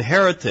 the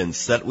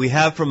inheritance that we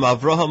have from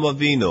Avraham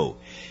Avinu.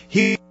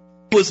 He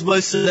was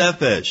Moshe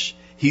Nefesh.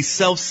 He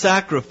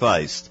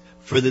self-sacrificed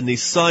for the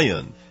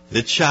Nisayon,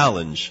 the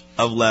challenge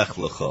of Lech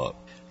Lecha.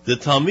 The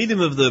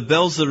Talmidim of the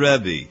Belzer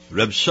Rebbe,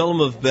 Reb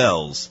Shalom of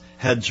Belz,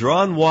 had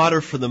drawn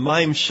water for the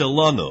Mayim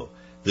Shalonu,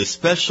 the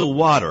special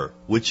water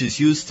which is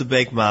used to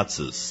bake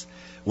matzahs.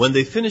 When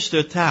they finished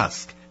their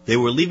task, they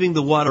were leaving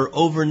the water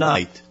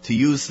overnight to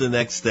use the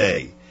next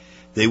day.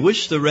 They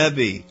wished the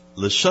Rebbe,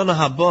 L'shana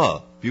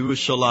haba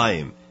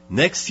b'Yerushalayim,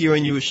 next year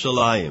in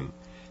Yerushalayim.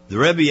 The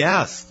Rebbe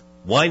asked,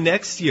 why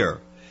next year?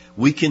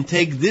 We can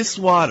take this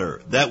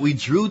water that we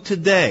drew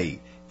today,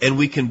 and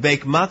we can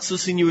bake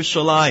matzahs in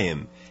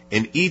Yerushalayim,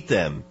 and eat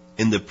them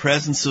in the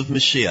presence of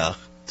Mashiach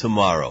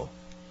tomorrow.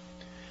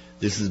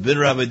 This has been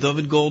Rabbi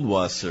David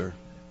Goldwasser,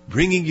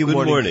 bringing you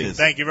Good morning.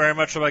 Thank you very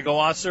much, Rabbi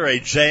Goldwasser. A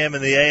JM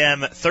in the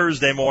AM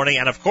Thursday morning,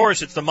 and of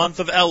course, it's the month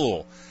of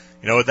Elul.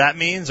 You know what that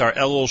means? Our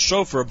Elul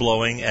shofar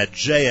blowing at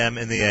JM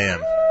in the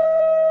AM.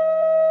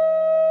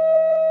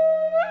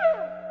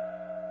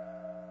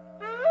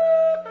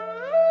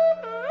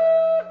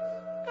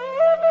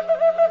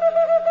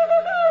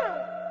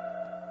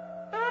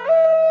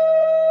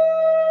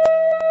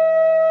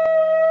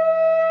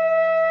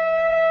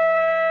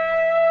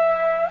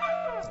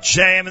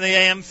 JM in the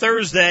AM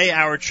Thursday.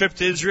 Our trip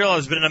to Israel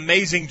has been an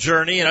amazing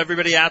journey, and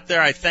everybody out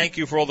there, I thank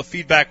you for all the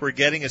feedback we're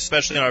getting,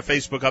 especially on our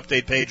Facebook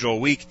update page all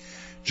week.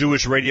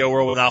 Jewish Radio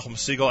World with Nachum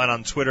Siegel, and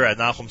on Twitter at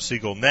Nachum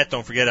Siegel.net.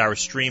 Don't forget our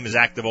stream is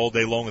active all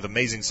day long with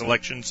amazing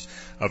selections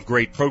of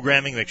great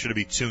programming. Make sure to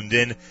be tuned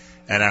in.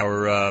 And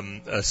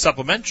our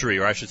supplementary,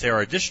 or I should say our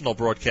additional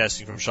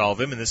broadcasting from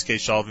Shalvim, in this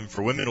case Shalvim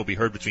for Women, will be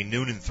heard between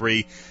noon and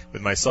 3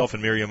 with myself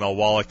and Miriam L.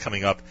 Wallach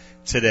coming up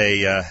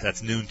today.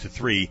 That's noon to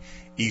 3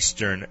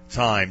 Eastern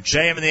Time.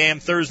 JM in the AM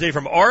Thursday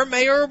from our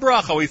Meir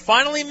Bracha. We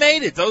finally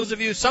made it.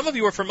 Some of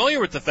you are familiar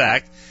with the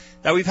fact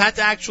that we've had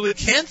to actually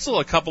cancel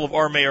a couple of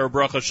our Meir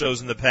Bracha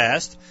shows in the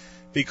past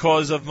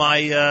because of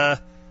my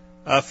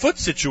foot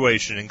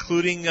situation,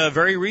 including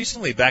very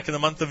recently, back in the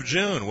month of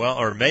June,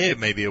 or May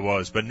maybe it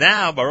was. But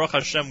now, Baruch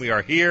Hashem, we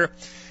are here,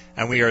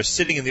 and we are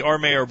sitting in the Or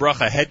Meir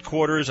Bracha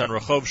headquarters on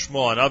Rehov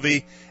Shmuel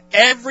Hanavi.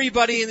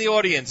 Everybody in the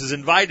audience is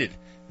invited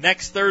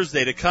next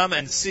Thursday to come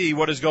and see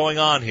what is going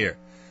on here,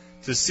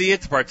 to see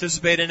it, to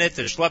participate in it,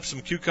 to schlep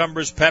some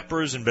cucumbers,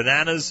 peppers, and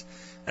bananas,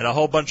 and a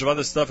whole bunch of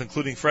other stuff,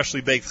 including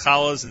freshly baked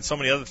challahs and so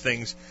many other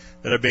things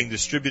that are being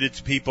distributed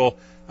to people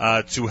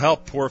to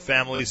help poor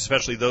families,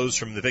 especially those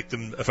from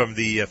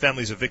the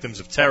families of victims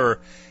of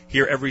terror,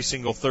 here every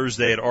single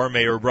Thursday at Or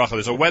Meir Bracha.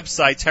 There's a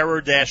website,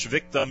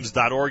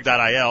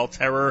 terror-victims.org.il,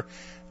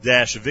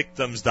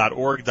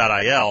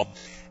 terror-victims.org.il.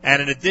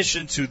 And in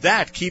addition to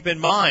that, keep in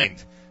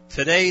mind,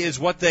 today is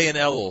what day in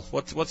Elul?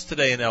 What's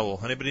today in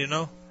Elul? Anybody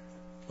know?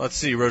 Let's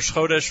see. Rosh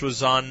Chodesh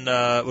was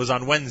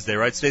on Wednesday,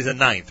 right? Today's the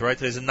 9th, right?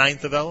 Today's the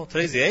 9th of Elul.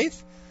 Today's the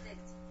 8th.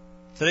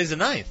 Today's the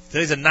 9th.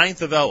 Today's the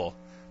 9th of Elul.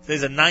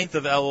 Today's the 9th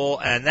of Elul,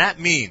 and that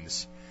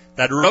means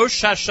that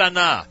Rosh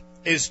Hashanah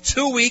is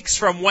 2 weeks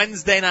from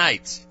Wednesday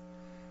night.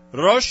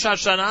 Rosh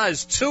Hashanah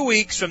is 2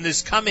 weeks from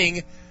this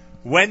coming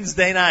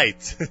Wednesday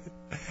night.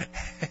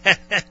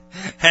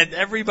 And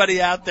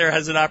everybody out there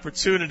has an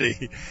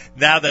opportunity,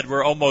 now that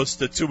we're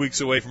almost 2 weeks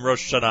away from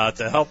Rosh Hashanah,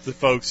 to help the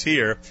folks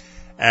here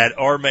at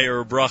Or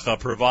Meir Bracha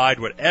provide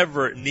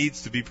whatever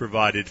needs to be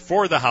provided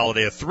for the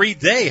holiday, a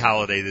 3-day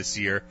holiday this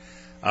year,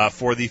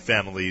 for the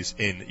families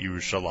in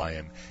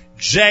Yerushalayim.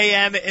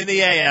 JM in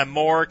the AM,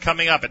 more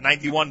coming up at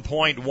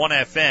 91.1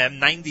 FM,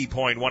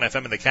 90.1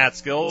 FM in the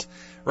Catskills,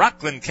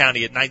 Rockland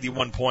County at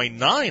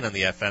 91.9 on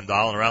the FM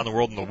dial, and around the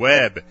world on the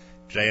web,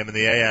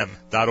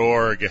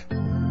 jmintheam.org.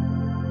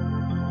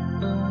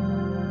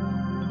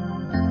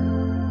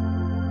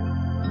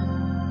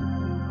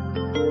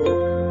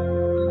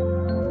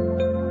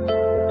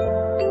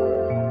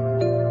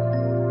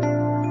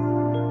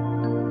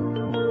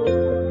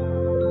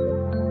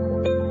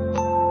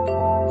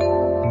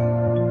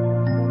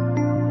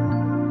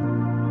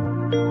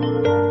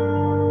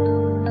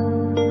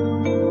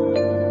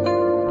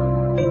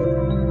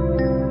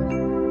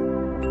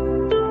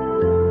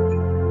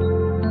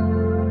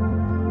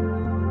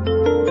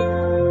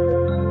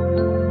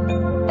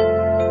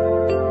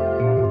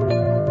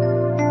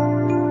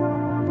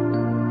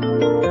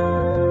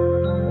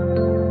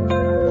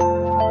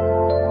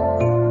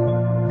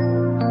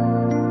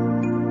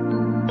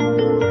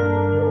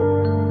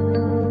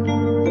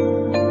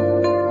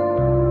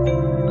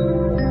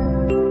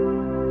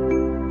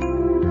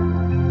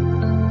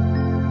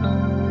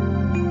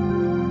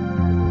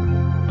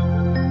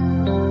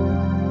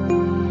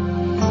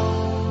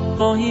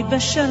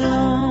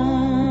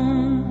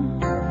 בשלום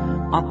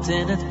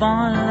עטרת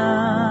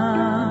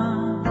בעלה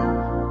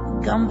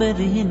גם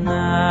ברינה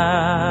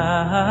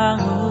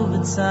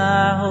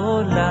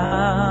ובצהולה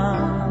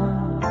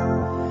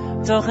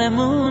תוך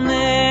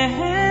אמונה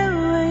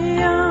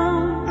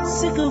ים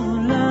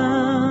סגולה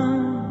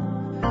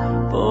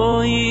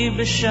בואי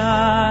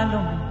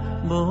בשלום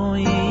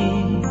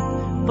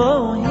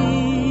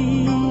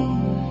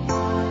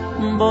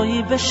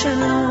בואי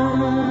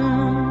בשלום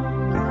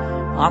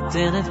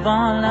עטרת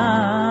בעלה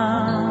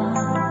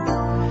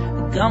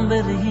גם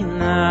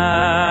ברינה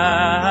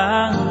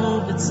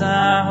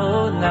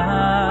ובצהולה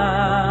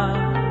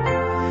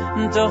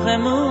תוך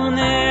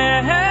אמונה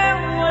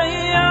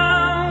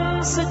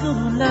ים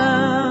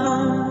סגולה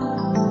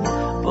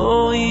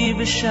בואי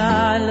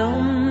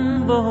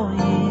בשלום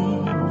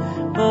בואי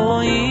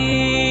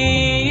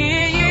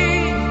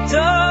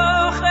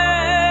תוך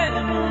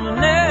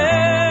אמונה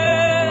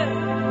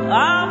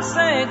ים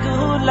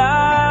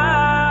סגולה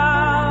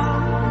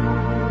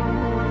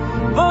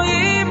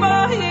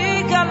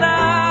Boy, kala,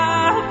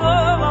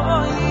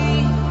 boy,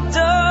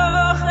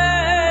 toche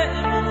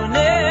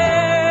mune,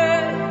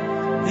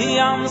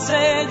 yam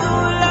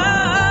segula.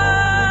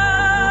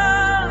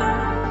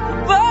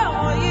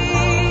 Boy,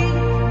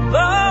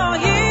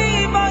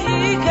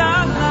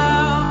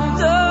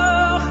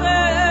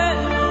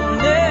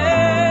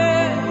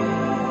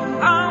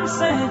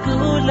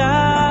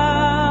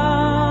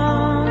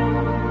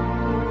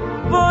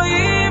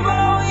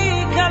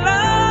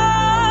 kala,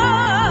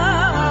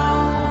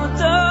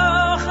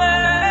 toche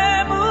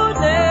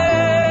mune,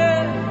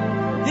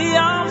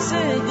 yam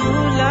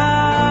segula.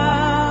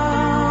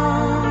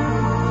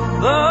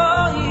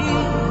 Boy,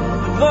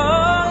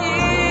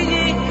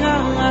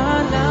 kala.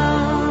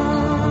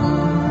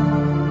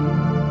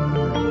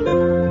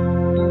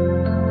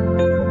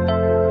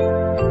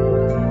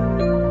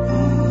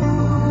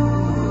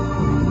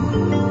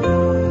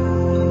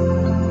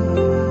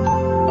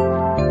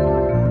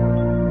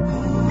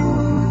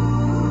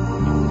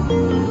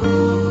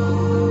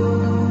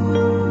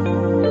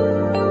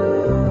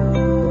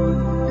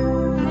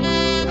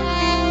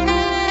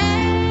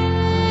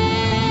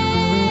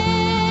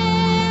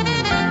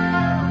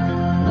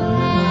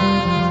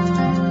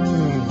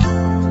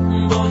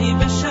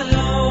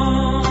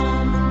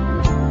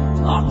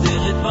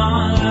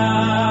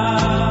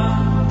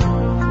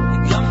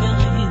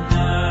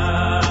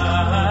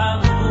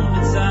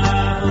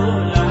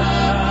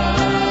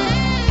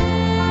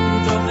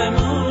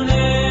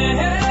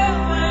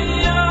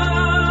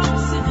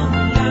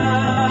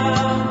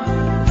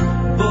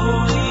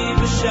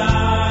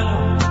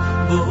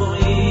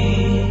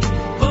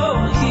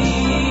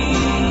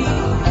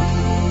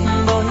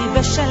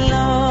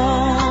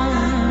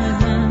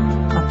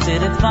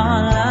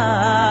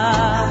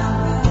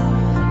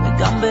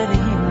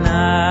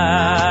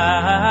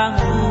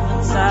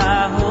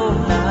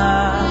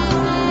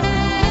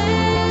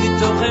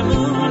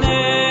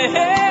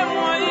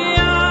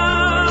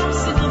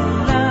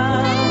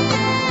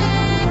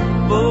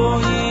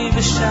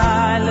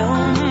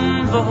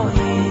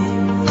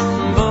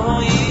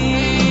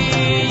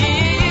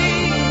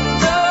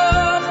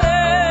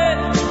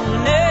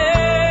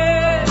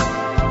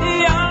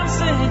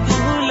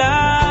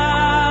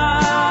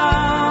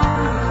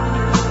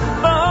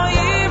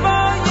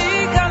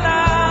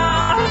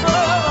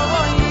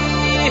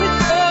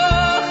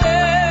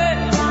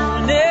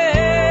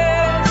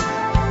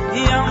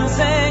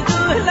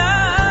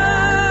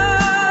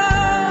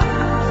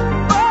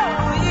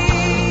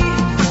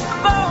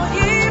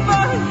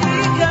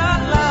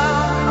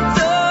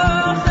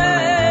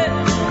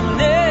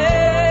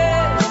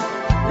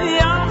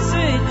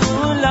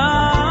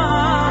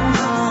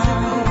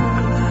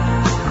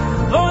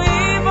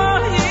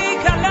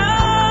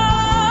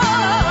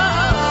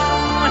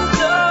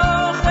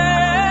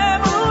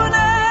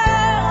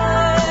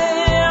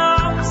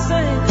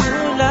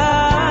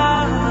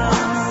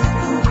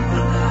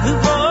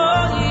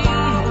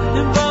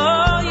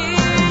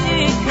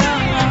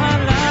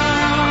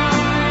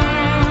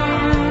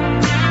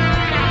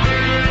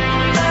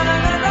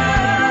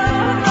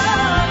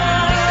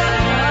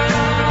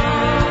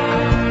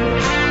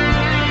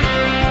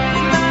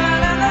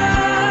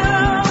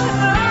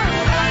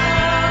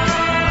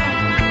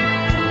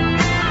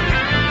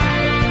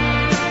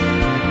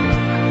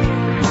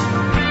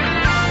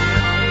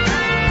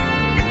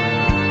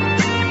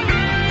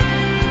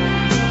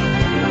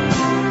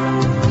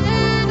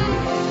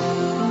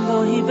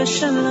 בואי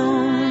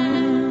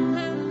בשלום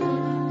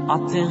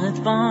עטרת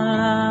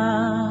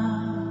בעלה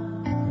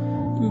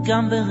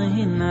גם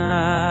ברינה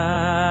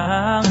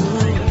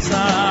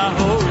רוצה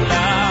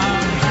עולה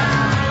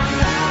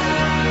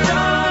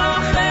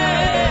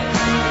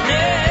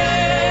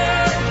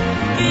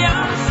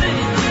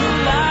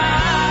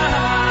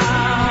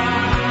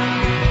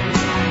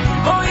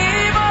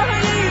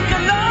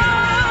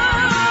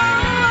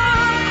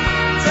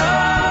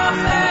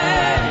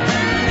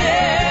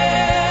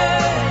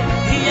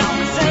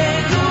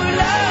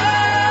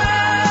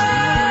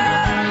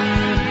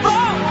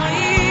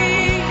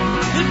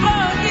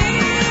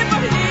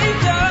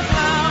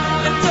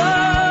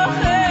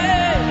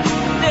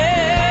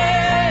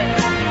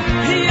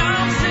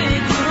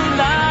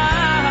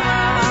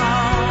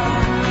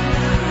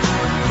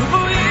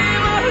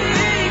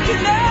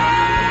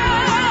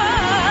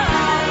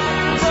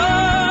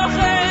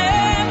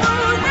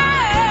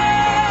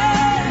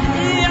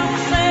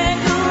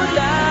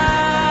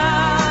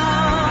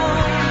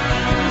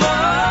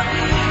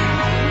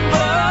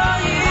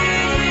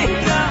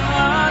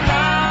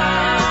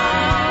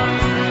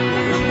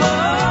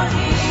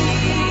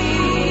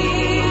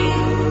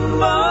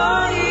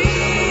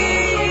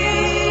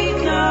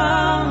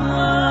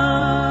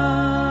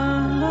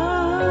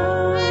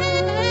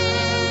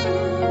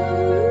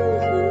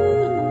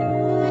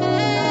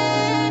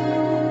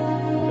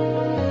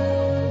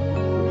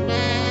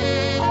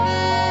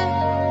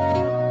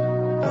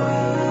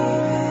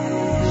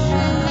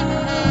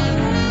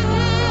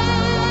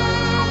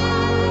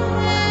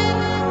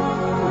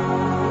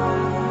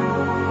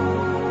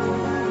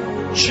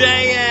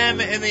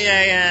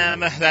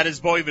That is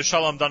Boi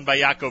V'Shalom done by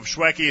Yaakov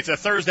Shweki. It's a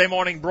Thursday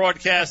morning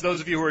broadcast. Those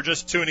of you who are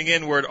just tuning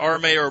in, we're at Ar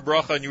Meir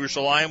Bracha in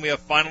Yerushalayim. We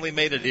have finally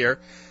made it here.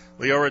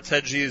 Leora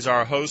Tedji is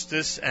our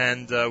hostess,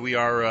 and we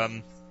are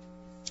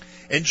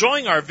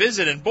enjoying our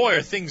visit. And boy,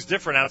 are things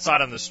different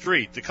outside on the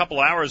street. A couple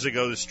hours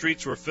ago, the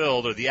streets were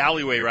filled, or the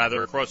alleyway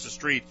rather, across the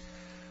street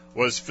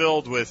was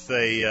filled with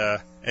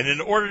an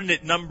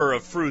inordinate number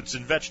of fruits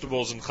and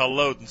vegetables and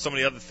chalot and so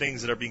many other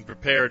things that are being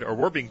prepared or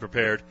were being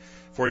prepared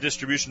for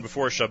distribution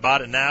before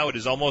Shabbat, and now it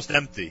is almost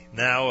empty.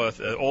 Now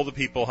all the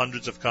people,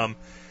 hundreds, have come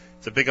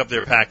to pick up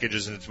their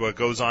packages, and it's what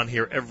goes on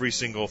here every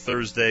single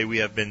Thursday. We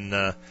have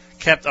been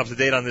kept up to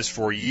date on this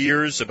for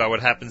years about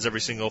what happens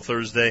every single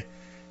Thursday,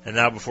 and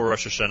now before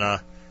Rosh Hashanah,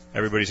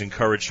 everybody's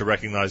encouraged to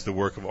recognize the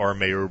work of Ar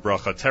Meir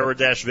Bracha.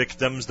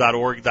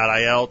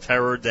 Terror-victims.org.il,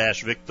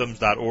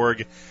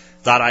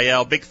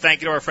 terror-victims.org.il. Big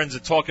thank you to our friends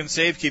at Talk and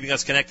Save, keeping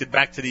us connected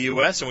back to the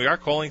U.S., and we are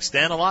calling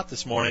Stan a lot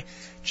this morning,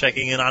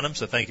 checking in on him,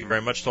 so thank you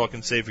very much, Talk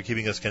and Save, for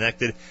keeping us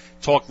connected.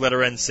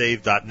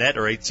 TalkLetterNSave.net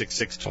or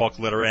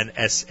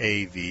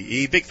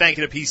 866-TalkLetterNSAVE. Big thank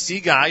you to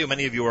PC Guy, who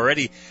many of you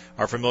already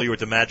are familiar with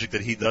the magic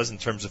that he does in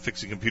terms of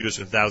fixing computers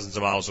from thousands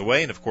of miles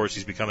away, and of course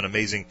he's become an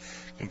amazing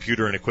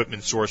computer and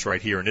equipment source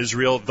right here in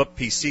Israel,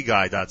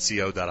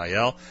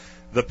 thepcguy.co.il.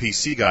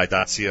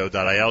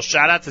 thepcguy.co.il.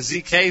 Shout out to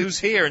ZK, who's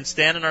here and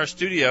Stan in our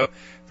studio,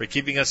 for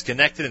keeping us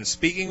connected and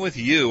speaking with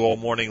you all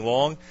morning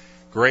long.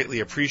 Greatly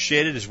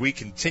appreciated as we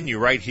continue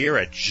right here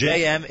at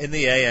JM in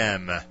the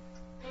AM. Bye.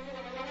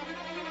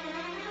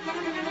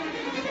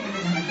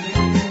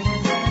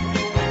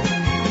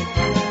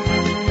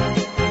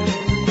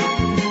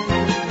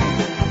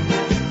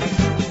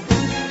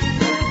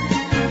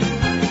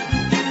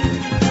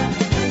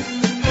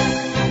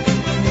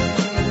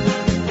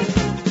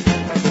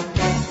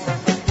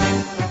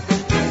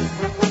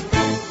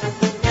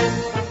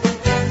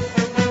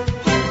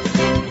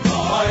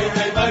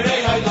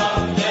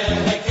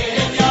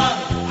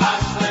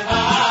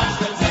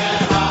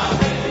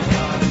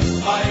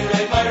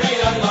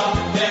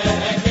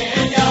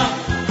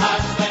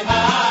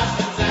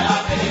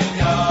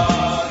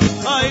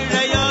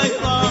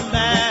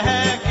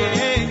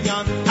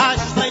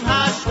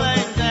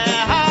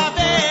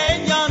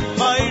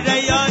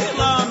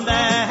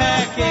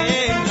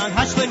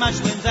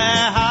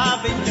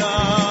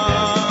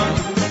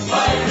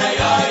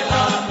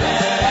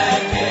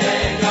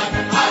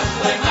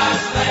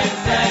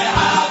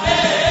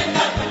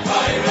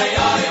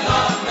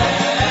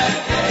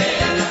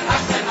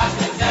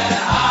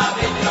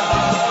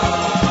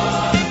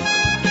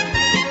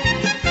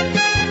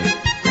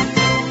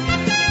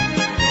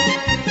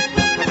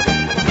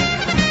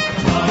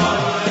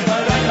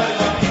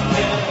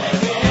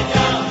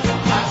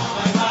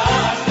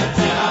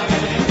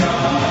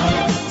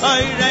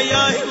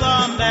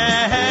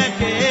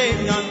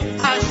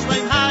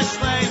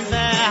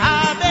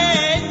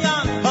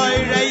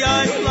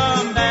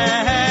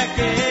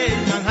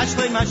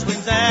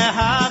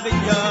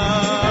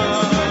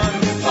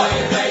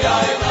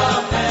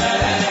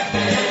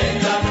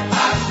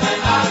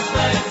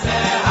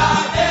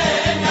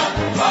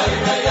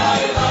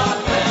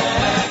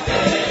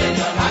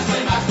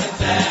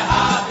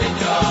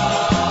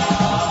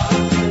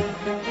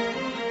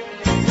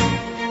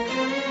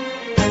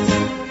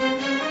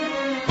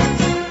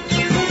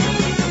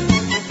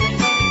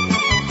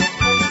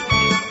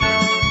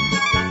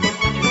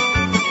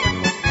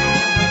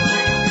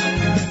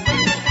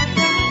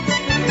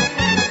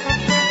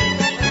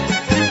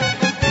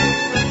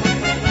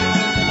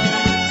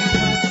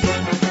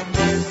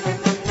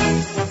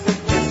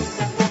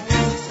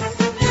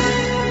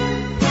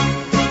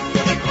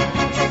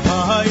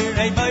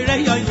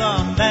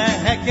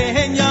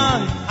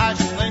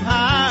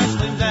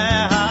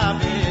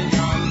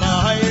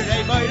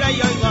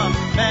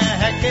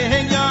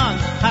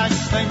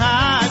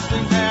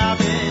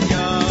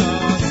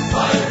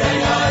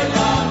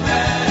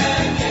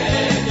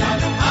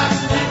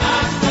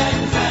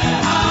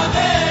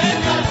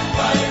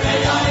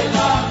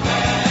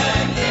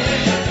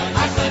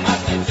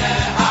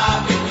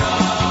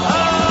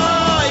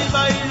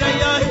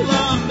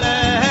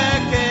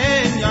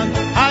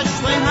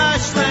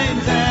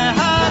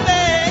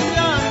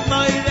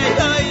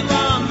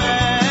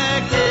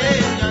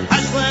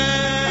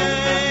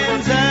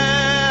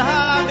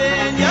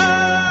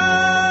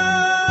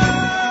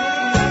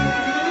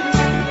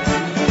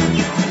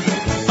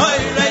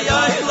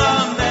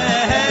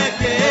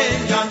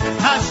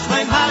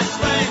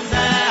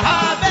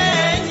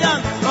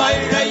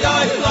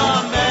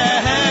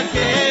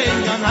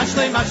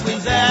 hashlim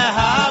zeh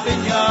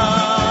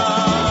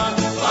habinyan.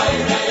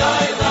 Vayrei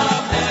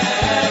olam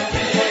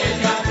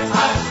hekinyan,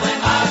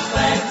 hashlim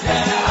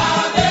zeh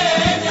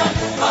habinyan.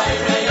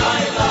 Vayrei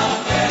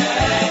olam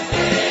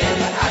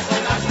hekinyan,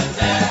 hashlim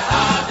zeh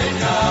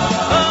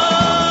habinyan.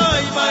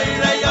 Oy,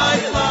 vayrei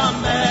olam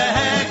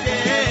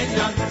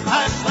hekinyan,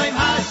 hashlim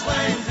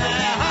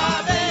zeh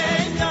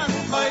habinyan.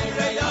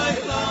 Vayrei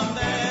olam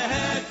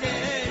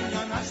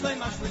hekinyan, hashlim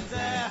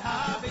zeh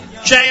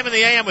habinyan. JM in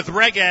the AM with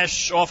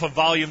Regesh off of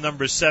volume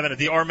number 7 at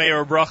the Or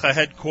Meir Bracha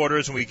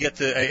headquarters, and we get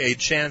a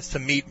chance to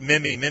meet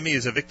Mimi. Mimi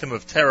is a victim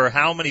of terror.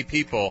 How many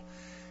people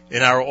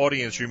in our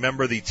audience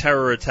remember the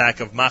terror attack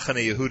of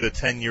Machane Yehuda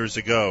 10 years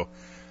ago?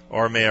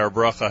 Or Meir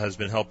Bracha has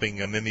been helping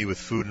Mimi with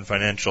food and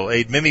financial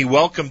aid. Mimi,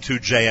 welcome to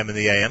JM in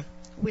the AM.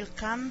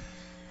 Welcome.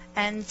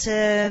 And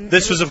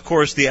this was, of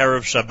course, the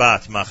Erev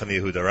Shabbat, Machane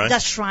Yehuda, right?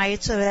 That's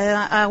right.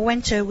 I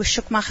went to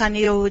Shuk Machane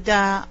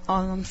Yehuda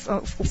on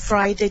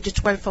Friday, the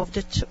 12th of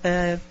the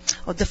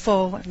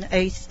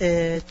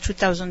 8th,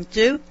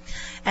 2002,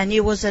 and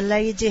it was a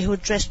lady who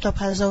dressed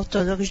up as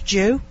Orthodox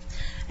Jew,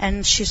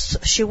 and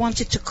she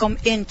wanted to come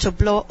in to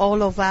blow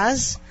all of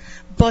us,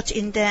 but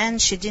in the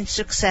end she didn't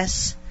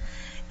success.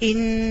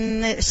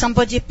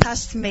 Somebody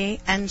passed me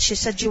and she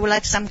said, "You would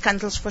like some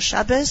candles for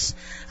Shabbos?"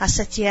 I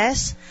said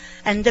yes.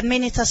 And the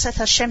minute I said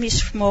Hashem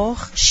Yishmor,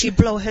 she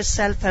blew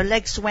herself, her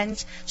legs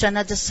went to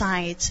another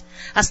side.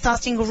 I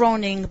started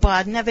running,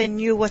 but I never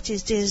knew what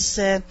is this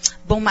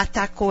bomb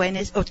attack or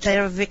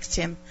terror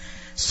victim.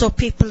 So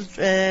people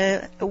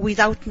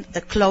without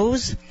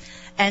clothes.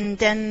 And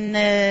then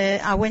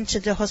I went to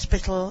the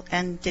hospital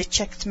and they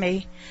checked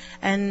me.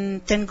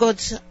 And thank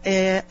God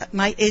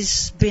my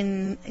ears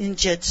been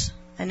injured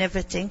and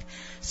everything.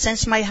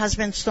 Since my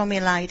husband saw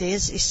me like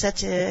this, he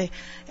said,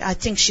 I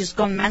think she's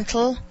gone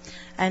mental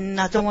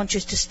and I don't want you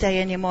to stay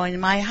anymore in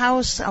my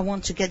house. I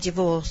want to get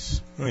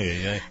divorced. Oh,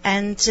 yeah.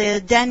 And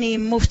then he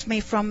moved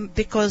me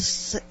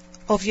because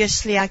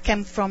obviously I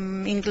came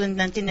from England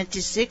in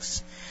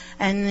 1996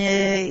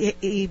 and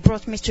he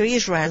brought me to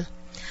Israel.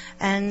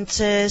 And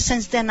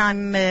since then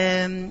I'm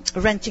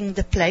renting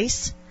the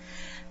place.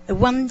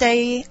 One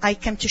day I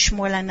came to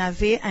Shmuel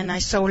Hanavi and I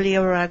saw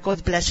Leora,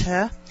 God bless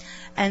her.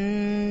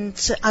 And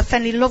I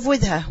fell in love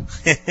with her.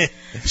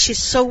 She's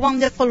so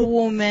wonderful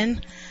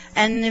woman.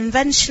 And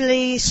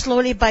eventually,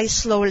 slowly by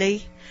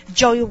slowly,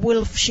 Joy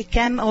Wolf, she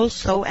came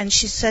also and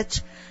she said,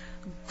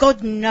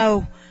 God,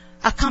 no,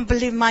 I can't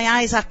believe my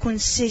eyes. I couldn't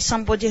see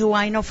somebody who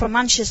I know from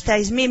Manchester.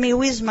 Is Mimi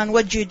Wiseman.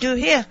 What do you do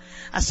here?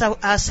 I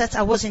said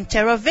I was in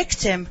terror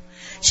victim.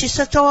 She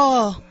said,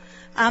 oh,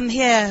 I'm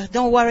here.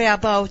 Don't worry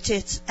about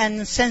it.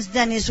 And since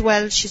then as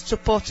well, she's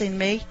supporting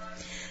me.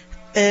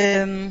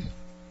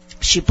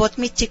 She bought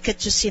me ticket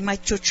to see my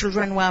two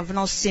children who I've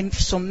not seen for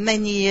so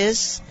many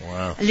years.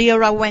 Wow.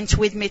 Leora went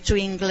with me to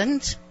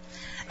England.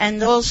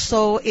 And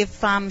also,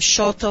 if I'm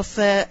short of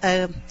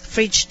a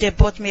fridge, they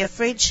bought me a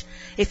fridge.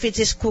 If it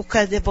is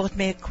cooker, they bought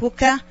me a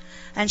cooker.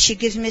 And she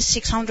gives me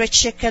 600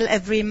 shekel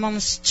every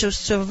month to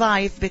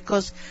survive,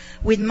 because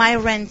with my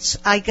rent,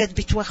 I get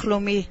Bituach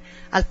Lomi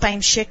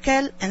 2,000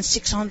 shekel and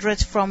 600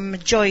 from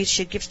Joy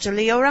she gives to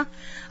Leora.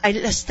 I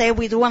stay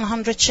with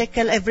 100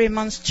 shekel every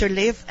month to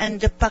live, and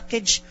the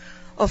package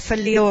of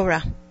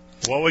Leora.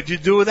 What would you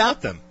do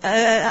without them?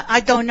 I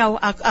don't know.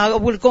 I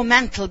will go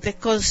mental,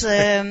 because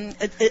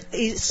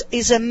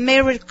it's a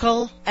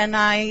miracle, and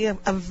I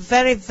am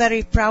very,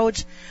 very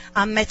proud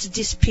I met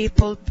these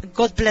people.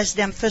 God bless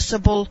them. First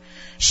of all,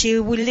 she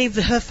will leave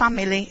her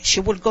family.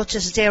 She will go to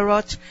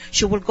Sderot.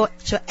 She will go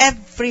to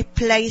every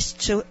place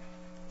to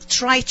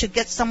try to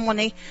get some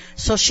money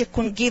so she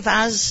can give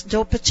us the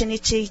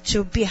opportunity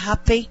to be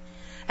happy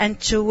and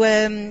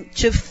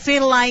to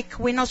feel like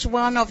we're not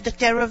one of the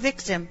terror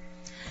victims.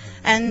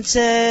 And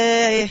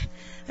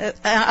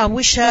I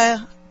wish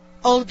her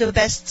all the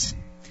best,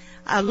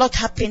 a lot of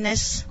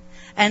happiness.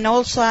 And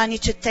also I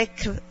need to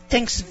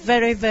thanks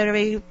very,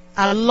 very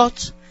a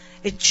lot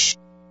to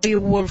Joy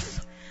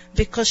Wolf,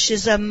 because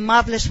she's a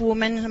marvelous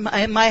woman.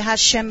 My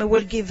Hashem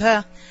will give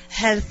her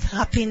health,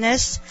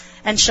 happiness,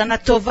 and Shana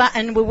Tova,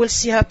 and we will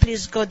see her,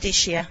 please God,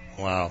 this year.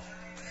 Wow.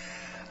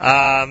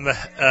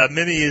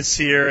 Mimi is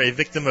here, a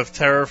victim of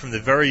terror from the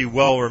very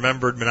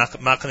well-remembered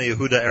Machane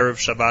Yehuda Erev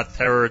Shabbat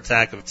terror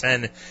attack of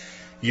 10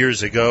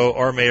 years ago.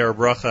 Or Meir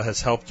Bracha has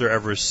helped her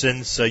ever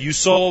since. You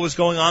saw what was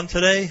going on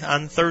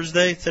on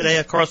Thursday,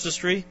 across the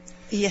street?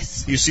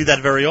 Yes. You see that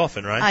very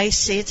often, right? I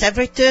see it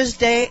every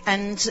Thursday,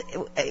 and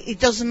it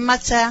doesn't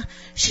matter.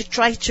 She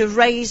tries to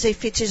raise,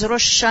 if it is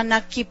Rosh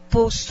Hashanah,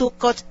 Kippur,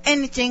 Sukkot,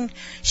 anything.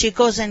 She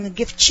goes and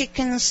gives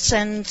chickens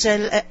and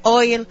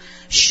oil,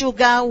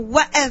 sugar,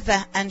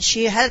 whatever, and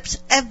she helps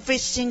every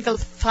single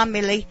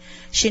family.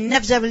 She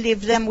never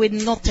leaves them with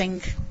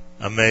nothing.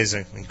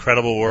 Amazing.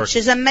 Incredible work.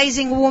 She's an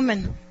amazing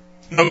woman.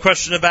 No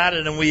question about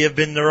it, and we have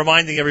been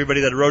reminding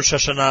everybody that Rosh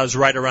Hashanah is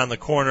right around the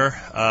corner.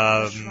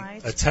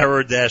 Right.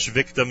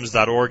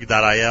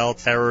 Terror-victims.org.il,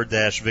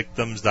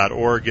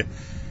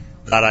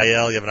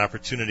 terror-victims.org.il. You have an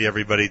opportunity,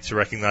 everybody, to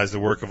recognize the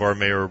work of our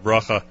Meir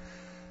Bracha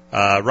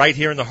right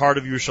here in the heart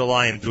of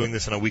Yerushalayim, doing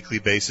this on a weekly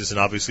basis, and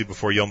obviously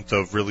before Yom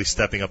Tov, really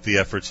stepping up the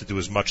efforts to do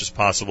as much as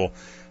possible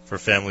for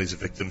families of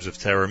victims of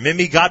terror.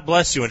 Mimi, God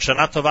bless you, and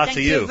Shana Tova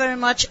to you. Thank you very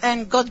much,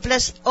 and God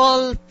bless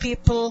all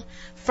people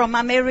from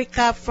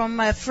America,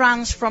 from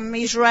France, from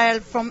Israel,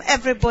 from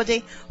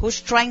everybody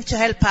who's trying to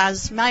help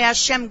us. May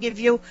Hashem give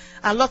you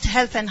a lot of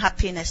health and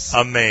happiness.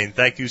 Amen.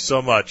 Thank you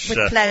so much.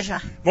 With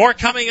pleasure. More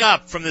coming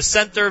up from the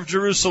center of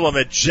Jerusalem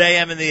at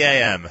JM in the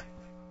AM.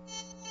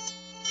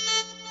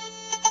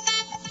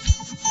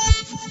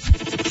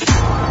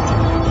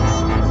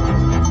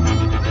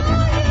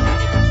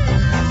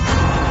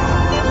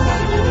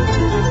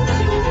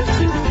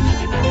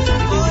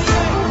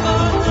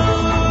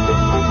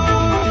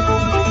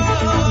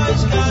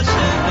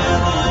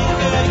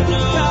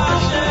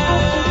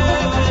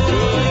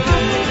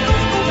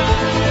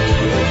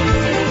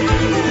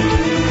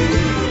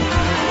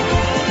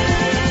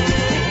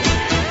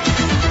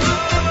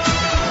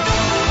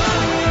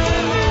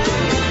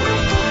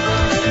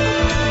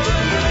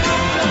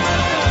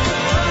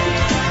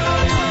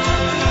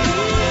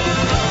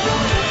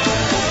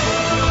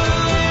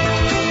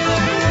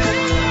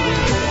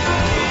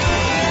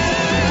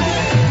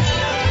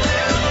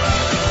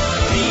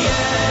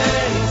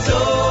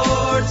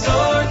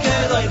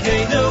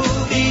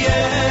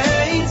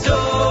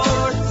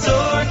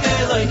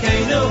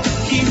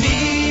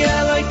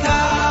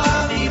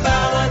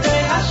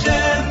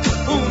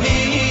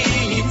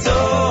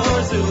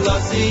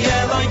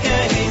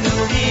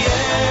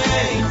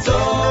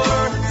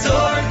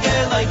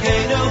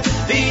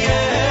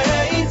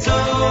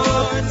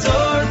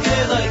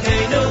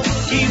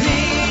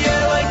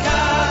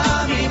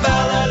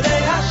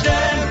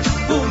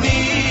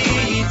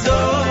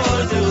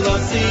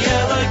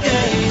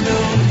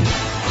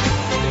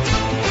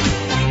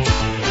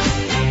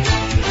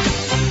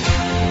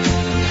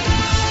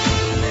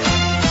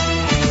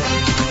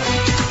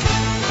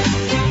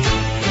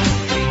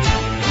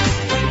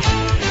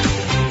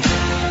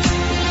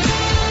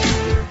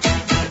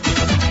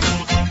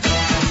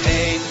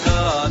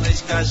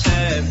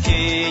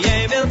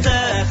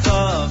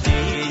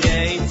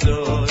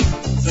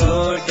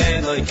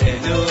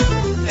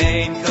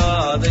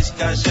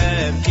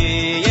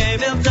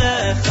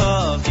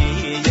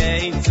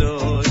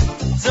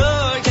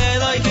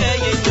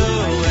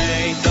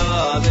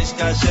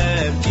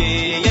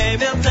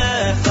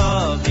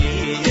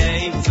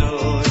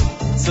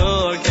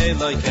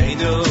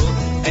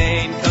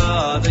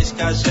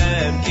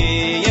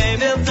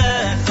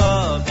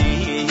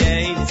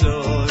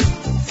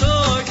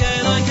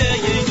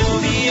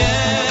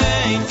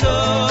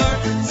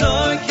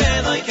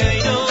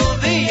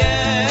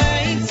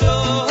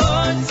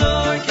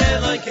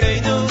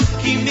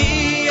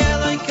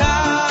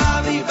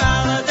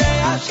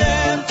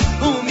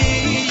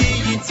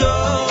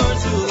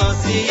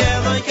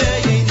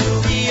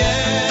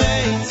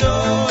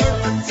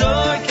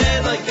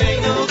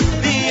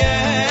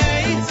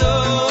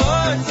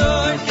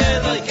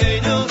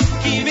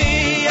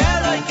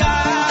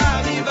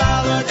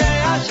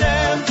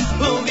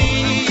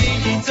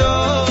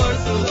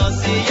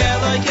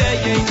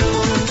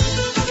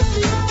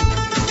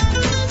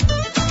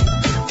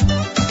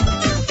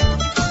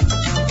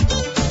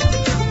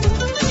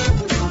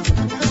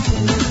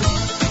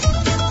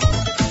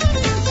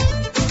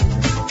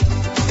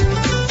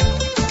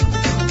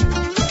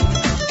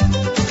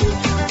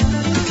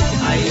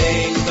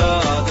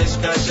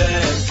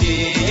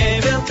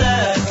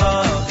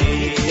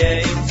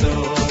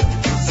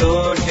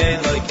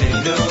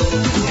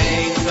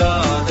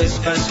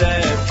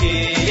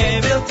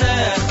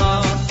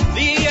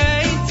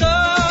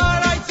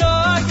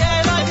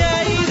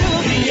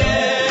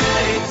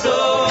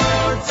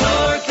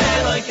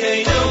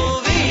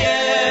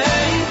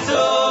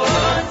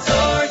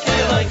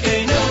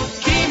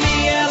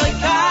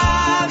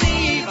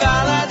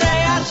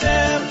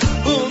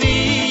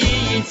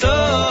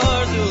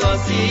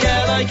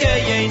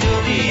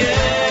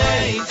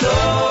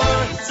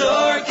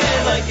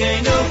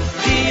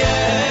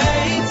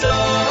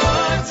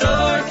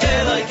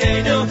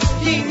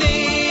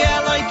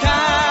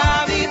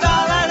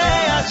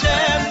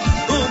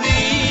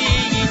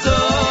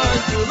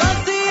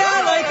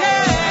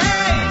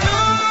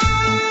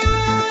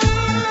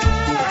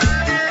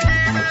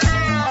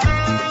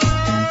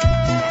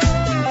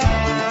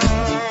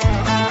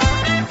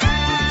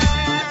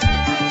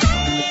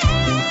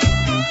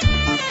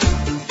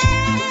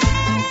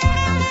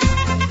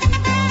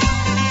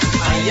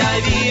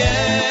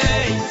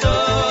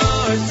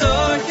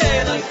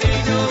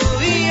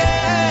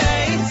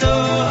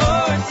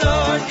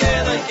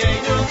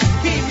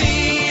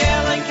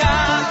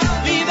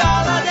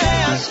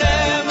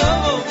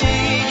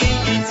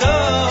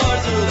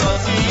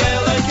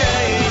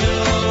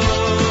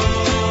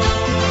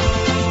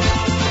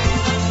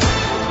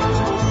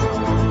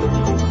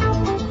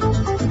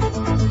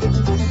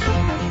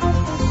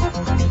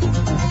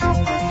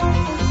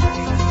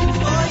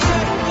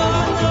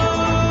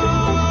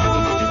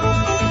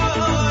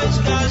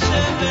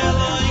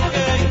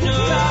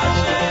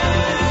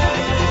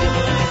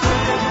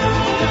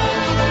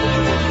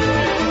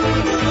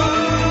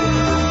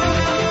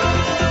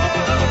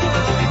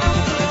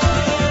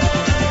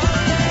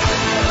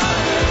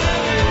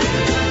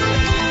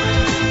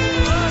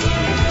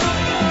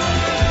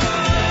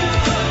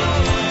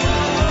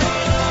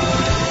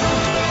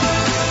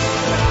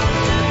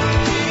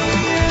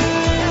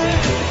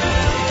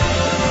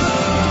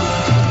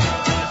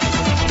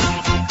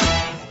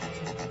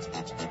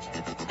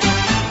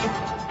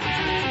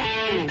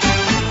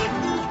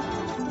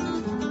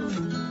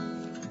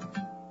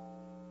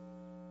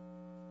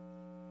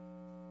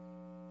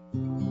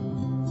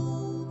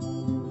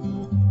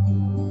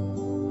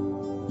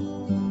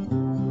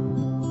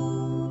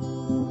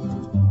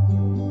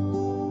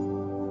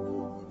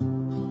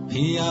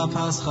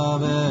 pascha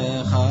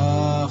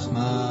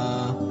bechachma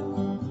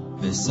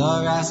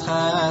v'soras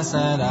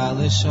chesed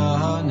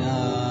alishona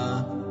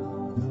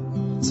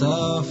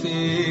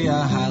Sophia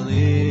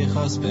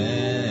halichos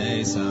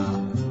beisa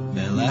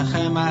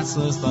velechem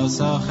atzlus lo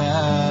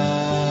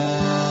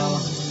sochel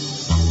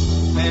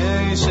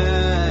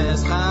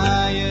Meishes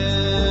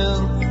chayil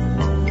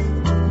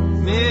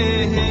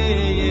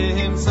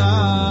mihimtza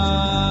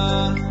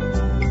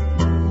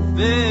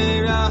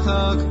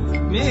v'rachok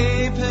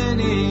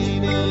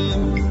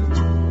mipeninim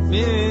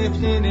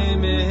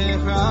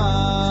mihra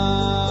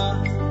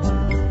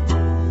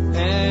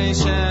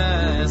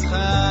Meishes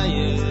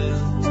chayil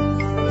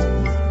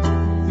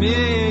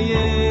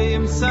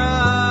miyimsa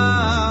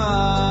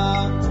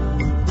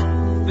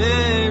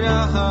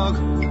v'rachok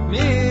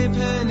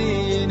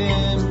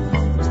mipeninim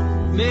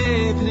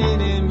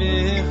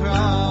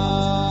mihra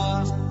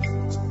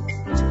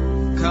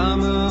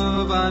kamu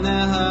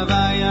baneha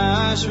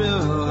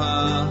vayashruha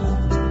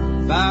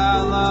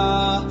bala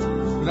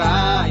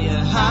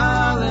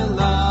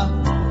vayahalila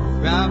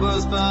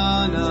rabos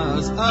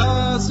banos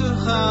asur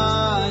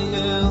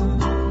chayil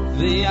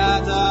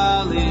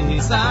v'yadali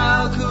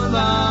sal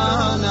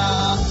kulana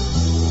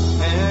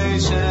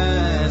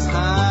Eishes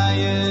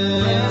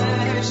chayil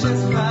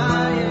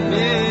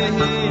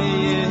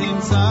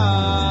mihimtza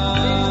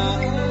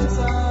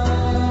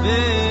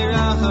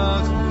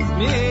v'rachok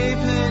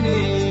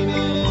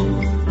mipeninim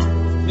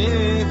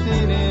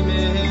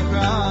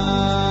mihra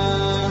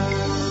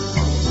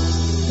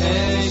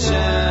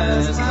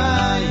Eishes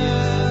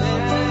chayil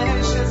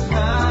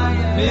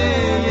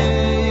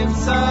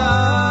mihimtza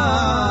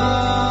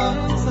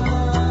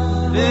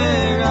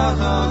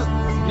v'rachok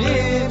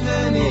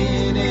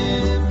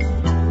mipeninim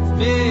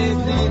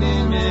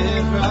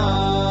mihra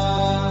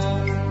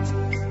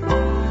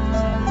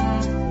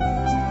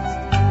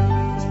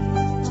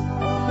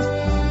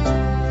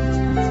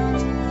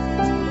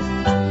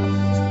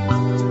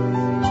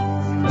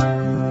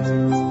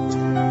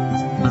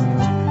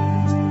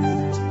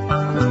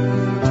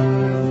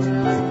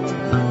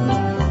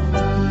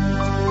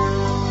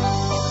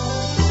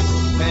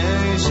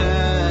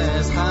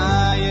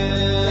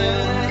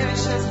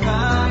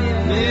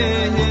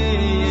chayil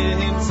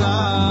mihimtza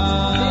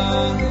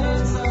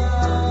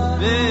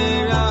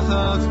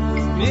v'rachok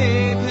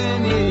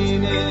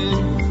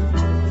mipeninim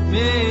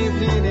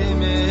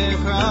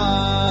mihra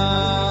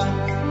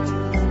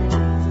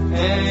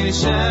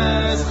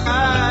Eishes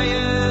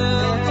chayil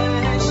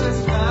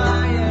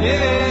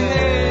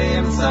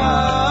mihimtza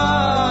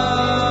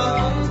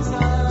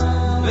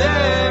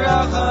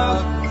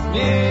v'rachok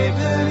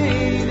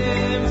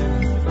mipeninim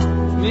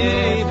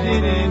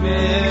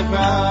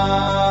mihra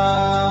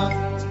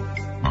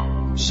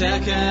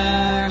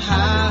Sheker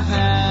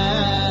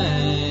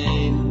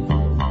hachein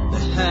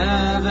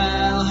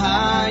Hevel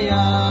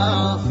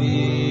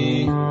hayafi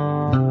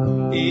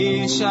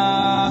Isha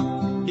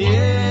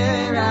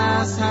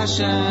Yiras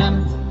Hashem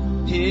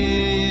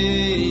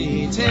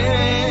Hites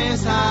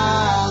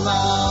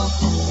halal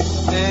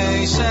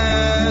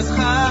Eishes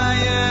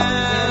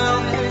chayil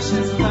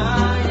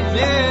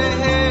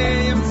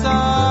mihimtza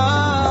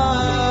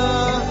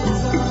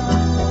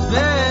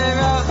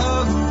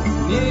v'rachok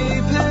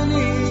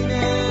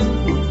mipeninim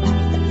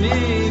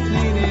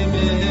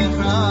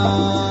mihra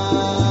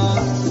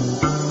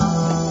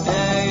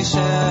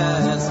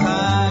Eishes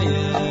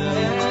chayil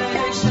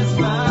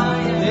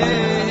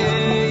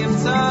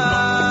mihimtza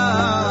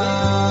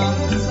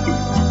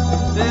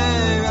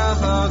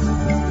v'rachok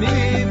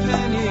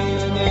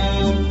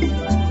mipeninim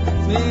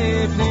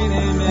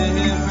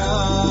mihra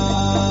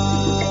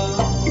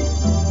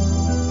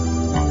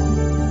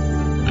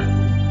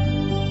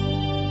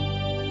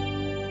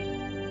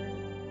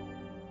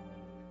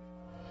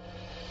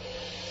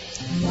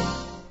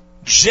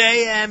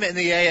JM in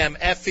the AM,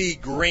 Effie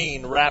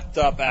Green wrapped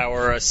up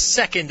our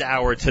second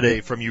hour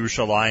today from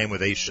Yerushalayim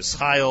with Eishes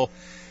Chayil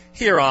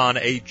here on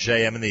a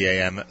JM in the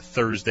AM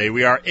Thursday.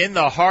 We are in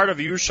the heart of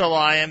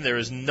Yerushalayim. There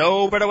is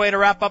no better way to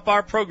wrap up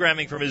our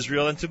programming from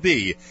Israel than to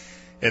be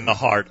in the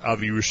heart of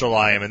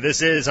Yerushalayim. And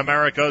this is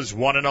America's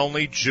one and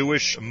only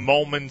Jewish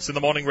Moments in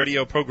the Morning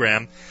radio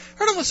program.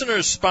 Heard of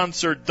listeners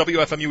sponsored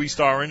WFMU East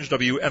Orange,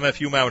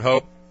 WMFU Mount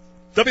Hope,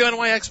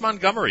 WNYX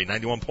Montgomery,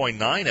 91.9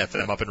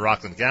 FM up in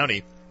Rockland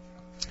County.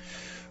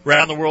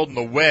 Around the world on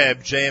the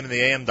web,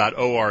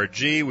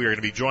 jmintheam.org. We are going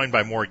to be joined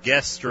by more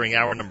guests during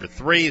hour number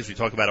 3 as we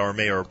talk about our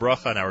Meir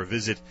Bracha and our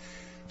visit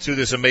to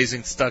this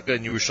amazing tzedakah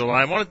in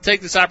Yerushalayim. I want to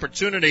take this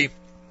opportunity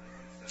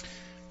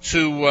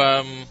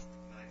to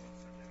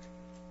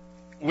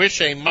wish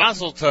a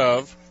mazel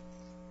tov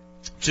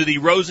to the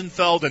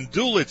Rosenfeld and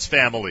Dulitz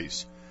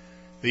families.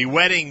 The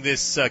wedding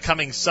this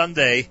coming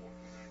Sunday,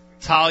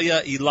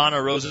 Talia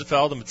Ilana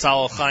Rosenfeld and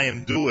Mitzal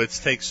Chaim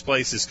Dulitz, takes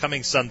place this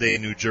coming Sunday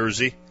in New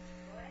Jersey.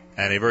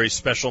 And a very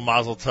special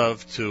mazel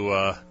tov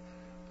to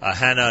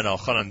Hannah and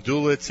Elchanan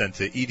Dulitz and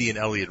to Edie and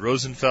Elliot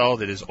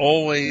Rosenfeld. It is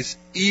always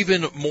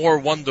even more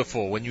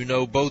wonderful when you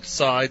know both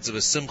sides of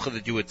a simcha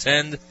that you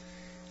attend.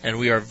 And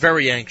we are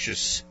very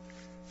anxious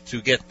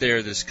to get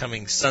there this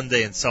coming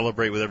Sunday and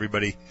celebrate with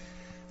everybody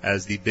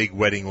as the big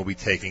wedding will be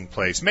taking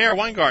place. Meir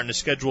Weingarten is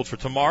scheduled for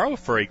tomorrow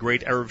for a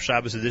great Erev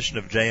Shabbos edition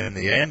of JM in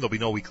the AM. There'll be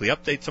no weekly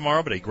update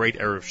tomorrow, but a great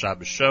Erev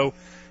Shabbos show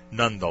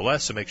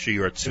nonetheless. So make sure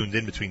you are tuned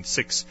in between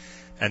 6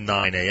 and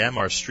 9 a.m.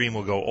 Our stream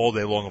will go all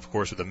day long, of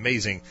course, with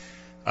amazing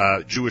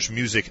Jewish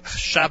music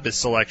Shabbos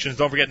selections.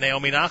 Don't forget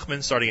Naomi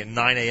Nachman starting at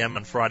 9 a.m.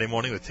 on Friday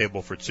morning with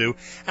Table for Two.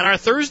 And our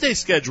Thursday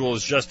schedule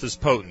is just as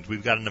potent.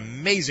 We've got an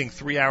amazing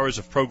 3 hours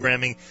of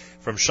programming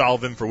from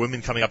Shalvim for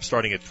women coming up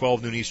starting at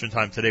 12 noon Eastern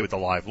Time today with the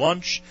live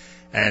lunch.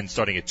 And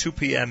starting at 2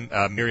 p.m.,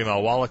 Miriam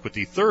Al-Wallach with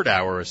the third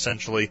hour,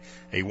 essentially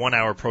a 1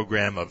 hour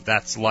program of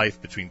That's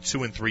Life between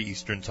 2 and 3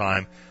 Eastern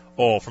Time,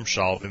 all from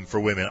Shalvim for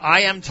women.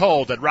 I am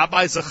told that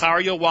Rabbi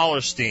Zachariah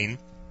Wallerstein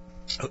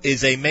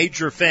is a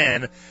major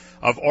fan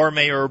of Or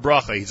Meir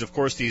Bracha. He's, of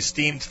course, the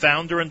esteemed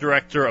founder and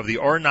director of the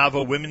Or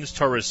Nava Women's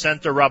Torah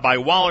Center. Rabbi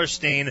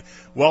Wallerstein,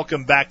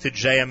 welcome back to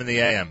JM in the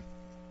AM.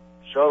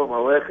 Shalom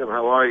Aleichem,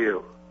 how are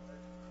you?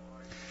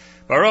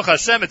 Baruch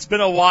Hashem, it's been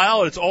a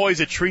while. It's always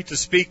a treat to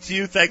speak to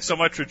you. Thanks so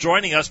much for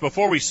joining us.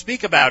 Before we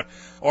speak about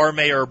Or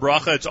Meir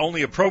Bracha, it's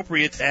only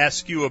appropriate to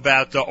ask you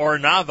about Or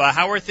Nava.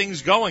 How are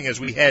things going as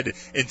we head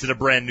into the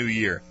brand new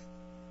year?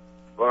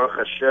 Baruch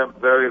Hashem,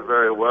 very,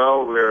 very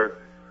well. We're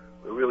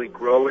really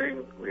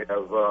growing. We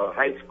have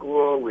high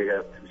school. We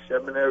have 2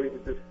 seminaries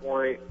at this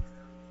point,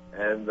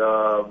 and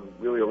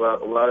really a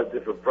lot of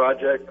different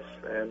projects.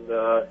 And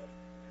we're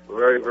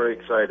very, very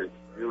excited.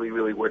 Really,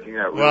 really working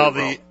out really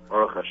well.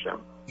 Baruch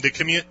Hashem.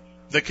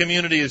 The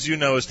community, as you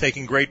know, is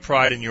taking great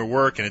pride in your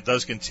work, and it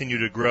does continue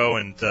to grow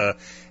and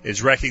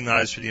is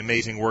recognized for the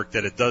amazing work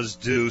that it does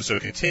do. So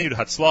continued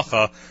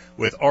hatzlacha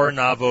with Or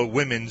Nava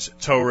Women's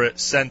Torah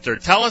Center.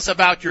 Tell us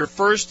about your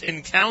first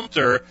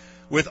encounter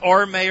with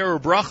Or Meir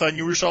Bracha in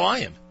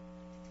Yerushalayim.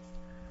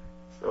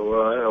 So,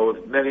 it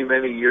was many,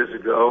 many years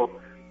ago.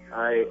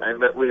 I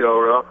met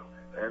Leora,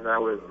 and I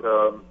was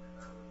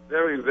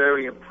very,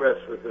 very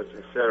impressed with her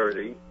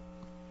sincerity.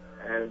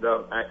 And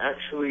I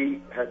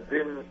actually had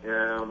been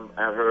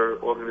at her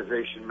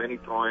organization many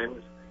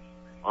times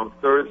on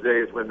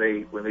Thursdays when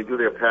they do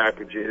their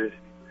packages.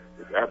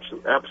 It's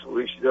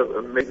absolutely, she does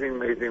amazing,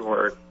 amazing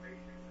work.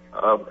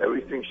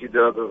 Everything she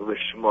does is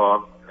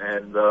lishma,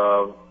 and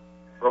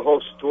her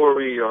whole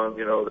story on,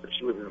 that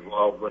she was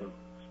involved in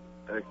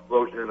an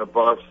explosion in a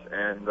bus,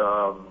 and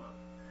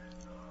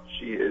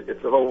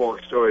it's a whole long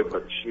story,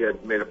 but she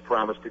had made a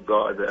promise to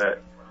God that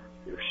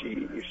if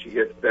she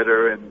gets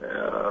better and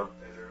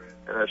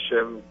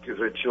Hashem gives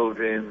her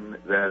children,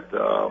 that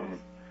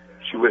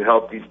she would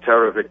help these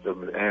terror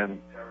victims.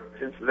 And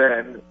since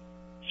then,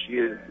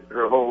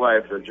 her whole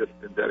life has just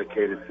been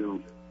dedicated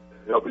to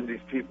helping these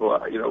people.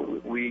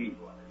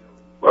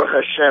 Baruch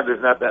Hashem,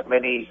 there's not that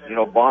many,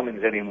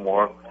 bombings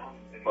anymore.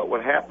 But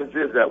what happens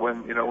is that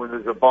when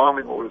there's a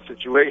bombing or a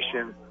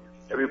situation,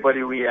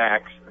 everybody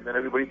reacts, and then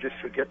everybody just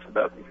forgets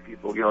about these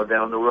people,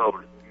 down the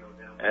road.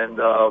 And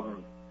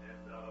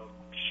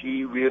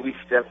she really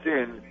stepped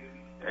in,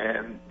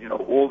 and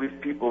all these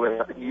people that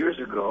happened years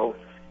ago,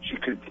 she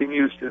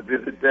continues to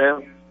visit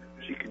them.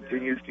 She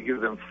continues to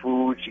give them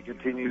food. She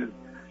continues.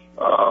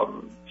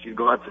 She's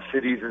gone to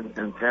cities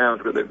and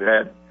towns where they've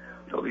had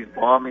these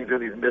bombings or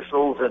these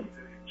missiles, and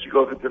she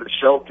goes into the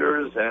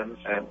shelters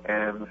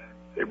and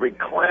they bring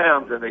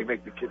clams and they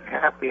make the kids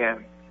happy.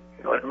 And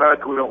in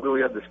America we don't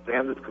really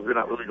understand this because we're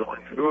not really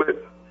going through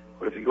it.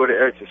 But if you go to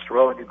Eretz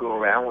Yisrael and you go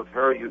around with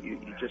her, you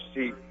just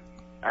see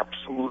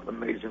absolute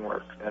amazing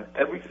work, and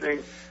everything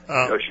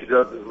she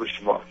does is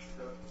lishma.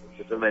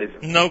 It's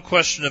amazing. No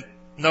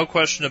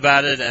question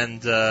about it,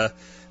 and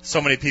so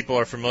many people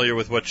are familiar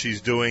with what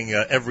she's doing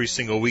every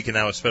single week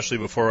now, especially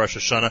before Rosh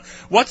Hashanah.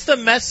 What's the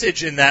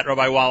message in that,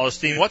 Rabbi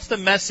Wallerstein? What's the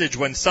message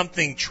when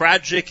something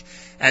tragic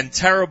and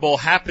terrible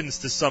happens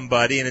to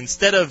somebody, and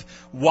instead of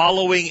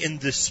wallowing in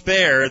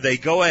despair, they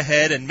go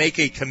ahead and make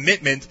a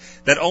commitment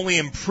that only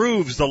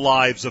improves the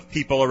lives of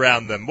people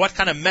around them? What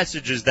kind of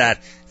message is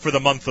that for the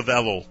month of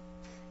Elul?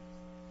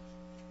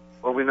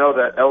 Well, we know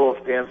that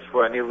Elul stands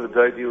for Ani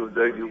L'Daydi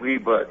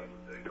L'Daydi, but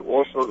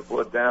also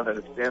brought down that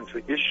it stands for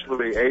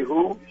Ishluri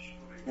Ehu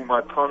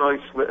Umatanois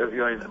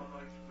Le'evyonim.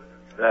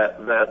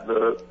 That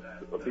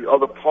the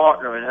other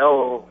partner in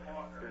Elul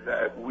is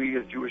that we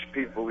as Jewish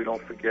people, we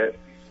don't forget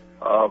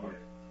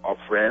our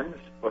friends,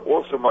 but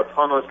also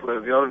Matanos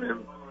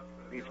Le'evyonim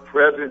means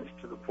presents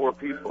to the poor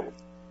people.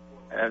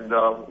 And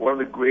one of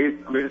the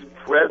greatest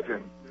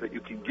presents that you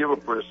can give a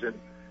person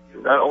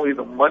is not only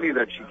the money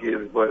that she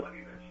gives, but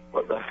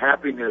the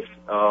happiness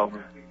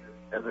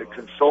and the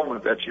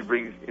consolement that she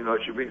brings,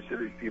 she brings to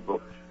these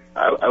people.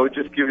 I would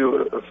just give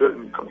you a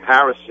certain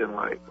comparison,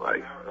 like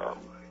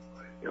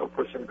a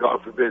person,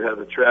 God forbid, has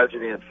a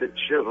tragedy and sits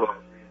Shiva,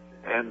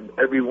 and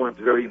everyone's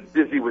very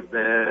busy with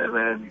them,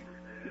 and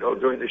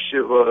during the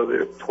Shiva,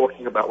 they're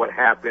talking about what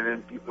happened,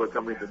 and people are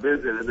coming to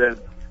visit, and then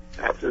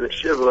after the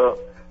Shiva,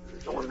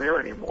 there's no one there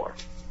anymore,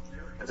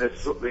 and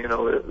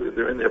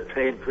they're in their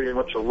pain pretty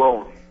much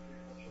alone,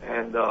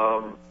 and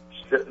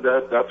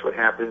that's what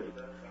happens.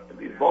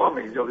 These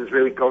bombings, the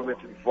Israeli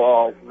government's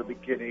involved from the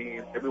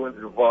beginning, everyone's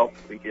involved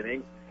from the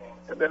beginning,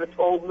 and then it's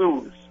old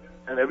news.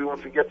 and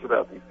everyone forgets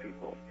about these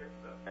people.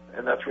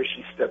 And that's where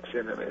she steps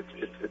in, and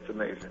it's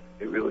amazing.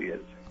 It really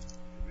is.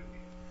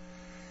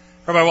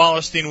 Rabbi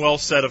Wallerstein, well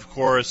said, of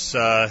course.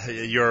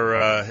 Your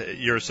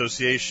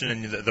association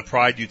and the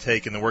pride you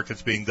take in the work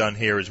that's being done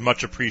here is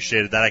much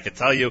appreciated. That I can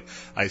tell you.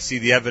 I see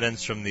the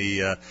evidence from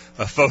the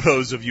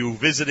photos of you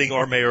visiting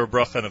Or Meir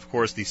Bracha, and of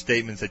course the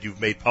statements that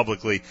you've made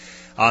publicly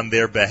on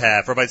their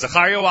behalf. Rabbi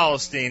Zacharia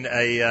Wallerstein,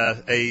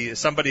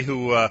 somebody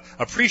who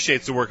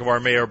appreciates the work of Or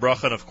Meir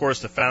Bracha, and of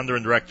course the founder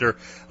and director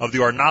of the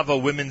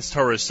Arnava Women's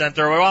Torah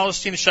Center. Rabbi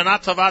Wallerstein,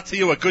 Shana Tova to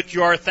you, a good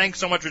yar. Thanks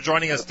so much for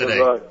joining us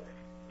today.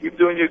 Keep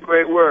doing your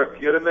great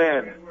work. You're the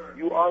man.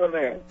 You are the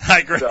man.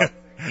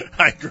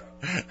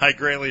 I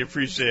greatly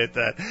appreciate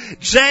that.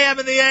 JM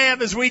in the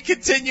AM as we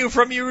continue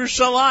from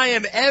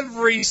Yerushalayim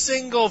every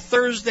single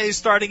Thursday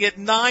starting at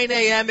 9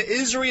 a.m.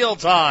 Israel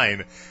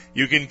time.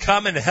 You can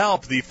come and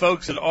help the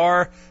folks at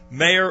Or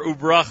Meir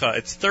Ubracha.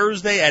 It's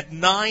Thursday at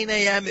 9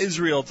 a.m.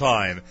 Israel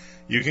time.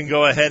 You can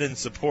go ahead and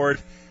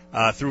support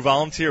through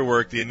volunteer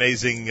work the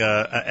amazing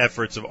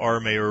efforts of Or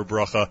Meir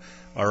Ubracha.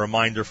 A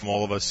reminder from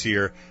all of us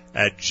here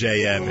at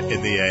JM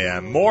in the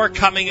AM. More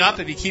coming up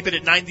if you keep it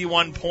at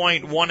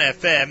 91.1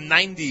 FM,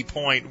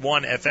 90.1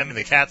 FM in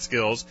the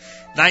Catskills,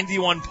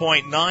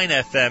 91.9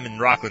 FM in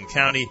Rockland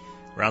County,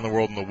 around the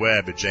world on the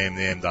web at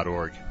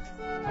jmtheam.org.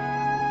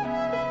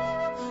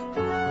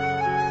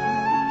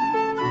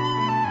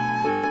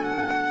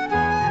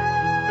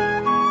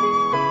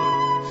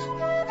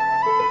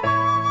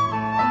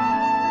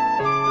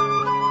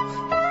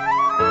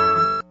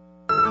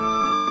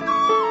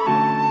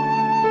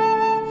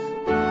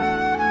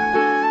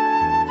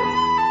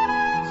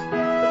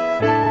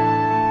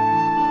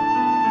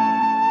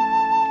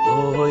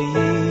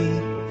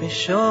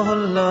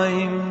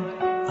 Shalom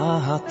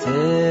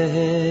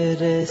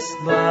ateres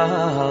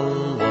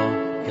balo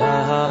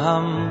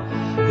gam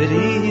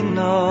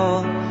brino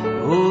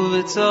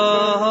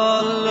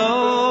utzalo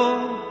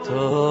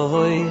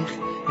toich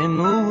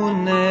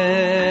emunei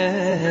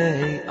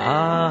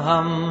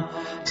am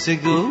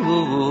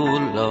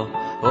segulo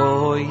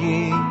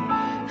oyi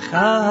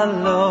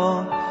chalo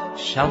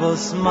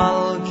Shabbos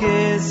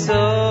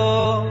malkeso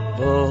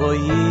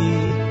oyi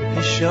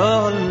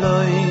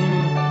shalom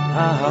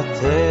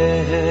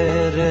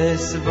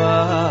ateres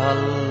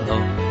balo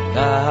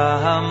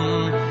gam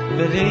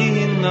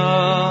brino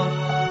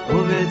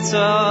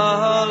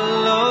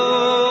uvetzalo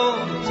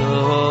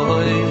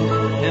toy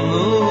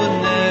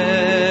emune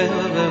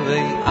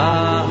vei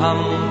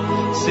aham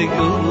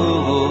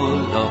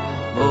segulo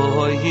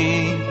mohi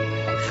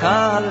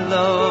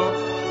chalo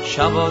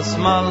Shabbos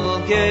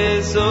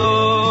malgezo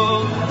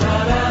da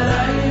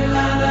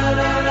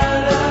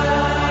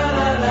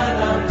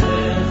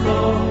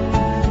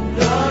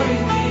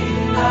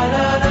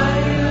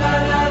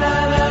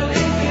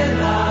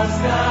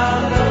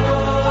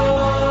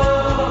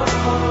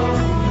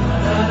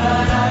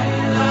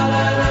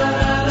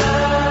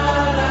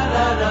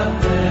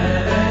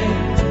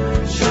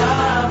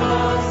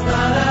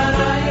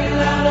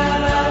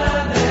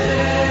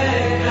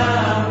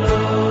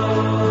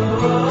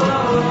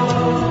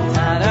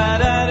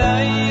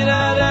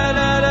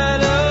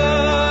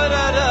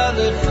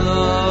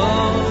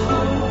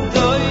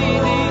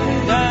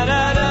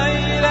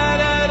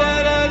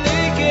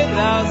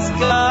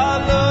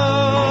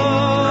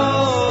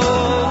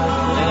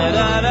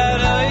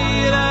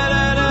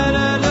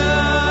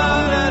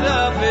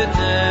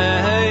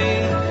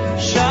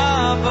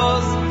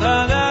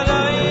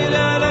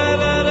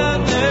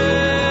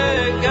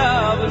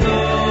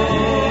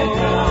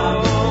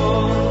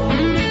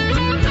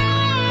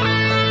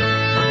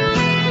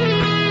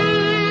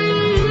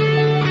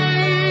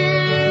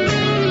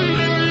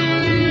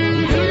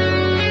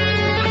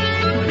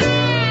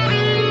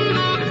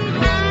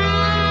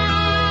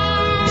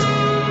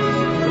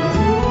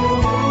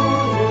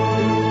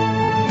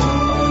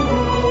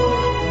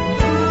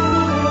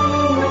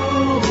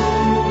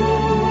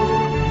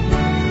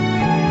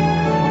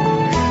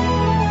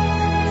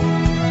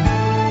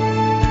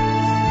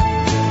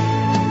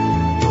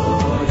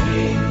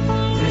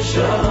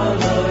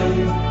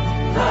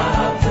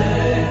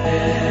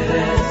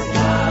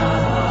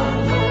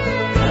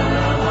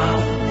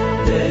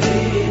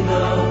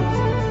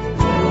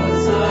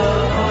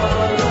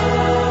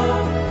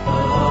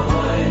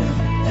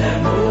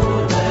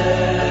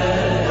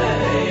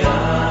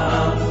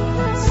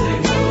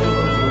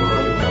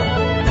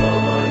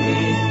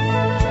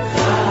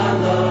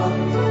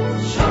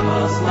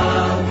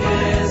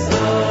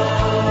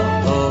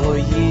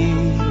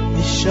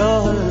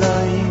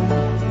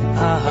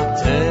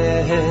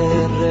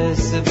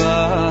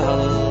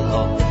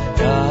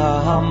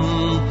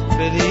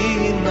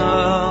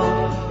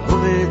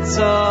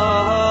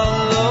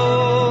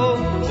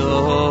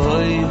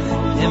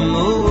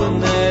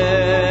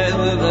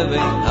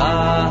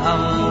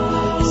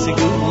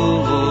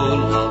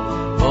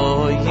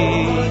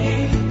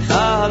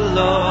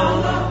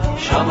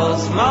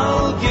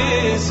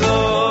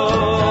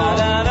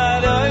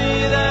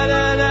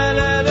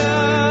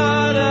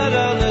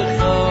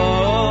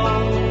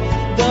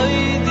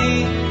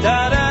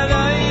da da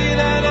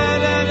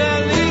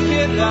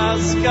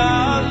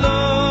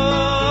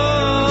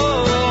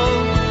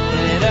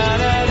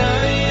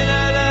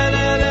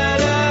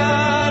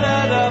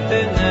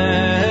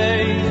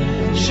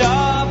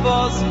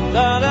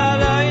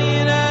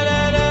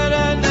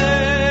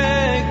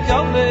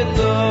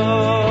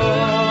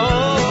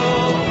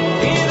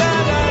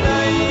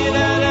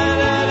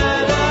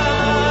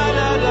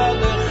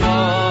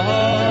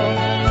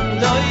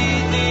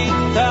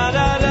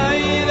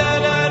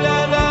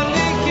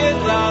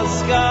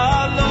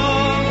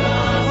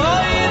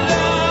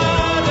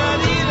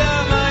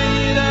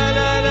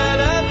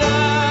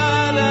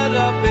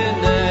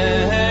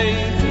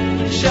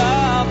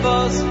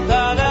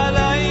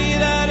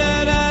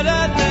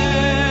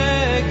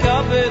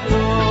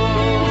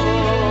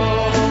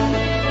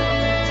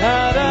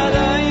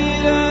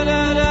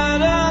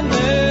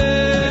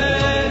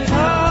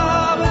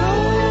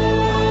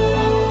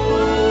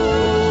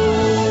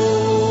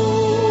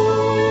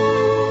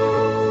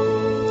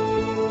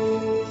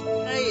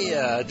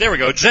There we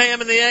go.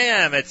 JM in the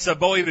AM. It's a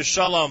Boi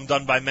V'Shalom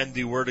done by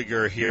Mendy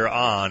Werdiger here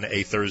on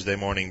a Thursday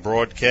morning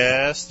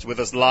broadcast.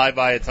 With us live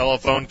via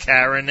telephone,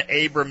 Karen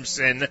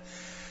Abramson.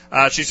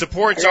 She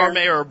supports our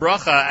Meir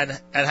Bracha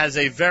and has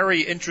a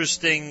very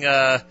interesting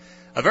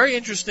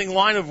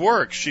line of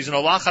work. She's an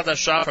Olah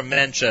Chadasha from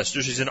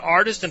Manchester. She's an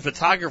artist and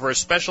photographer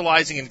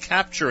specializing in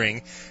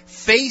capturing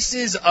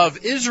faces of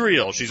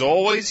Israel. She's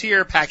always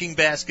here packing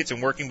baskets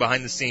and working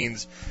behind the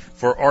scenes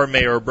for our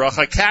Meir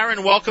Bracha.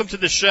 Karen, welcome to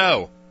the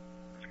show.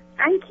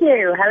 Thank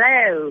you.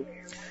 Hello.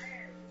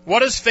 What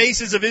does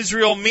Faces of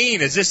Israel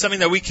mean? Is this something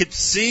that we could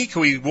see?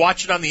 Can we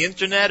watch it on the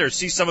internet or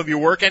see some of your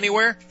work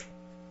anywhere?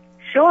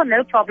 Sure,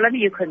 no problem.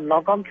 You can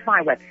log on to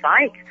my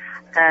website,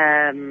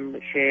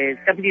 which is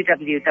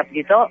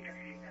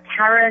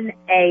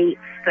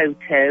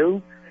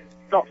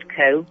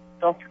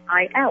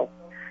www.karenaphoto.co.il.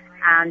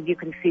 And you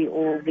can see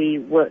all the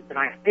work that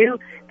I do.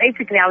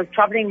 Basically, I was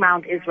traveling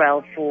around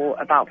Israel for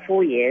about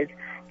 4 years,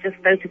 just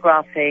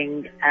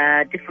photographing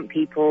different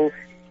people,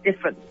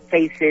 different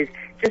faces,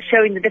 just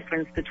showing the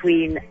difference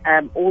between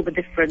all the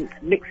different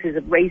mixes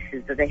of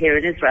races that are here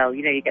in Israel.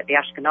 You know, you get the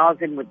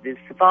Ashkenazim with the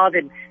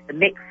Sephardim, the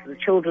mix, the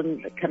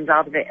children that comes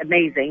out of it,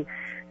 amazing.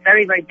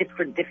 Very, very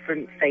different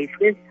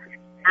faces.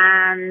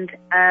 And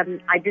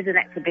I did an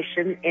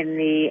exhibition in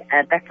the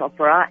Bet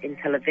Opera in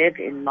Tel Aviv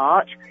in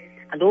March,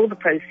 and all the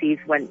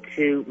proceeds went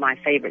to my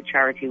favorite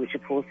charity, which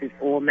of course is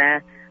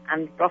Meir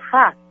and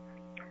Bracha.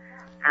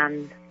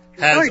 And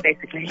sorry,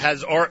 basically.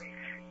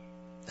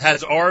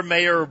 Has our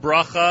Meir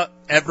Bracha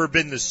ever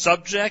been the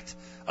subject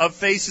of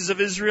Faces of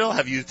Israel?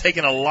 Have you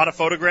taken a lot of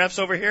photographs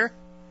over here?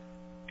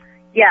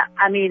 Yeah,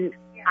 I mean,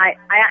 I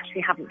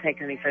actually haven't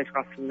taken any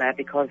photographs from there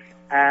because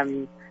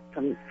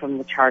from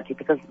the charity,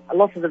 because a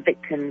lot of the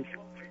victims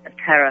of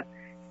terror,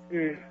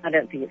 I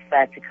don't think it's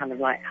fair to kind of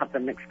like have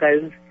them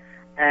exposed.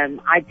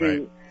 I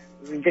do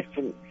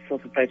different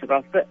sorts of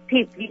photographs, but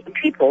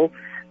people,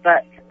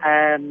 but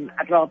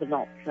I'd rather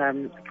not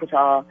put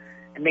our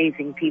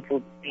amazing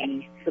people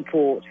in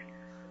support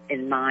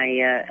in my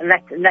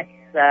unless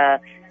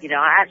you know,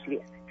 I actually,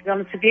 to be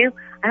honest with you,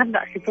 I haven't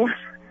actually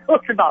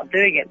thought about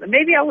doing it, but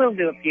maybe I will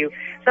do a few.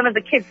 Some of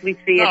the kids we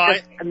see are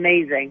just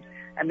amazing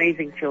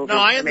children. No,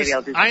 I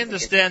I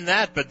understand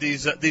that, but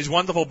these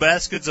wonderful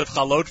baskets of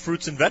chalot,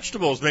 fruits and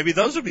vegetables, maybe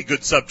those would be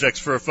good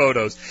subjects for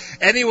photos.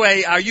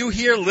 Anyway, are you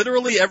here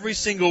literally every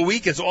single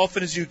week, as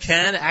often as you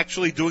can,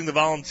 actually doing the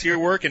volunteer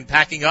work and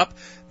packing up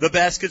the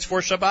baskets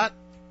for Shabbat?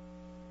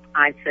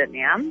 I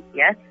certainly am,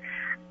 yes.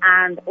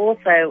 And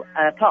also,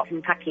 apart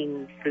from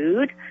packing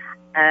food,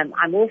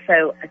 I'm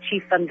also a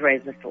chief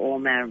fundraiser for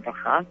Meir and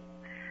Bracha.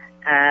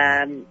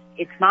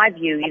 It's my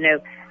view, you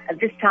know, at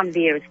this time of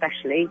the year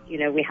especially, you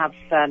know, we have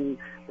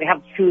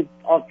food,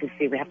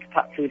 obviously we have to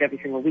pack food every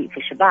single week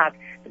for Shabbat,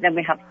 but then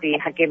we have the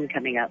Hagim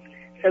coming up.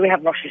 So we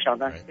have Rosh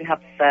Hashanah, we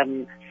have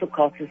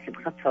Sukkot and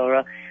Simchat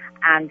Torah,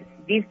 and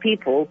these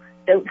people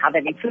don't have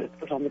any food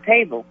put on the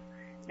table.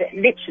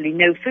 Literally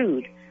no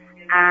food.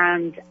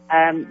 And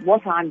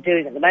what I'm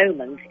doing at the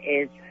moment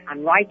is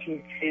I'm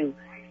writing to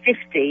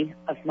 50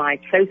 of my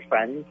close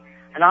friends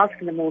and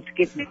asking them all to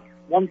give me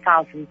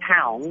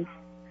 £1,000,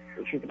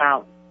 which is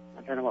about,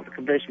 I don't know what the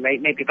conversion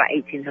rate, maybe about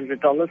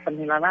 $1,800,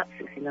 something like that,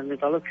 $1,600.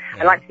 Yeah.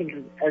 I like to think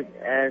of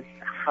as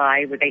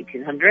high with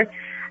 $1,800.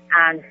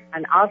 And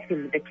asking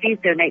them to please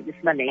donate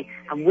this money,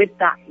 and with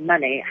that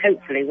money,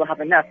 hopefully we'll have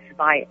enough to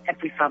buy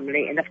every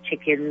family enough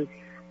chickens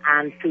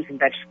and fruit and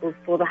vegetables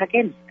for the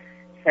Hagim.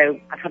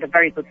 So I've had a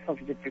very good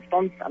positive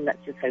response, and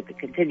let's just hope it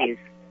continues.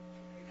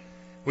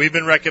 We've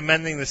been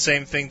recommending the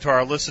same thing to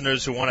our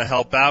listeners who want to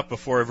help out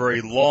before a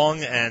very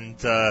long and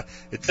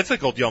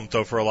difficult Yom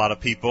Tov for a lot of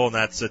people, and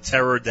that's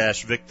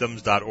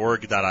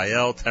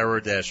terror-victims.org.il,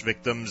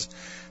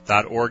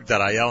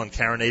 terror-victims.org.il, and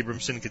Karen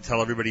Abramson can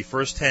tell everybody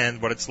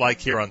firsthand what it's like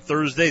here on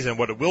Thursdays and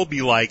what it will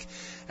be like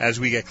as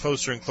we get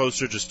closer and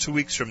closer, just 2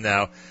 weeks from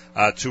now,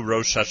 to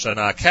Rosh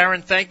Hashanah.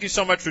 Karen, thank you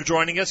so much for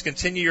joining us.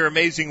 Continue your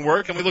amazing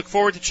work, and we look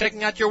forward to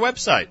checking out your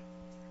website.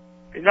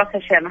 Baruch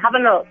Hashem. Have a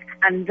look.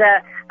 And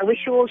I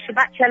wish you all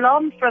Shabbat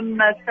Shalom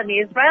from sunny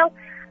Israel.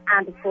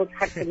 And of course,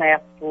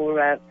 Heksameach for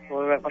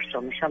Rosh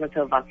Hashanah. Shana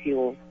Tova to you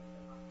all.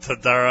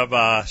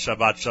 Tadaraba,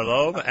 Shabbat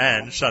Shalom,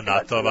 and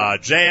Shana Tova.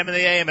 JM in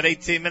the AM at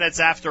 18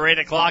 minutes after 8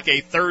 o'clock, a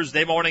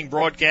Thursday morning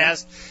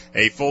broadcast,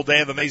 a full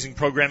day of amazing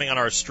programming on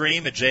our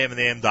stream at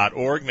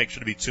jmintheam.org. Make sure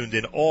to be tuned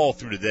in all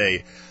through the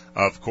day.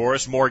 Of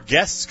course, more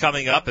guests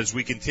coming up as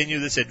we continue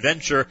this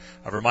adventure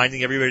of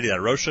reminding everybody that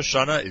Rosh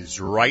Hashanah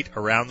is right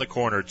around the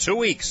corner. 2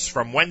 weeks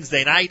from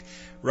Wednesday night,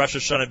 Rosh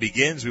Hashanah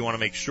begins. We want to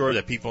make sure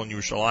that people in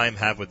Yerushalayim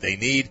have what they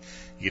need.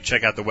 You can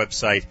check out the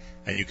website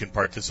and you can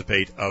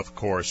participate, of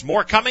course.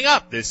 More coming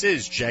up. This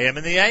is JM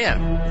in the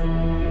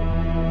AM.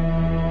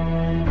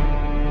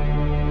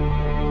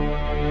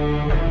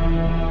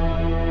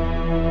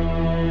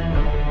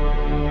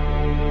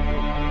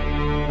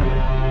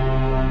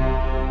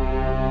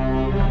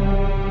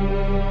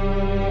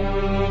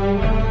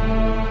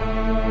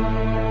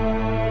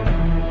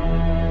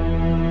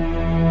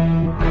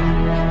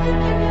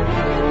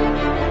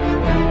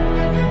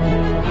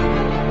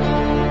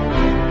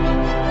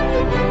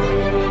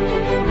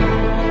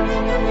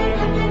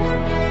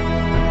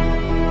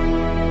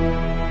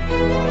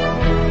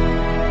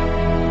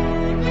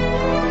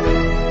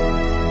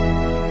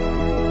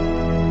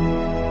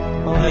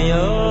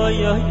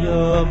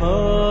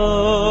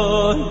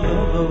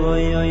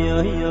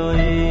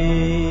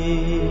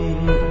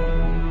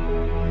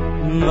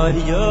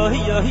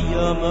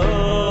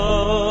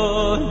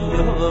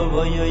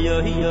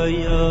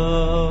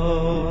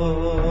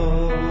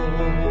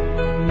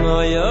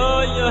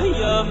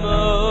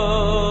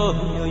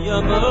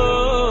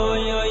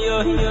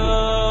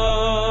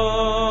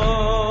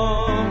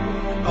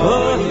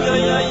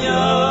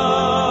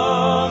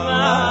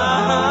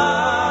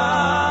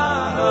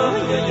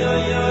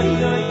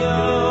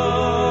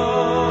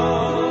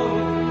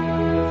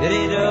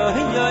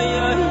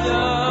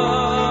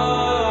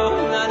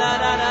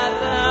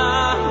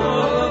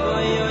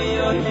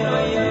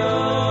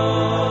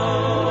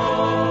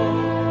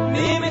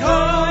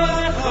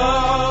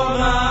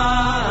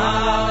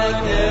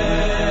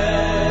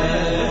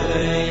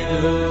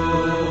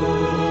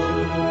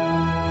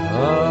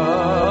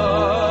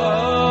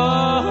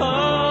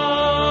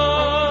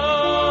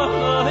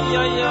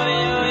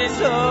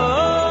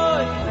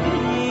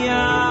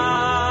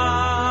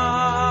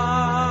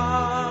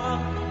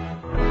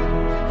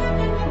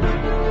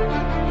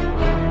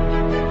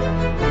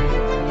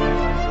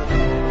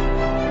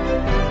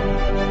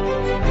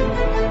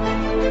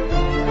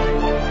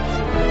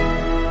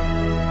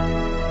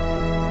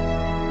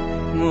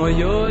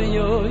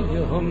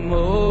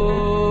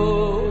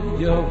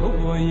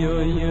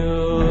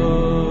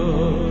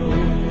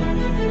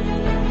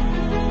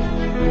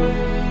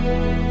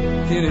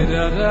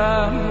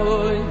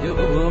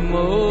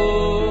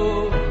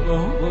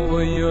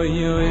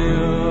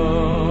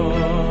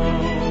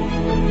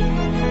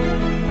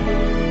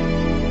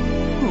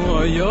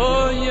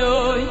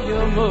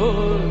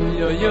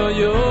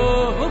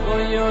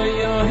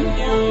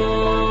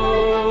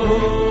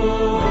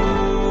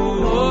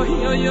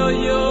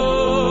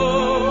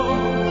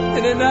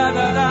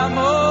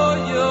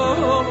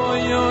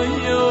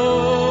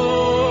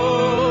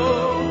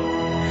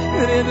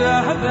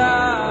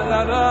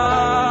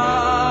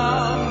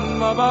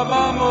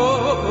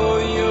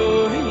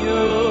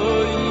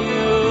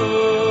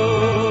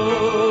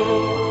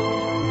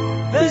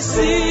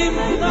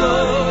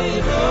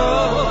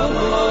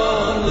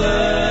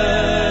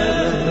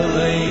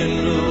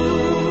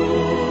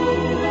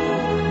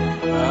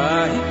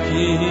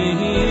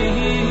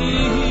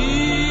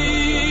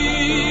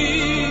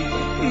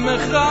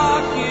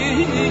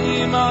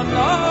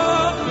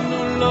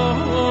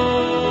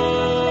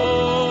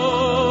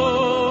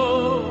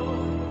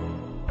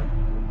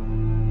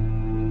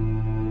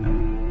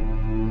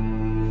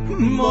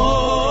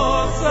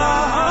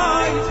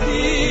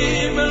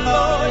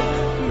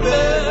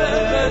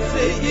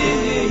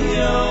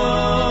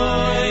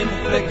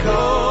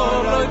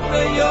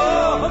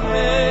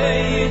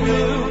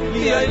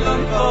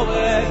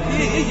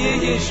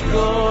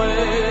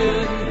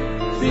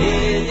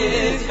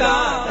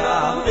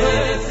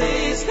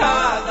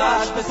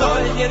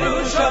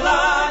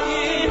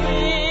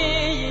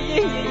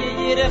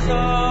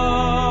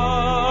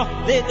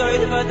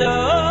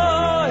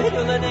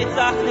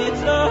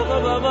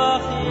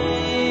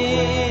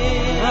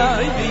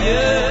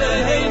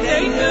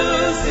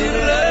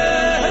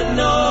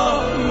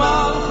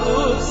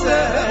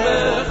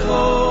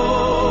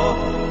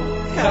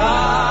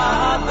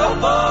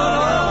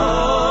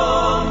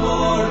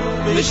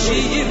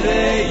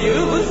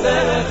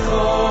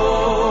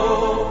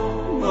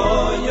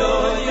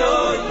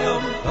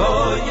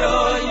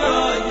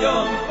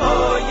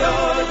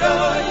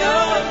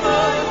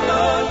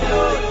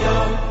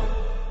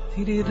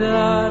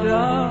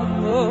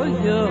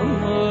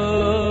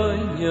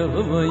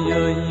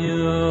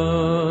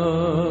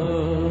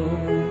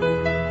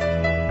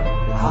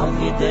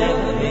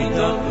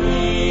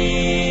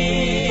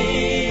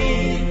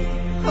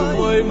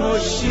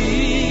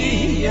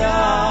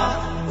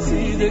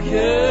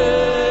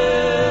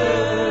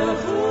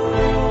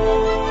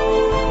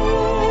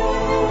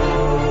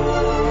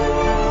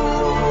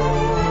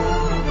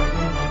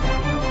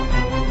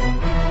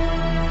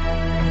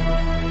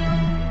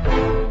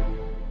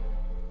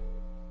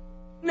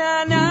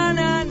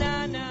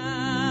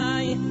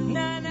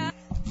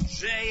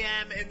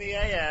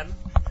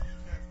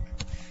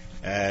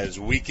 as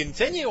we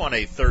continue on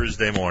a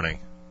Thursday morning.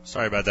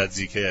 Sorry about that,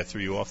 ZK. I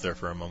threw you off there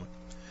for a moment.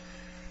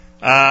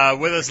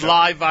 With us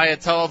live via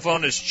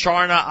telephone is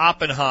Charna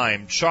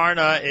Oppenheim.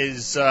 Charna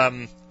is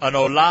an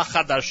Ola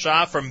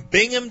Chadasha from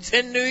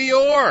Binghamton, New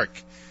York.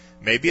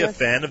 Maybe a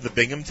fan of the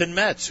Binghamton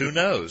Mets. Who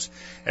knows?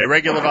 A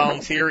regular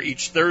volunteer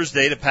each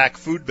Thursday to pack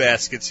food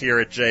baskets here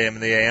at JM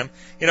and the AM.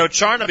 You know,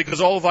 Charna,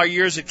 because all of our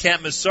years at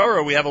Camp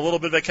Mesorah, we have a little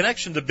bit of a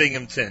connection to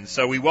Binghamton.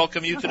 So we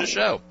welcome you to the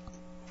show.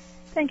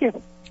 Thank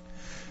you.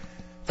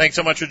 Thanks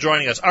so much for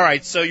joining us. All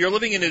right, so you're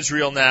living in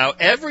Israel now.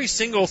 Every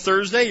single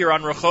Thursday you're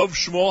on Rehov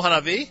Shmuel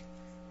Hanavi?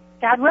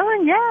 God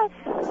willing,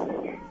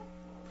 yes.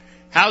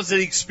 How's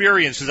the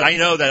experience? Because I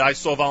know that I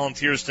saw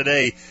volunteers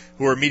today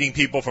who are meeting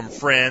people from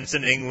France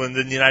and England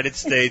and the United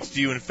States.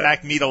 Do you, in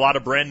fact, meet a lot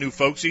of brand new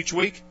folks each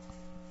week?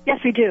 Yes,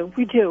 we do.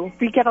 We do.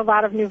 We get a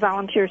lot of new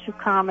volunteers who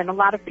come, and a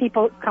lot of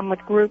people come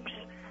with groups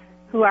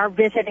who are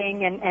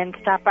visiting and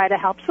stop by to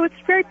help. So it's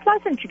very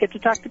pleasant. You get to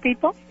talk to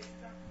people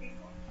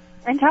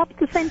and help at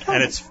the same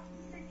time.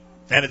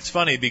 And it's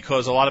funny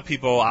because a lot of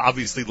people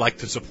obviously like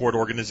to support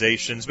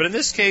organizations, but in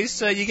this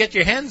case, you get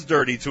your hands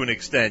dirty to an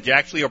extent. You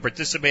actually are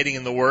participating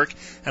in the work,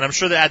 and I'm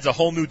sure that adds a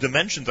whole new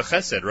dimension to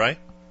Chesed, right?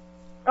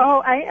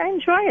 Oh, I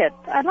enjoy it.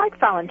 I like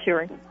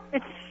volunteering.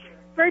 It's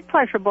very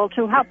pleasurable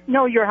to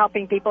know you're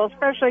helping people,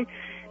 especially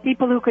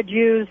people who could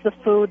use the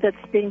food that's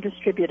being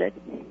distributed.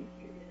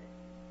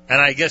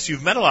 And I guess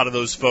you've met a lot of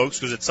those folks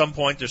because at some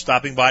point they're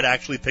stopping by to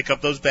actually pick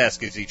up those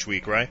baskets each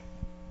week, right?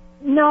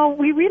 No,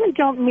 we really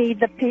don't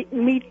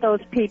meet those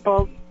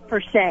people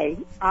per se,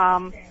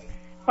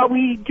 but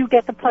we do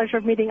get the pleasure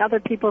of meeting other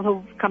people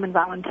who come and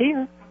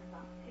volunteer.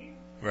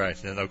 Right,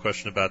 yeah, no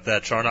question about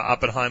that. Charna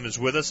Oppenheim is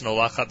with us, an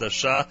Ola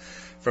Chadasha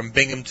from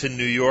Binghamton,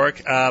 New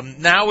York.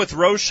 Now with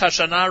Rosh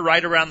Hashanah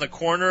right around the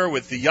corner,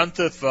 with the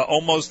Yontif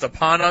almost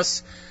upon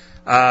us,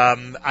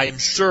 I am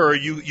sure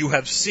you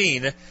have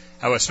seen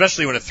how,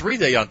 especially when a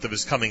 3-day Yontif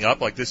is coming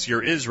up, like this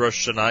year is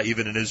Rosh Hashanah,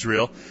 even in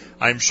Israel,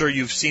 I'm sure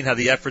you've seen how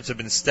the efforts have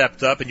been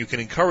stepped up, and you can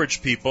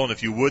encourage people, and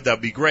if you would, that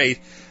would be great,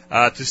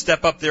 to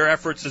step up their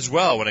efforts as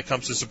well when it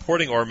comes to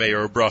supporting Or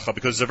Meir Bracha,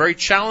 because it's a very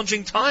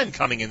challenging time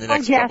coming in the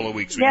next couple of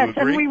weeks. Would you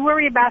agree? And we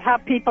worry about how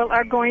people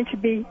are going to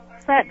be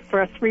fed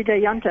for a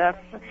 3-day Yontif,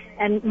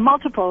 and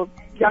multiple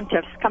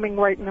Yontifs coming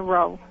right in a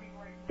row.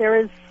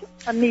 There is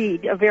a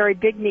need, a very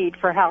big need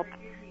for help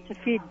to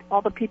feed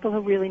all the people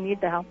who really need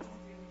the help.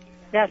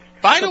 Yes.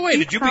 By the way,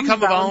 did you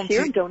become a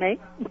volunteer? Donate.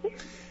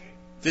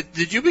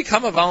 Did you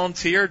become a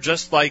volunteer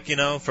just like,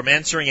 from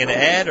answering an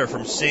ad or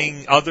from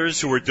seeing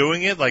others who were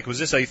doing it? Like, was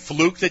this a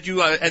fluke that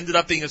you ended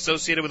up being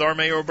associated with Or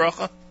Meir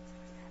Bracha?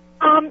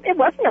 It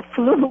wasn't a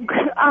fluke.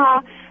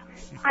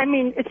 I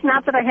mean, it's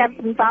not that I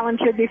haven't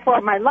volunteered before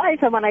in my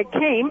life, and when I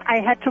came,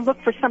 I had to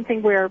look for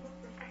something where,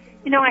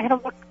 I had to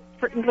look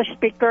for English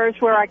speakers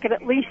where I could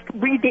at least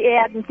read the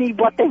ad and see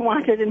what they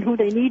wanted and who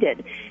they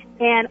needed.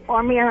 And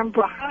Or Meir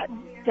Bracha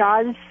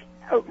does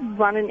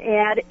run an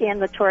ad in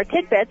the Torah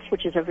Tidbits,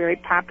 which is a very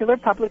popular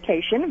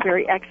publication, a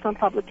very excellent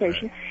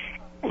publication,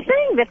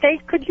 saying that they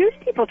could use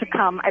people to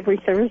come every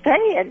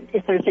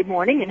Thursday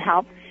morning and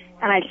help.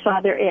 And I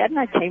saw their ad, and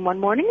I came one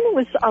morning, and it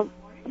was a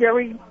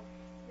very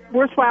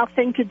worthwhile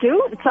thing to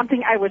do. It's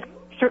something I was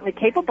certainly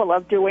capable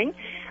of doing.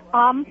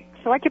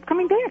 So I kept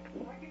coming back.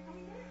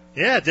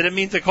 Yeah, didn't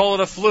mean to call it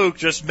a fluke,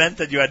 just meant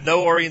that you had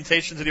no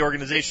orientation to the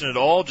organization at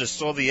all, just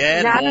saw the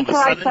ad, Not and all of a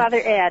until sudden... I saw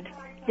their ad,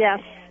 yes.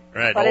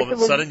 Right, but all of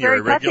a sudden you're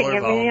a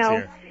regular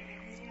volunteer.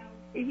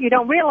 You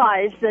don't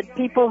realize that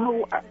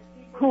people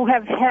who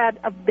have had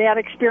a bad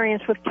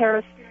experience with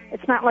terrorists,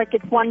 it's not like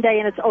it's one day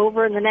and it's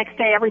over and the next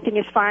day everything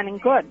is fine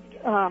and good.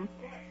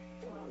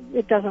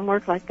 It doesn't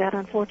work like that,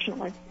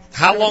 unfortunately.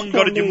 How long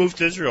ago did you move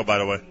to Israel, by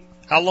the way?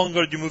 How long ago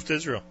did you move to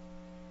Israel?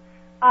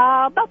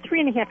 About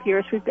 3.5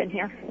 years we've been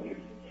here,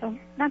 so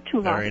not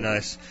too long. Very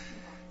nice.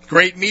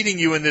 Great meeting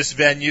you in this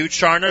venue.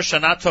 Charna,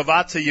 Shana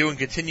Tova to you, and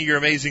continue your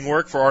amazing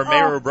work for Or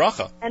Meir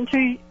Bracha. And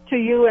to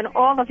you and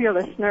all of your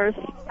listeners.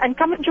 And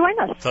come and join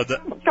us.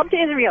 Come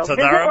to Israel.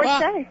 Visit or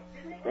stay.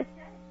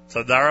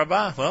 Tada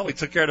Rabah. Well, we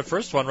took care of the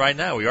first one right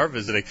now. We are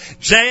visiting.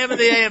 JM and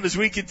the AM as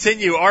we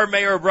continue. Or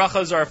Meir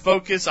Bracha is our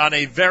focus on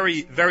a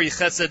very, very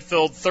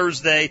chesed-filled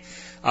Thursday.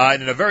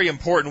 And in a very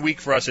important week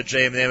for us at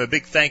JM and the AM. A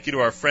big thank you to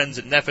our friends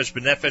at Nefesh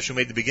B'Nefesh who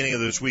made the beginning of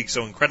this week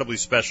so incredibly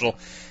special.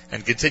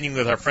 And continuing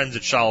with our friends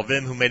at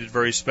Shalvim who made it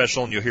very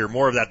special. And you'll hear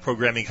more of that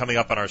programming coming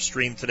up on our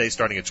stream today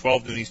starting at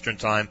 12 noon Eastern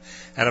Time.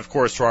 And of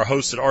course to our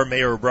hosts at Or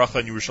Meir Bracha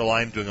in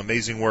Yerushalayim doing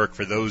amazing work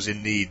for those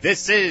in need.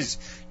 This is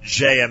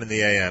JM and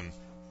the AM.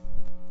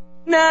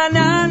 Na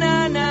na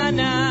na na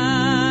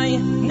na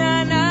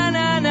na na na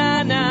na na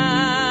na na na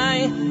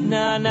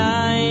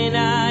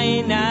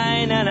na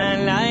na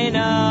na na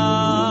na.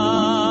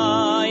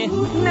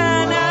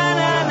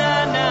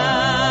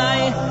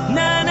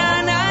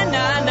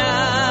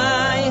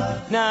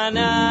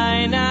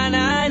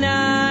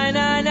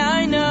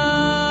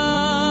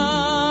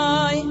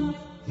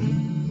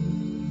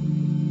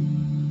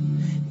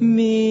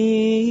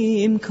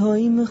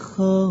 Koim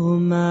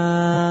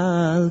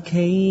chomal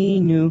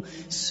keinu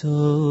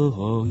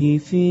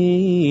soifi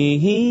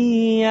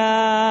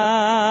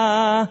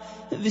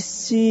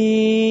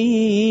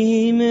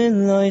v'sim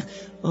eloich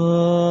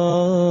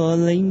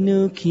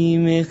oleinu ki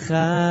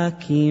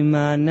mechakim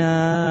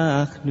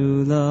anachnu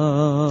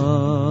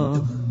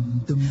loch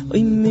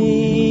oy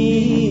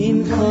min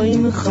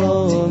koim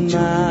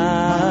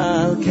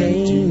chomal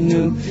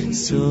keinu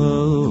so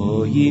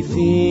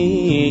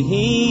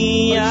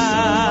yifia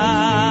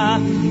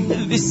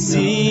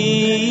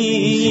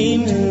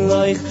v'sim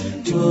eloich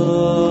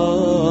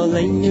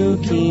oleinu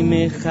ki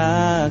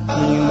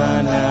mechakim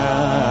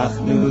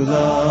anachnu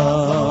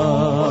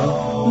loch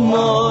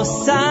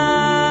Mosai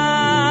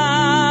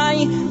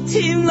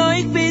tim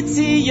loik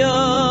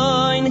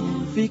bitzion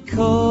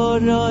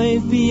vikoroi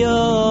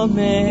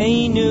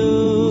biomeinu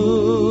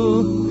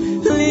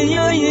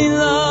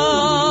liyoilam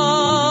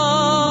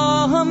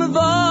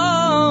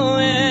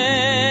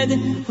voed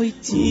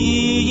hoiti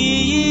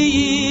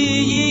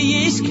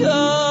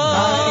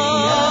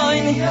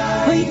yishkoin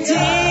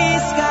hoiti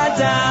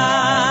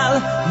skadal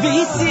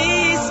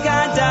visis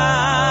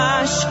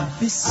skadash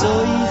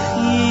visoy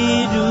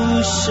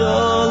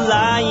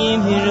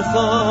Yerushalayim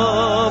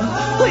hirchom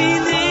Hoy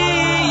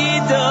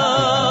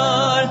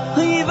lidor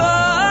Hoy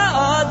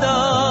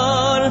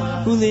va'ador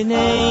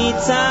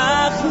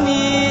Ulinetzach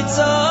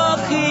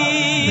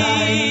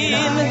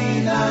nitzochim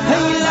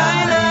Hey lai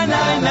lai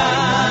lai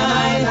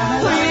lai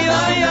Hoy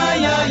oy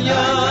oy oy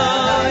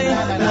oy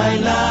Lai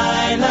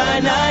lai lai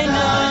lai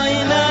lai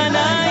lai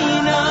lai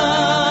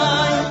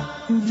lai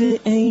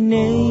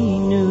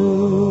Ve'eineinu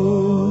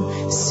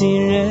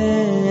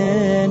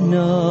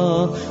sireno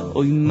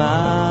Oy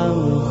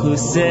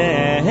malchusecho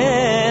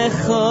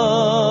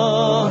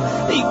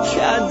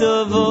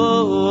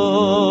ikadovor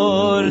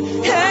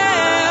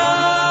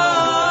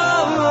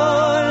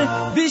heor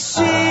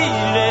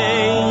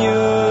b'shirei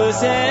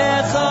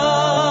yuzecho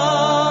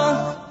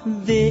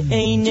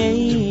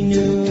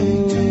ve'eineinu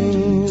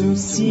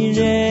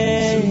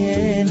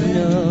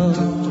sireno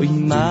oy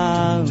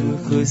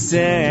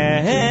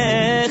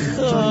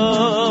malchusecho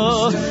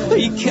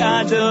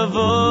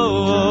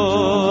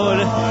ikadovor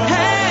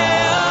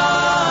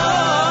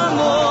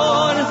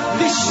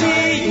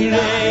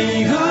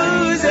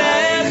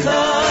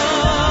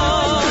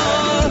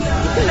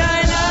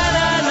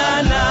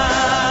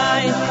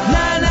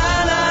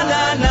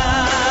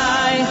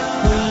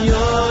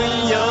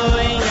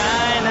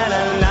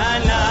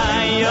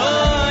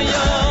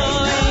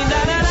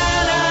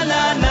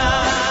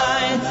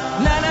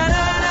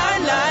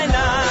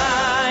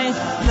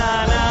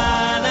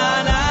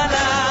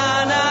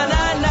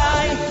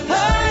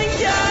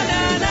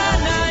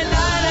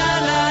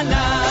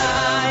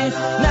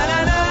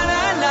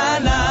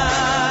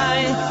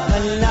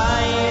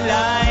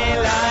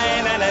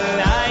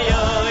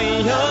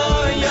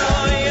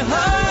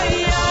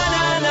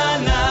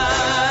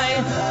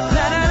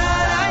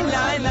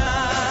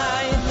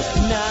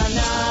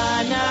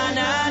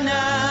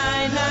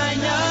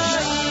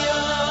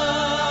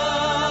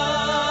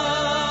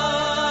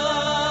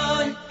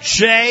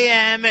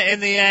JM in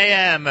the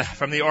AM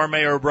from the Or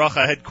Meir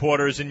Bracha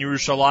headquarters in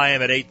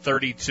Yerushalayim at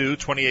 8:32,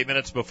 28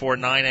 minutes before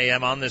 9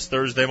 a.m. on this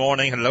Thursday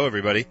morning. Hello,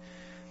 everybody.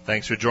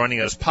 Thanks for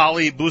joining us.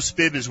 Polly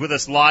Busbib is with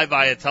us live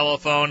via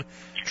telephone.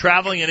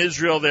 Traveling in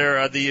Israel,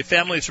 the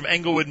family is from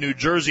Englewood, New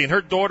Jersey, and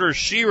her daughter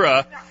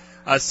Shira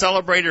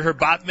celebrated her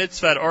bat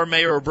mitzvah at Or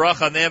Meir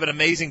Bracha, and they have an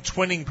amazing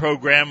twinning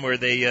program where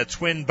they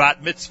twin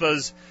bat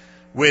mitzvahs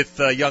with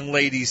young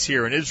ladies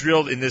here in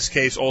Israel, in this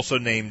case also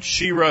named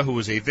Shira, who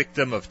was a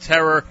victim of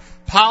terror.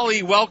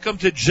 Polly, welcome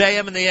to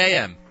JM and the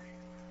AM.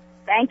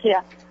 Thank you.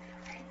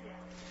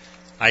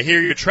 I hear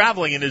you're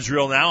traveling in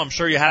Israel now. I'm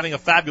sure you're having a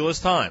fabulous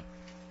time.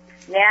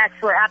 Yes,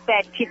 we're up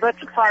at Kibbutz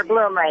Kfar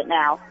Blum right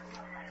now.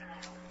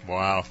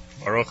 Wow.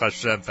 Baruch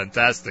Hashem.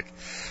 Fantastic.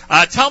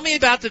 Tell me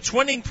about the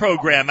twinning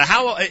program.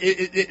 How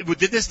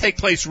did this take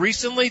place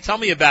recently? Tell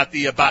me about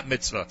the bat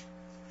mitzvah.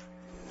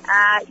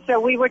 So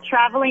we were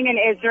traveling in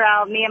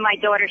Israel, me and my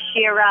daughter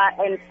Shira,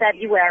 in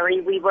February.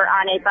 We were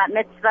on a bat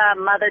mitzvah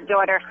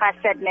mother-daughter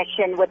chesed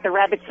mission with the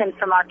Rebbitzin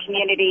from our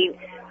community,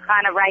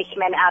 Chana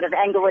Reichman, out of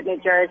Englewood, New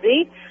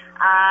Jersey.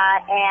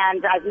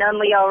 And I've known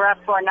Leora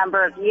for a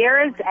number of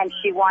years, and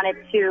she wanted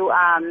to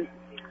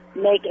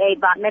make a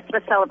bat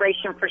mitzvah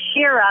celebration for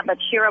Shira, but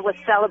Shira was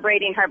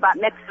celebrating her bat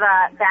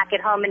mitzvah back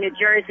at home in New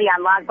Jersey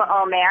on Lag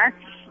BaOmer,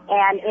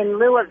 and in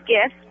lieu of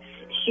gifts,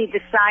 she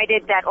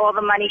decided that all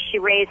the money she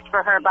raised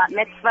for her bat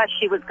mitzvah,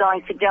 she was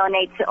going to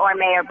donate to Or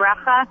Meir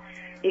Bracha,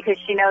 because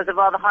she knows of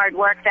all the hard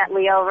work that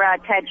Leora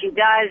Tedji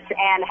does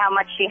and how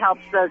much she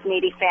helps those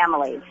needy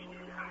families.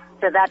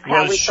 So that's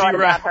how we thought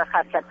about her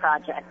chesed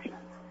project.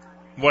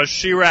 Was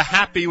Shira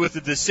happy with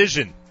the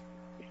decision?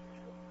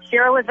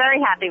 Shira was very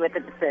happy with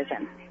the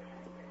decision.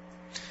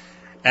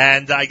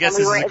 And I guess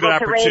this is a good opportunity.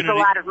 We were able to raise a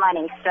lot of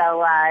money,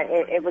 so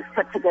it was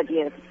put to good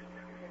use.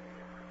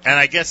 And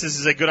I guess this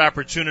is a good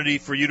opportunity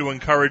for you to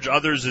encourage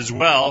others as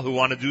well who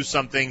want to do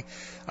something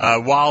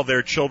while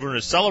their children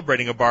are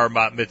celebrating a bar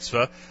bat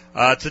mitzvah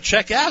to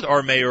check out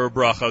Or Meir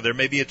Bracha. There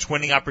may be a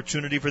twinning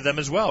opportunity for them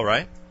as well,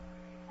 right?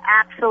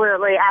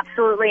 Absolutely,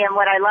 absolutely. And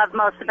what I love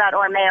most about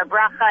Or Meir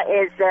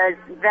Bracha is there's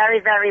very,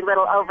 very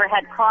little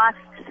overhead costs.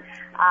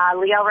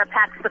 Leora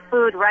packs the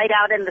food right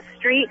out in the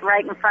street,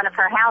 right in front of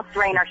her house,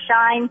 rain or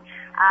shine.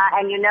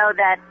 And you know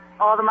that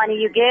all the money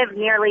you give,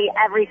 nearly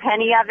every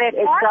penny of it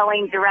is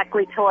going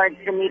directly towards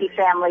the needy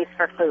families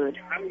for food.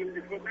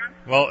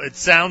 Well, it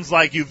sounds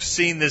like you've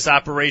seen this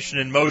operation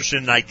in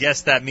motion. I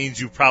guess that means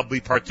you probably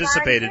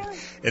participated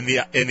in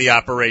the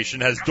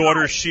operation. Has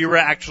daughter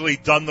Shira actually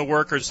done the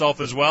work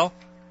herself as well?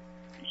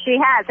 She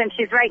has, and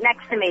she's right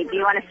next to me. Do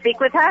you want to speak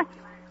with her?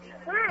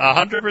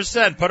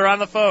 100%. Put her on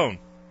the phone.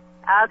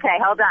 Okay,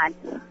 hold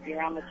on.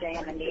 You're on the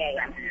JM and the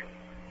AM.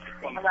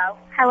 Hello?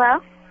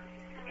 Hello?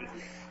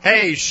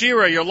 Hey,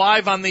 Shira, you're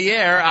live on the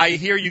air. I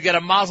hear you get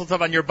a mazel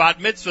tov on your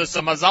bat mitzvah,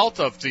 so mazal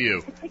tov to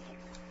you.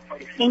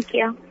 Thank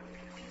you.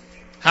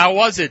 How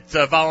was it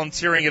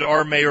volunteering at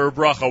Or Meir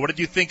Bracha? What did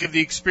you think of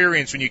the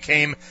experience when you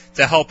came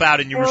to help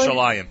out in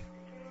Yerushalayim?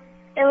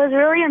 It was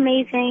really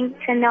amazing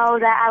to know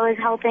that I was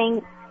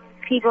helping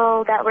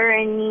people that were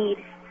in need.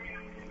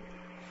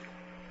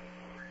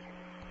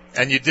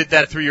 And you did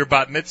that through your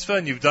bat mitzvah,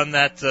 and you've done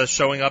that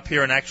showing up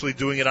here and actually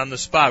doing it on the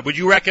spot. Would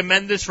you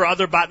recommend this for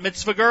other bat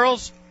mitzvah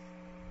girls?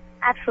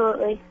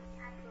 Absolutely.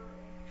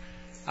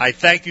 I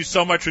thank you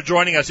so much for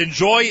joining us.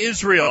 Enjoy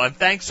Israel, and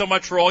thanks so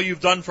much for all you've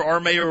done for Or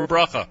Meir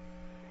Bracha.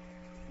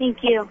 Thank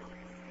you.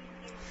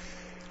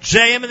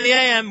 JM in the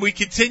AM, we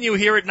continue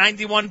here at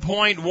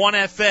 91.1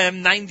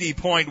 FM,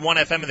 90.1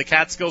 FM in the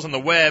Catskills on the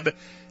web,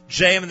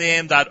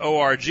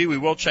 jmintheam.org. We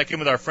will check in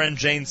with our friend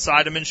Jane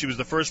Seidemann. She was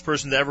the first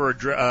person to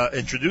ever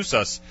introduce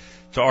us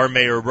to Or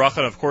Meir Bracha.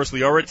 And, of course,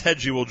 Leora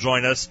Tedji will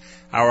join us,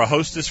 our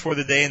hostess for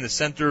the day in the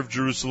center of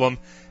Jerusalem,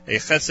 a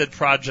chesed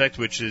project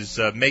which is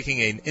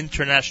making an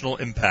international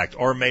impact.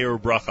 Or Meir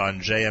Bracha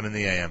on JM in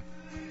the AM.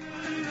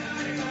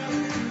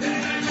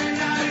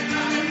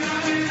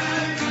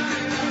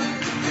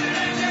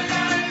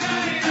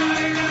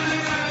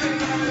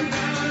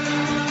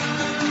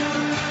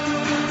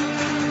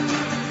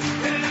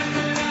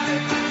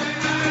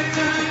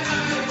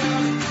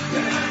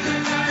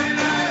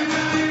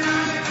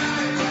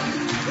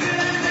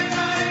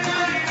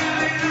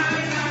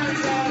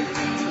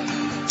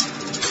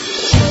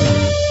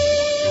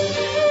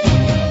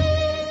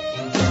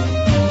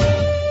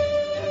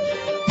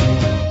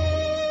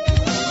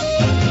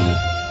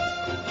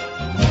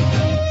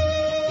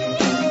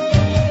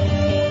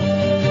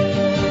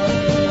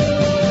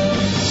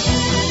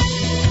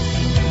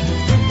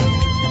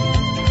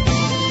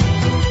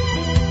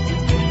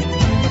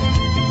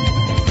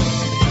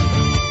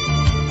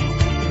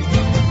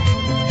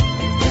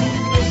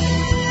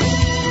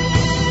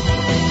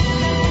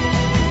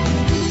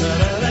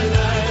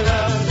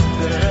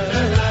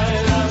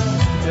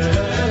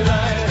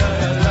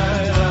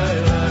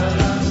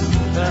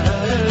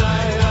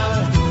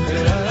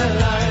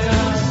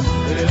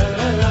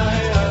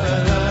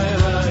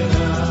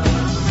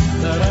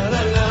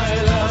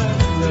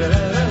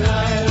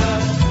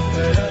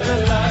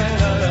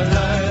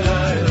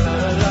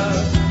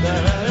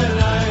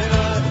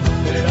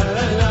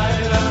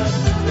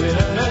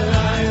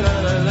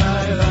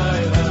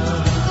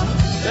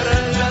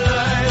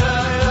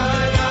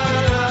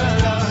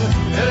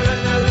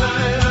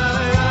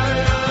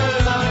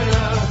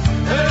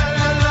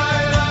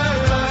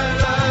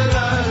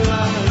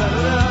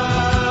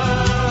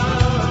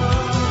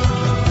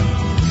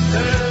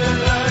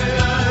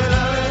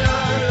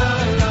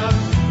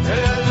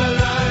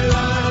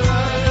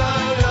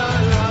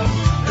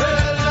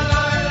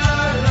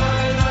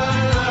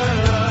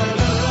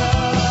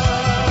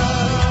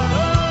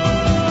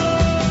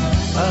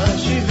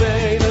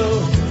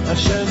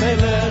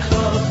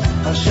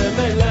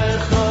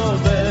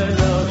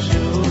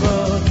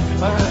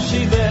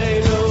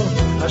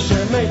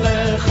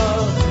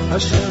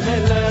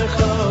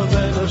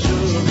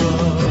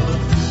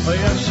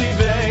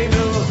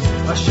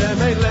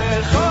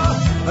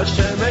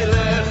 Hashem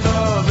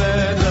Elecha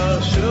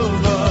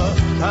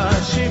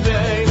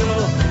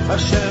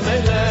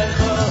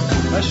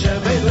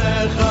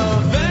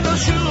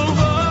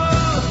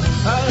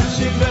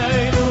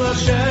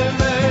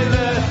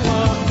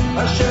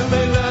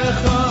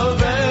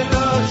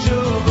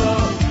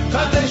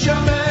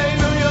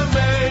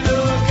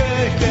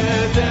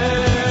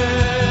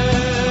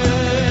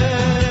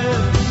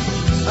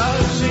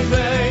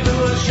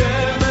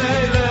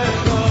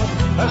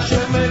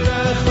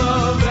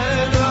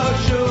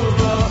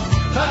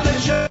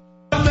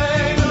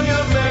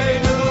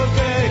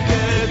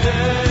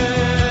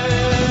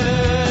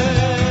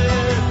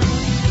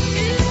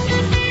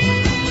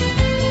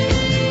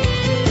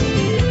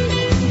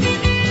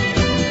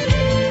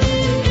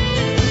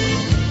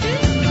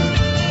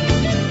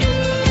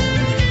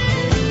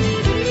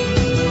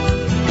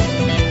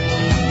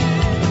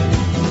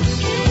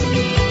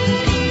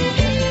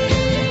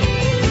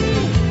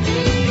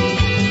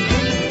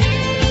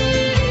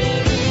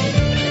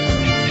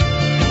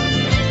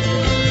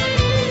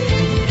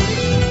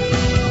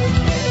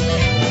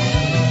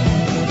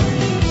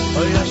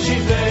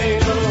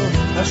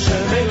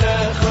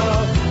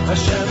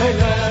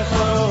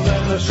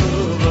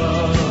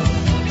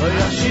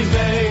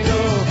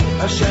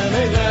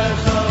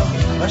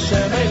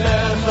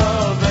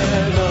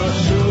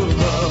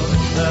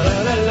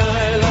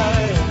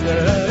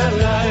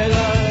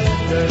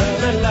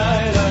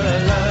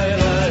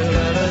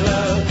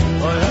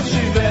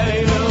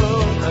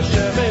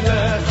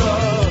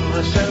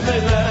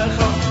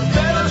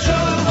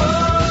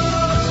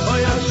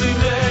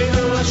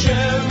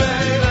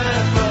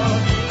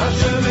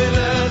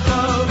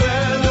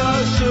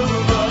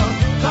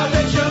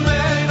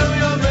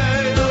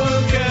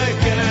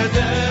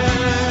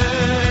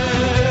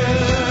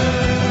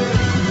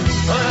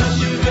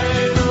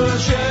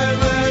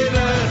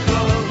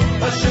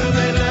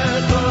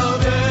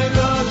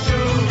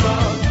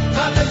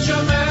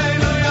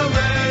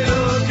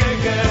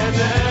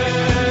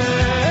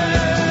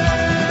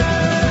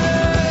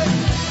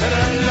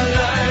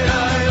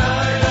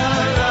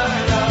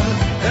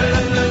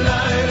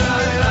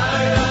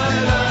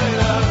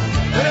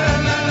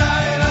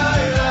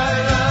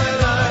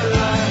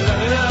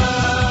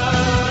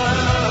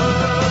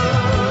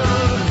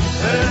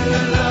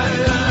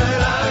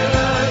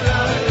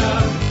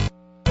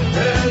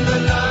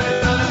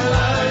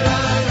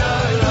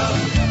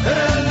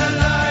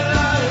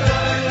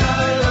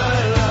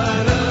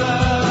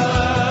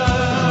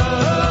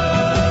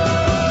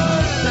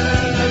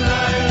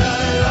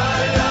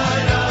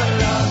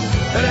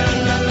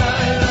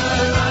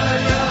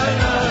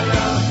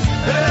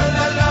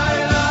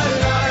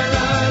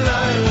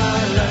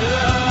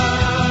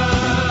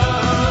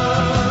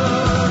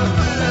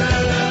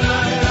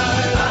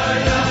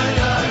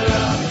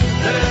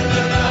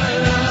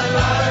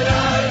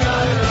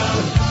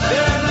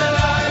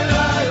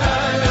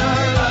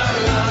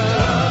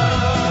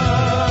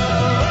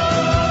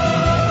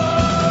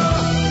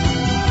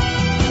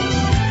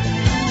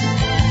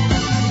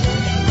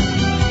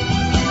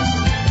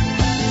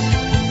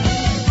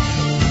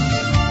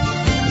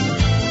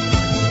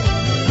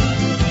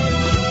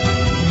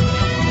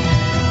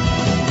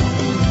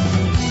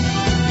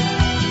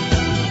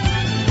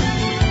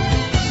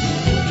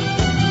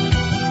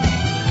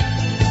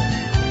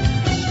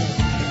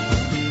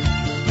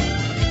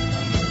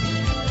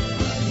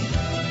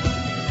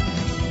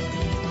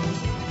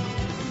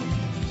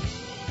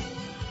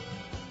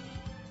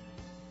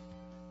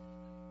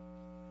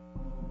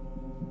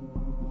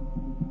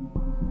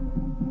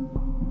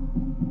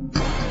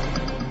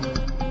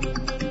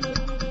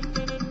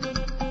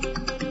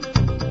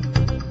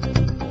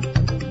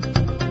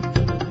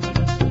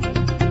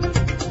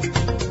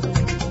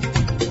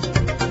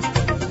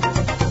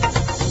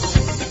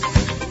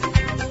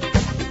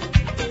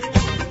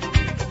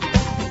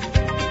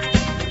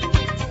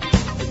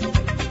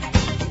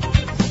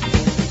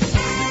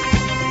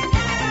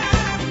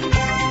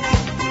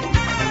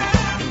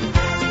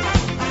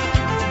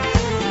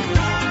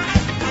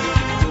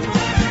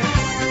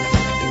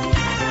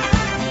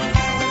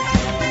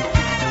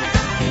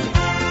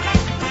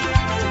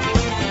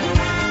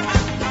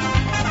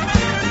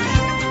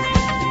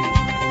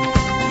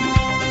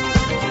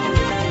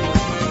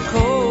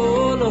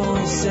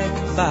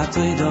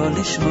תוידו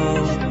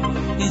לשמור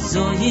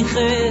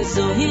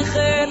זוהי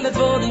חל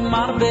לדבורים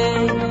הרבה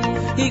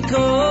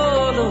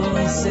הכל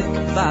עוסק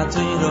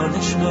בתוידו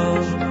לשמור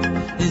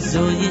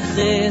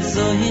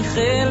זוהי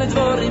חל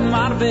לדבורים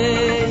הרבה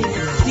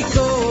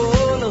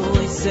הכל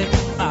עוסק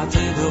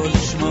בתוידו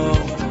לשמור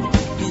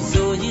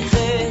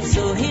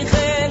זוהי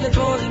חל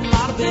לדבורים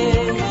הרבה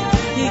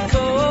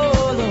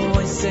הכל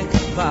עוסק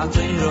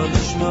בתוידו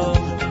לשמור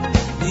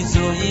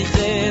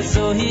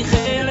זוהי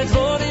חל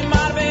לדבורים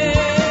הרבה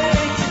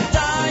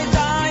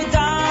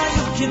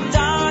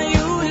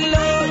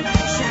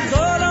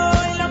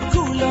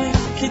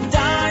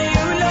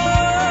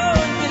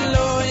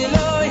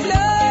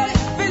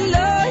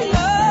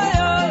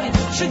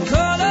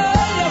Shikol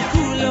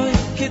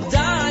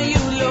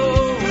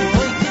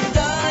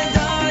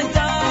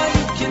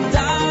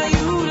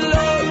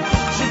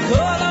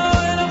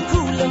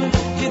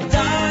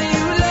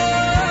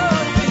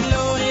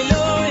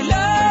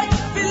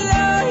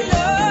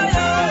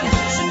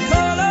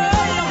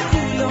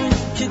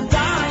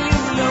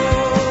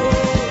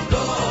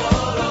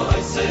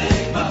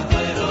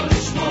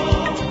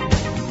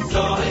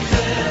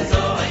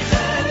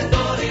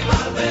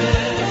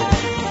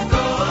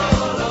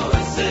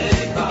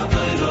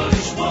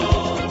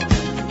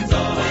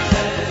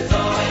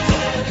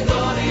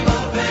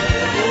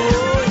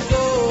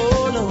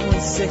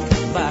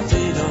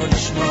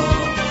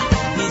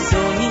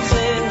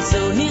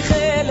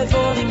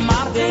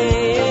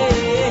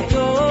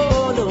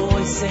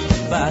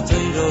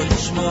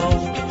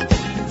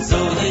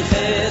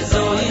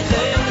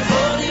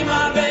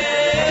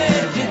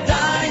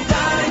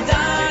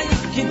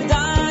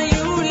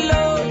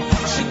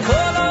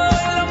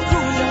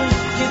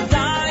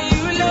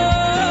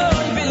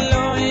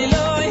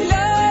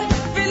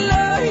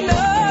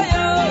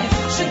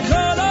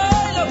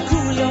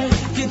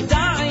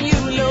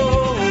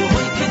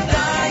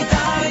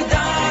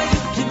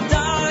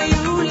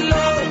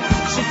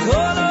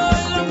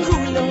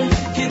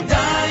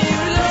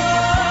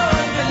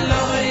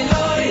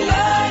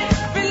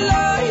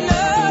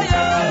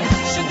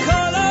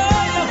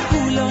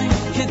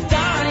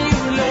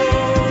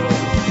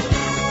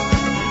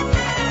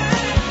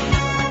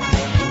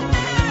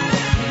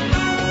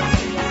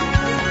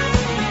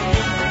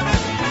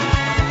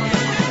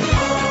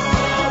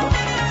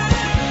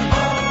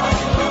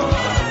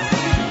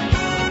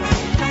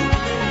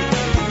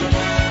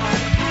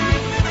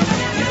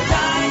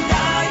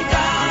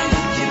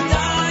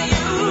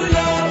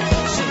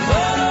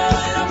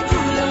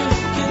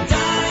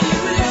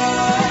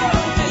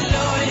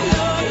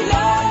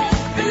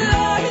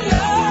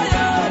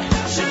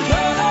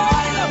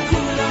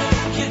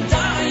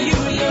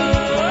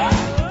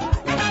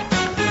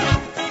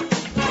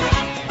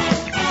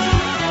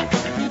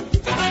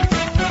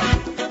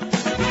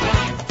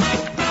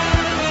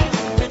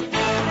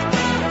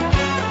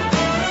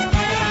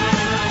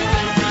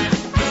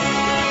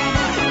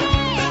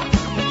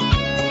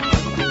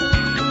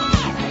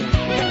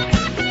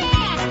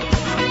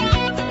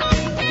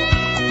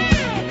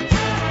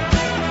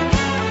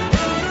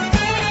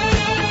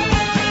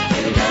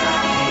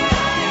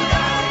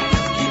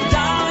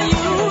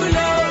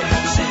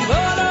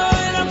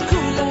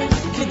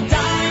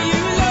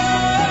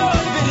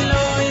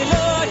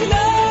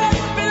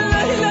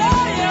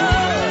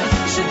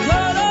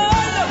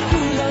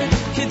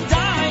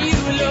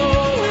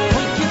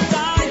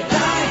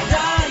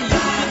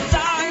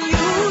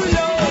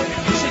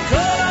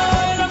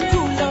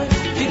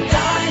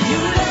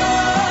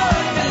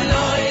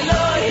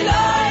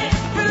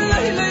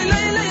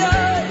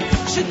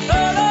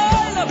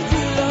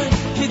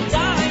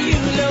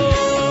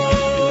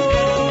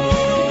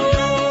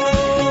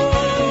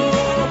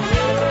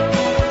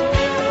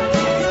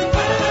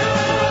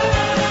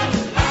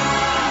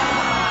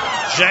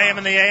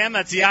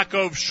That's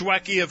Yaakov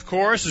Shweki, of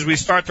course, as we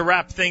start to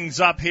wrap things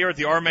up here at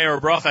the Or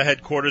Meir Bracha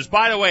headquarters.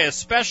 By the way, a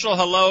special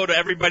hello to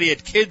everybody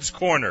at Kids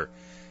Corner.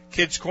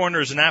 Kids Corner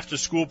is an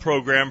after-school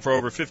program for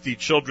over 50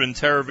 children,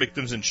 terror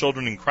victims, and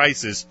children in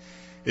crisis.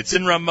 It's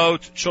in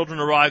Ramot. Children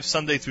arrive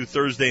Sunday through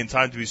Thursday in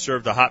time to be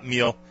served a hot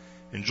meal,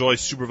 enjoy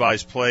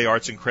supervised play,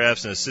 arts and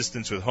crafts, and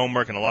assistance with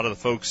homework. And a lot of the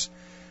folks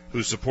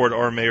who support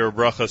Or Meir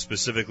Bracha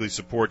specifically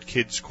support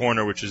Kids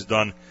Corner, which is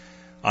done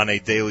on a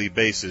daily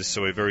basis.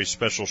 So a very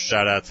special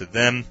shout-out to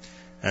them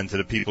and to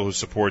the people who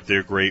support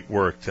their great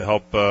work. To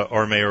help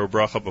Or Meir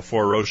Bracha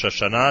before Rosh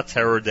Hashanah,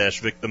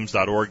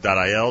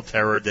 terror-victims.org.il,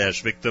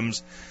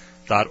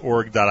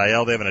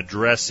 terror-victims.org.il. They have an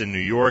address in New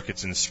York.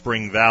 It's in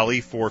Spring Valley,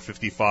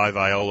 455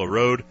 Iola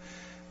Road,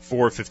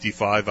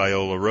 455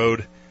 Iola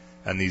Road,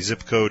 and the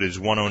zip code is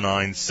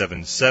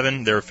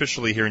 10977. They're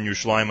officially here in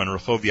Yerushalayim on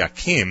Rehov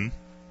Yakim,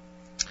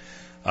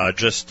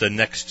 just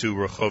next to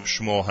Rehov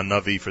Shmuel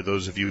Hanavi, for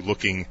those of you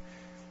looking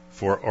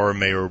for Or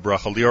Meir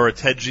Bracha. Leora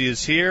Tedji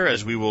is here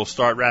as we will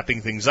start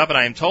wrapping things up, and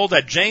I am told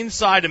that Jane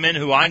Seideman,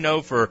 who I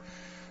know for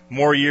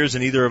more years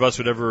than either of us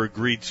would ever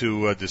agree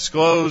to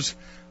disclose,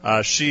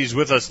 she's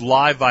with us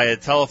live via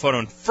telephone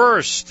and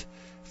first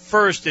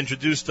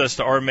introduced us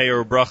to Or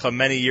Meir Bracha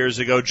many years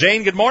ago.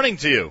 Jane, good morning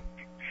to you.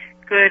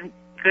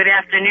 Good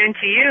afternoon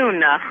to you,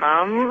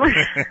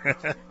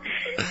 Nachum.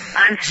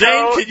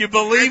 Jane, can you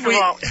believe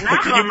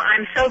Nachum,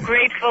 I'm so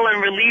grateful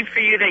and relieved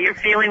for you that you're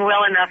feeling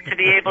well enough to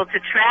be able to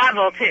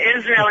travel to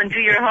Israel and do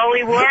your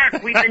holy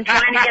work. We've been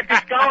trying to get this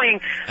going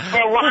for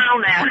a while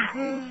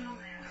now.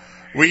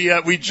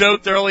 We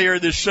joked earlier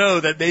in the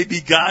show that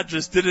maybe God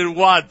just didn't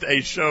want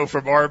a show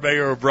from Or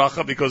Meir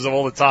Bracha because of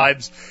all the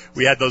times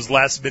we had those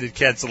last-minute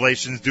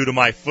cancellations due to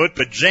my foot.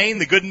 But, Jane,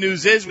 the good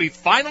news is we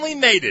finally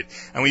made it,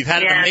 and we've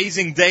had an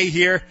amazing day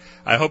here.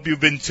 I hope you've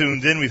been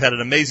tuned in. We've had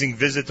an amazing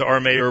visit to Or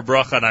Meir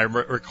Bracha, and I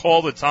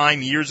recall the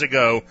time years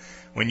ago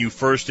when you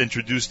first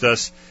introduced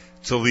us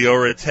to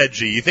Leora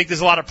Tedji. You think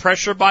there's a lot of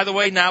pressure, by the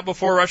way, now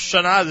before Rosh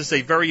Hashanah? This is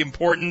a very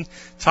important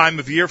time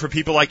of year for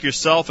people like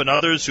yourself and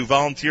others who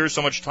volunteer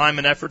so much time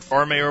and effort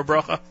for Or Meir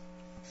Bracha?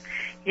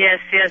 Yes,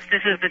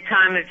 this is the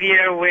time of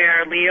year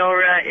where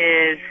Leora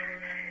is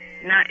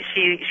not,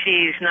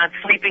 she's not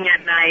sleeping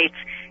at night.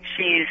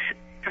 She's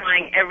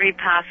trying every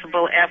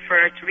possible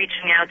effort,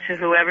 reaching out to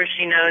whoever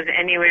she knows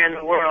anywhere in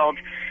the world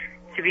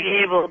to be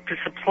able to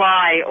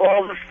supply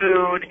all the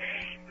food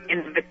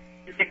in the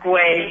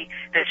way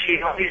that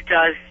she always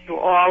does to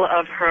all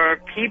of her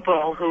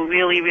people who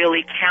really,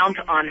 really count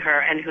on her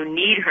and who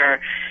need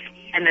her,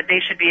 and that they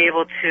should be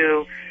able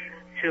to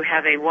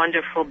have a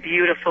wonderful,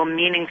 beautiful,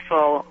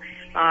 meaningful,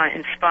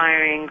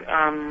 inspiring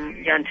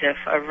Yontif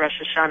of Rosh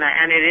Hashanah.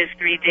 And it is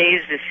 3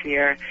 days this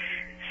year,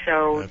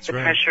 so That's the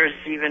right. pressure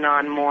is even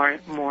on more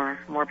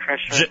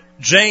pressure.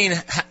 Jane,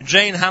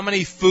 how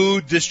many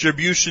food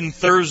distribution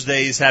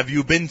Thursdays have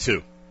you been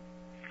to?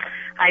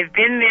 I've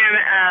been there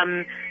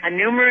a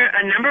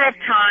number of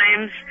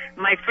times.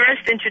 My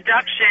first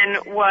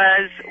introduction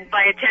was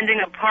by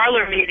attending a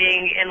parlor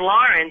meeting in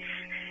Lawrence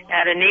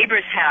at a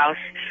neighbor's house.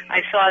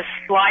 I saw a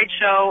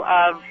slideshow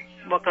of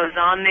what goes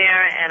on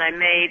there, and it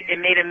made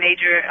a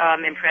major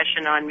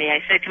impression on me.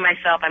 I said to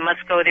myself, I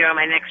must go there on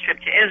my next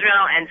trip to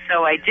Israel, and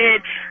so I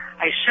did.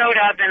 I showed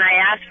up, and I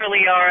asked for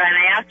Leora, and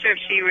I asked her if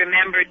she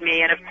remembered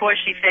me, and of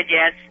course she said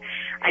yes.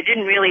 I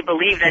didn't really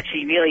believe that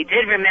she really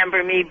did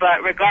remember me,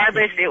 but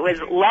regardless, it was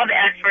love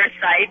at first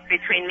sight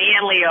between me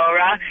and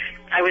Leora.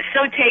 I was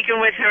so taken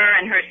with her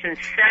and her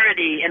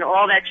sincerity in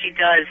all that she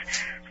does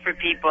for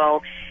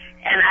people.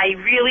 And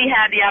I really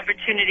had the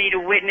opportunity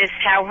to witness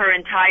how her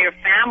entire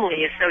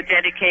family is so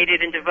dedicated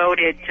and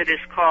devoted to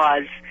this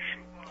cause.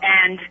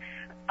 And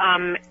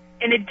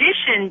in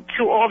addition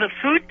to all the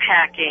food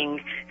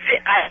packing,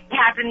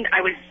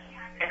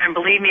 and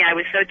believe me, I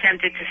was so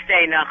tempted to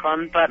stay,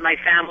 Nachum, but my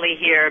family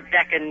here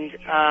beckoned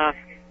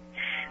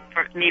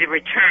for me to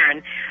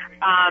return.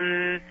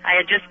 I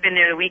had just been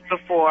there the week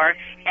before,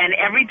 and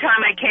every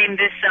time I came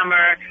this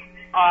summer,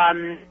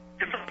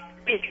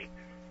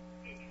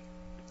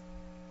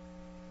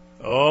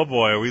 Oh,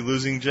 boy, are we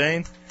losing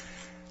Jane?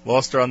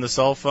 Lost her on the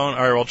cell phone.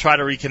 All right, we'll try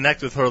to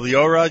reconnect with her.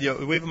 Leora,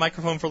 we have a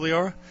microphone for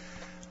Leora?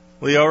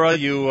 Leora,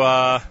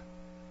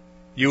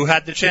 you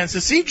had the chance to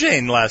see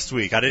Jane last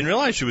week. I didn't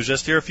realize she was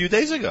just here a few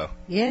days ago.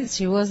 Yes,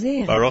 she was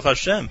here. Baruch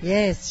Hashem.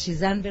 Yes,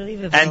 she's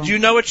unbelievable. And do you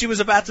know what she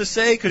was about to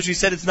say? Because she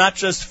said it's not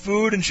just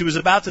food, and she was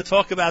about to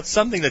talk about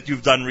something that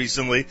you've done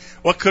recently.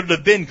 What could it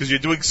have been? Because you're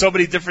doing so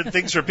many different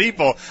things for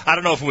people. I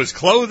don't know if it was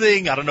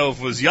clothing. I don't know if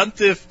it was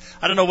Yontif.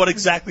 I don't know what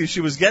exactly she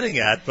was getting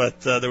at,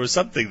 but there was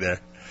something there.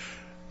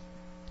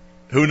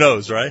 Who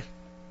knows, right?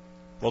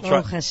 We'll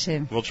try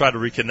to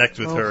reconnect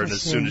with her, and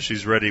as soon as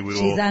she's ready,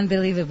 she's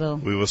unbelievable.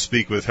 We will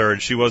speak with her.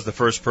 And she was the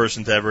first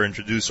person to ever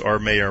introduce Or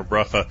Meir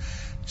Bracha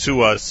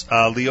to us.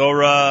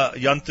 Leora,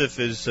 Yontif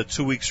is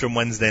 2 weeks from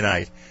Wednesday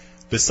night.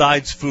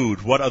 Besides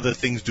food, what other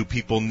things do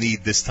people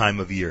need this time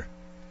of year?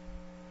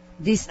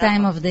 This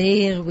time of the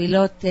year, we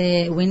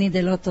need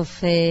a lot of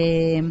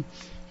things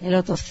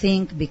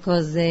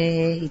because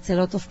it's a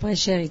lot of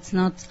pressure. It's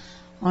not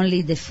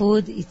only the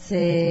food. It's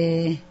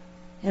a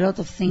lot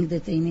of things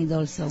that they need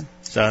also.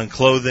 So on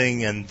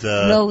clothing and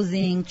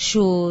clothing,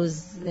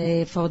 shoes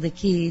for the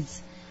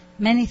kids,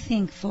 many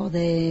things for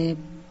them.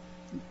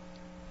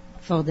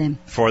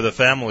 For the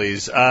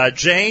families.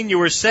 Jane, you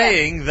were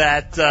saying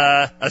that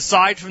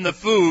aside from the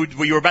food,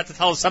 you were about to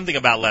tell us something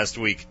about last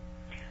week.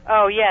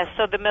 Oh, yes.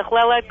 So the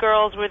Mechlelet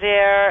girls were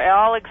there,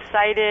 all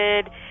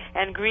excited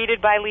and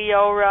greeted by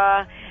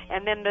Leora.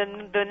 And then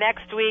the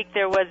next week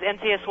there was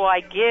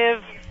NCSY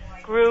Give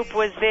group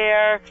was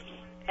there,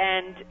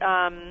 and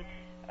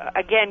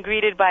again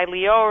greeted by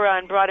Leora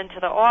and brought into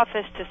the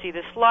office to see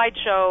the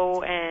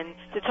slideshow and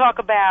to talk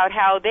about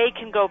how they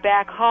can go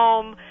back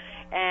home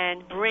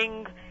and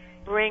bring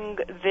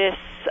this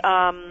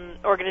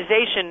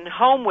organization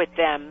home with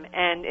them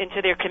and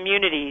into their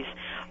communities.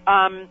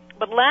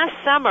 But last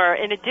summer,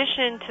 in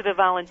addition to the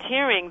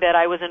volunteering that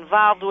I was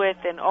involved with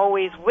and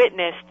always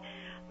witnessed,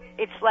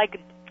 it's like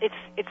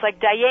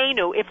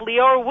Dayenu. If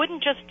Leora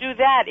wouldn't just do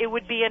that, it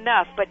would be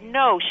enough. But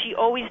no, she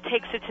always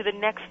takes it to the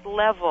next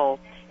level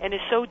and is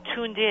so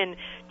tuned in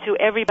to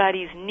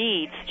everybody's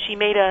needs. She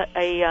made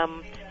a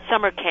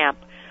summer camp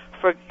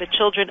for the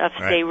children of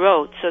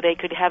Sderot so they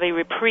could have a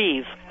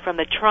reprieve from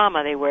the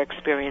trauma they were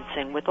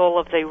experiencing with all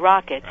of the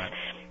rockets.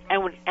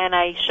 And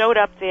I showed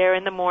up there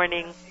in the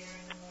morning.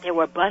 There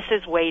were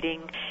buses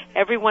waiting.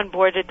 Everyone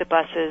boarded the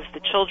buses, the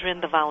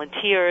children, the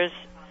volunteers,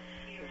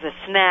 the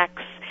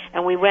snacks,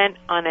 and we went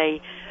on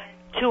a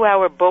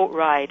 2-hour boat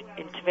ride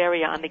in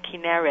Tveria on the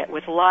Kinneret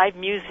with live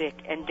music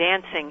and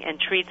dancing and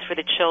treats for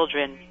the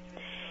children.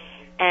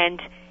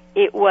 And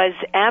it was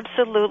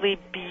absolutely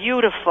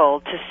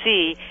beautiful to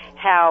see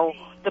how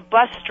the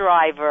bus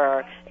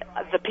driver,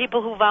 the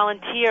people who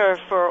volunteer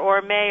for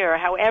Or Meir,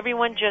 how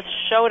everyone just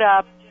showed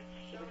up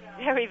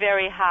very,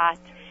 very hot.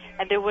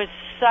 And there was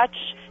such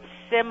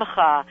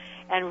simcha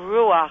and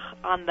ruach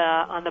on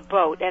the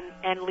boat.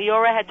 And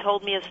Leora had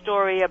told me a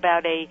story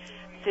about a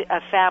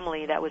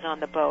family that was on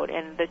the boat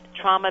and the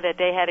trauma that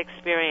they had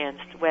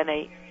experienced when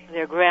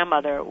their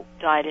grandmother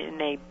died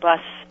in a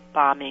bus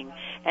bombing,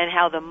 and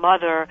how the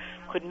mother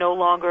could no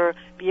longer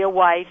be a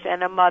wife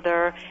and a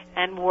mother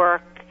and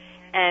work,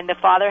 and the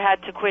father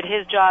had to quit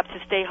his job to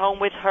stay home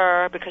with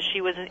her because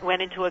she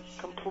went into a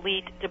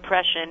complete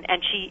depression.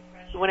 And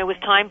when it was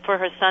time for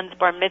her son's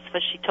bar mitzvah,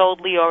 she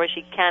told Leora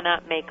she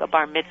cannot make a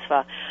bar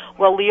mitzvah.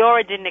 Well,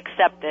 Leora didn't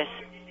accept this,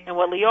 and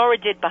what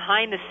Leora did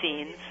behind the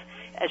scenes,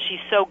 as she's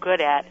so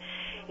good at,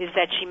 is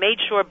that she made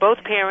sure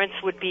both parents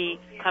would be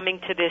coming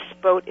to this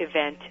boat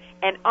event,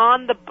 and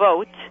on the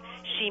boat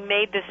she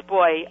made this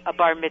boy a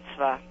bar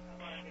mitzvah.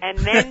 And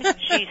then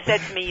she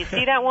said to me, you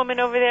see that woman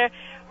over there?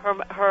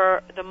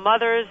 The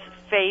mother's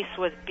face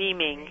was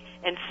beaming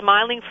and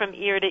smiling from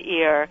ear to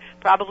ear,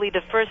 probably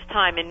the first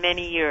time in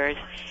many years.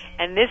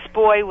 And this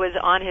boy was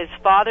on his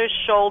father's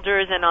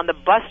shoulders and on the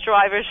bus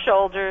driver's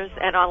shoulders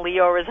and on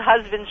Leora's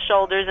husband's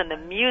shoulders, and the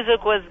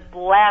music was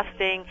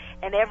blasting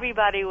and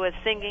everybody was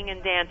singing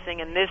and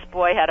dancing, and this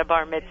boy had a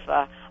bar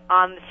mitzvah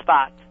on the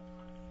spot.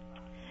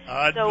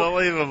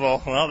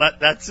 Unbelievable. Well,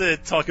 that's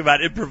it. Talk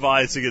about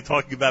improvising and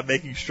talking about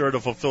making sure to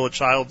fulfill a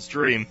child's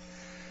dream.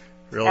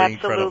 Really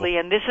Absolutely, incredible.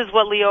 And this is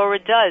what Leora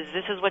does.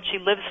 This is what she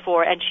lives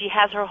for, and she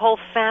has her whole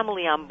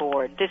family on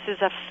board. This is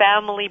a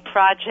family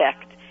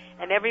project,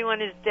 and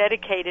everyone is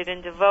dedicated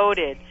and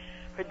devoted.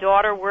 Her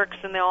daughter works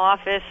in the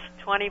office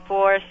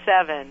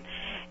 24/7,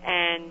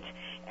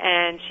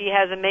 and she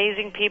has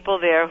amazing people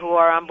there who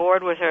are on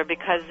board with her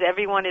because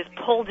everyone is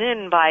pulled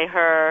in by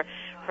her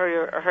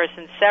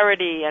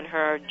sincerity and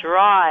her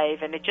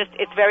drive, and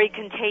it's very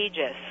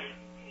contagious.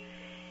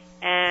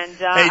 And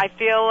I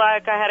feel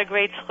like I had a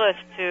great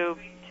zchus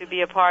to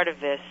be a part of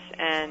this.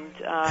 And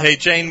hey,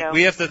 Jane,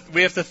 we have to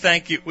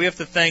thank you. We have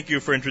to thank you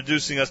for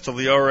introducing us to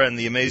Leora and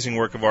the amazing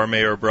work of Our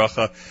Meir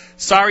Bracha.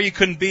 Sorry you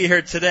couldn't be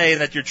here today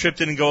and that your trip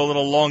didn't go a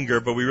little longer,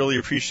 but we really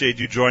appreciate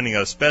you joining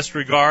us. Best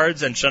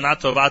regards and Shana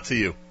Tova to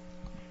you.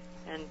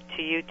 And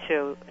to you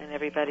too, and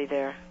everybody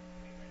there.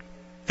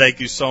 Thank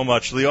you so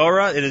much,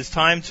 Leora. It is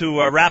time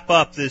to wrap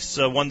up this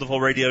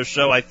wonderful radio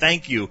show. I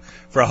thank you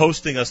for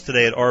hosting us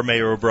today at Our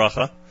Meir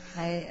Bracha.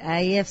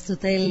 I have to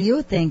tell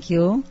you, thank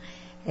you,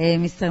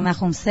 Mr.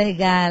 Nachum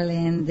Segal,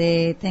 and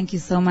thank you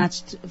so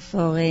much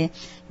for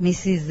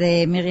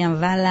Mrs. Miriam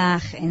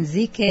Wallach and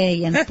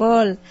ZK and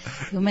Paul.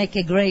 You make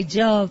a great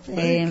job.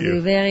 Thank you.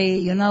 We're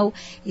very,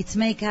 it's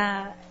make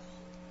a...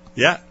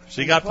 Yeah,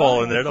 she got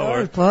Paul in there, don't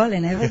worry. Paul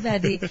and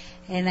everybody.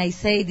 And I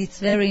said it's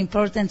very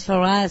important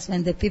for us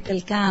when the people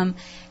come,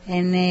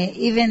 and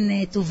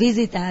even to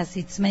visit us,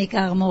 it's make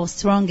us more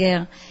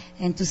stronger,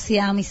 and to see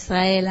Am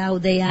Israel, how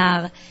they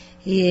are.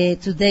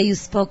 Today you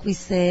spoke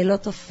with a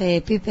lot of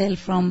people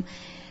from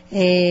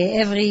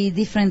every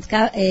different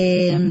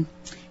country,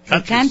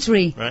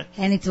 right.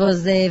 And it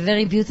was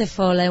very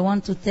beautiful. I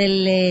want to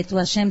tell to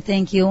Hashem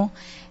thank you,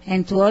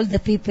 and to all the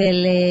people,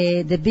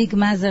 the big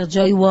mother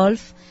Joy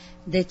Wolf,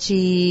 that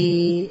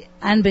she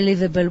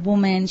unbelievable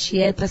woman.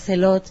 She helped us a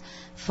lot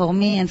for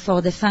me and for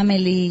the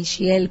family.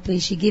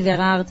 She give her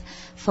heart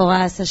for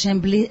us. Hashem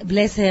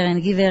bless her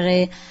and give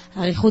her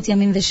arichut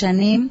yamim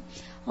v'shanim.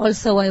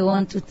 Also, I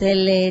want to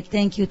tell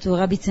thank you to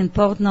Rabbitzin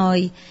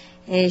Portnoy.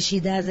 She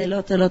does a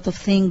lot of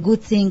things,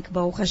 good things,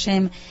 Baruch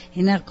Hashem,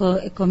 in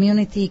her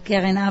community,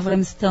 Karen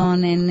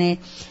Avramstone and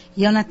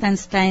Jonathan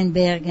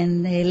Steinberg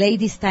and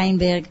Lady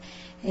Steinberg,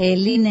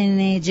 Lynn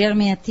and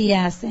Jeremy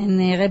Atias and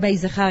Rabbi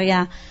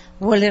Zecharia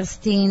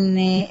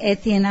Wallerstein,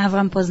 Eti and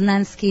Avram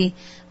Poznansky.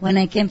 When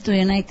I came to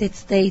United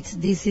States,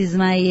 this is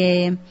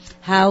my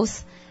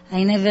house.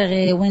 I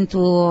never went to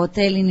a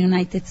hotel in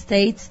United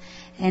States,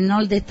 and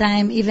all the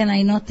time, even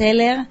I not tell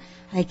her,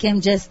 I came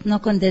just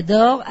knock on the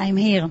door, I'm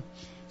here.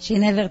 She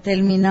never tell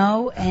me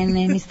no, and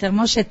Mr.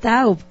 Moshe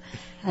Taub,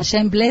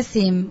 Hashem bless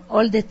him,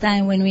 all the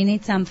time when we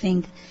need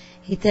something,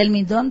 he tell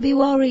me, don't be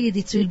worried,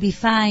 it will be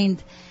fine.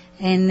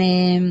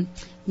 And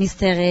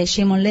Mr.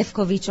 Shimon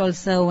Lefkovich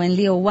also, and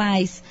Leo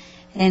Weiss,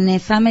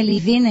 and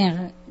family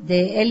Wiener,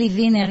 the Eli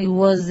Wiener, he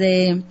was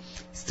a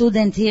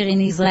student here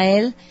in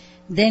Israel.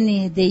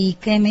 Then they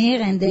came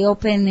here and they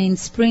opened in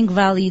Spring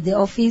Valley the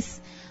office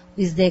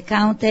with the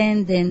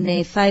accountant and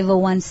the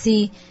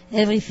 501c,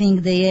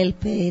 everything they help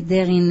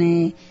there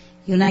in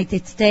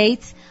United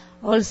States.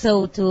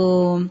 Also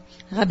to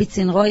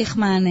Rabbitzin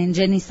Roichman and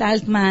Janice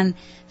Altman,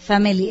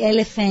 family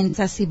Elephant,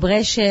 Sassi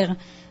Brescher,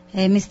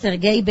 Mr.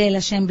 Gable,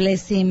 Hashem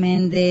bless him,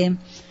 and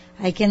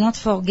I cannot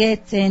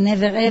forget,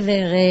 never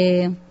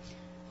ever,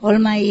 all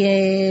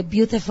my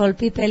beautiful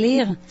people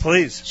here.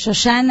 Please.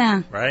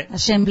 Shoshana, right.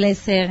 Hashem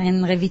bless her,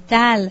 and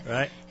Revital,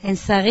 right. and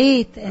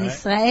Sarit, and right.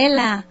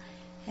 Israela,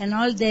 and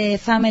all the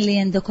family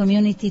and the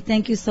community.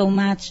 Thank you so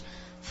much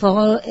for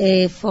all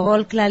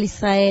Klal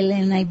Israel,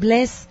 and I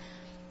bless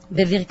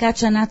בברכת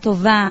שנה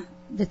טובה,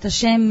 that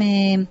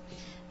Hashem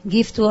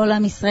give to all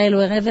Am Israel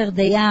wherever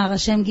they are.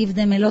 Hashem give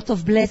them a lot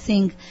of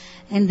blessing,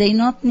 and they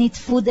not need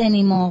food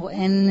anymore,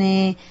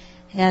 and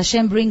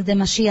Hashem bring the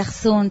Mashiach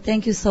soon.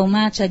 Thank you so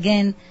much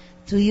again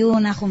to you,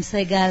 Nachum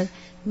Segal,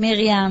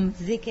 Miriam,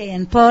 Zike,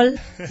 and Paul.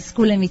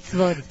 תזכו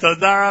למצוות.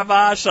 Toda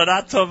Rabba,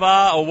 Shana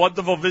Tova, a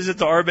wonderful visit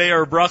to Or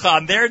Meir Bracha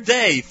on their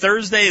day.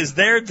 Thursday is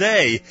their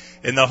day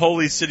in the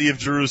holy city of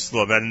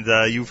Jerusalem, and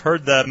you've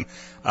heard them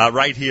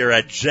right here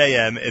at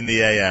JM in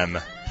the AM.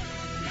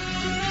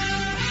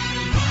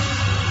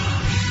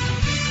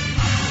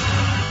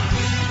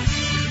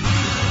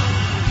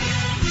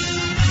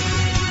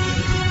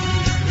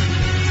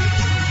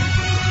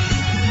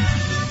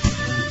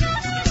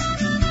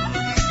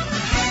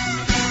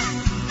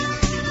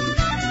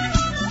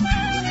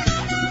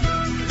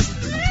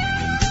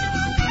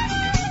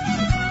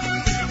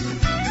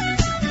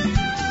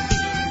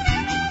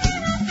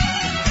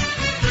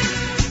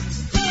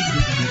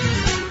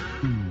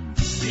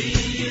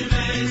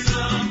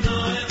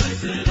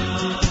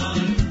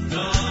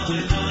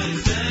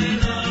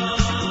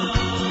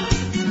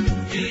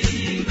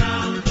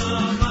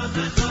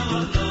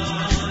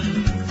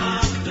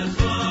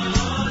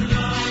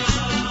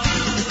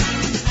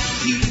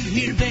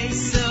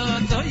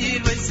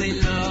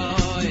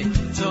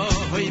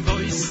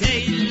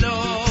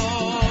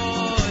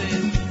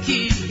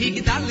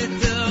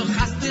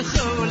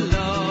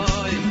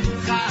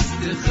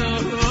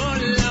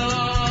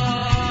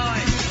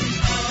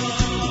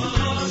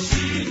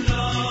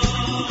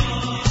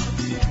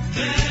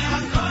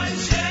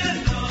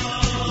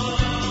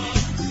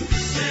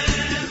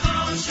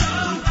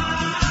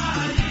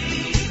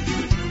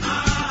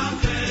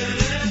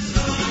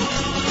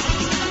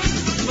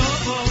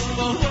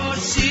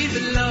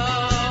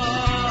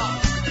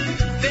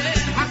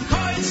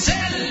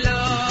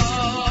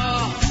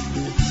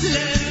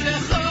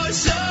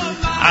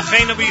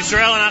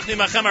 Israel and Achim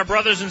Achem, our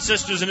brothers and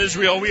sisters in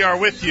Israel, we are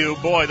with you.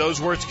 Boy,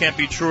 those words can't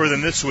be truer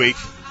than this week.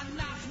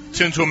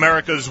 Tune to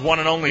America's one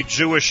and only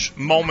Jewish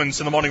Moments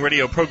in the Morning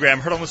radio program.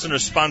 Heard on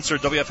listeners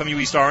sponsored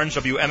WFMU East Orange,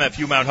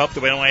 WMFU Mount Hope,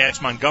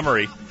 WNYX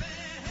Montgomery.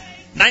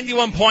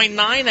 91.9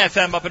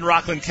 FM up in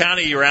Rockland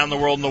County, around the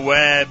world on the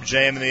web,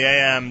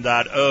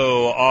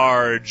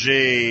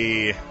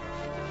 jmintheam.org.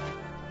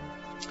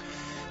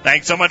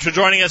 Thanks so much for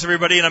joining us,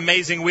 everybody. An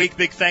amazing week.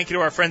 Big thank you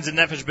to our friends at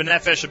Nefesh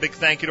B'Nefesh. A big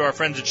thank you to our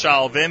friends at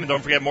Shalvim. And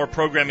don't forget, more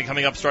programming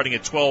coming up starting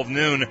at 12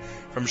 noon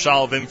from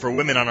Shalvim for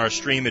women on our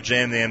stream at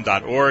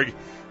jmintheam.org.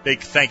 Big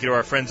thank you to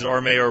our friends at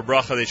Or Meir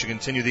Bracha. They should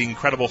continue the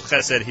incredible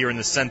chesed here in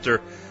the center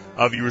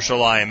of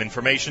Yerushalayim.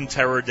 Information,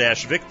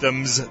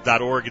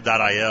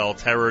 terror-victims.org.il,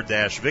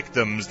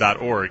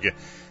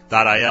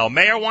 terror-victims.org.il.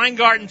 Meir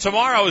Weingarten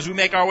tomorrow as we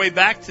make our way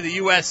back to the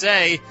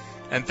USA.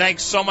 And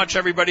thanks so much,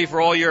 everybody, for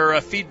all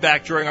your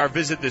feedback during our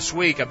visit this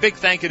week. A big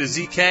thank you to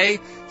ZK,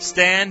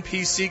 Stan,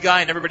 PC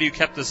Guy, and everybody who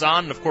kept us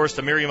on. And, of course,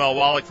 to Miriam L.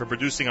 Wallach for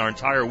producing our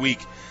entire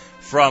week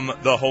from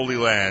the Holy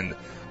Land.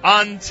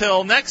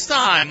 Until next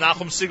time,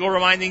 Nachum Segal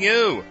reminding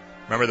you,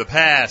 remember the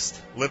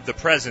past, live the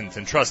present,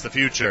 and trust the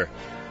future.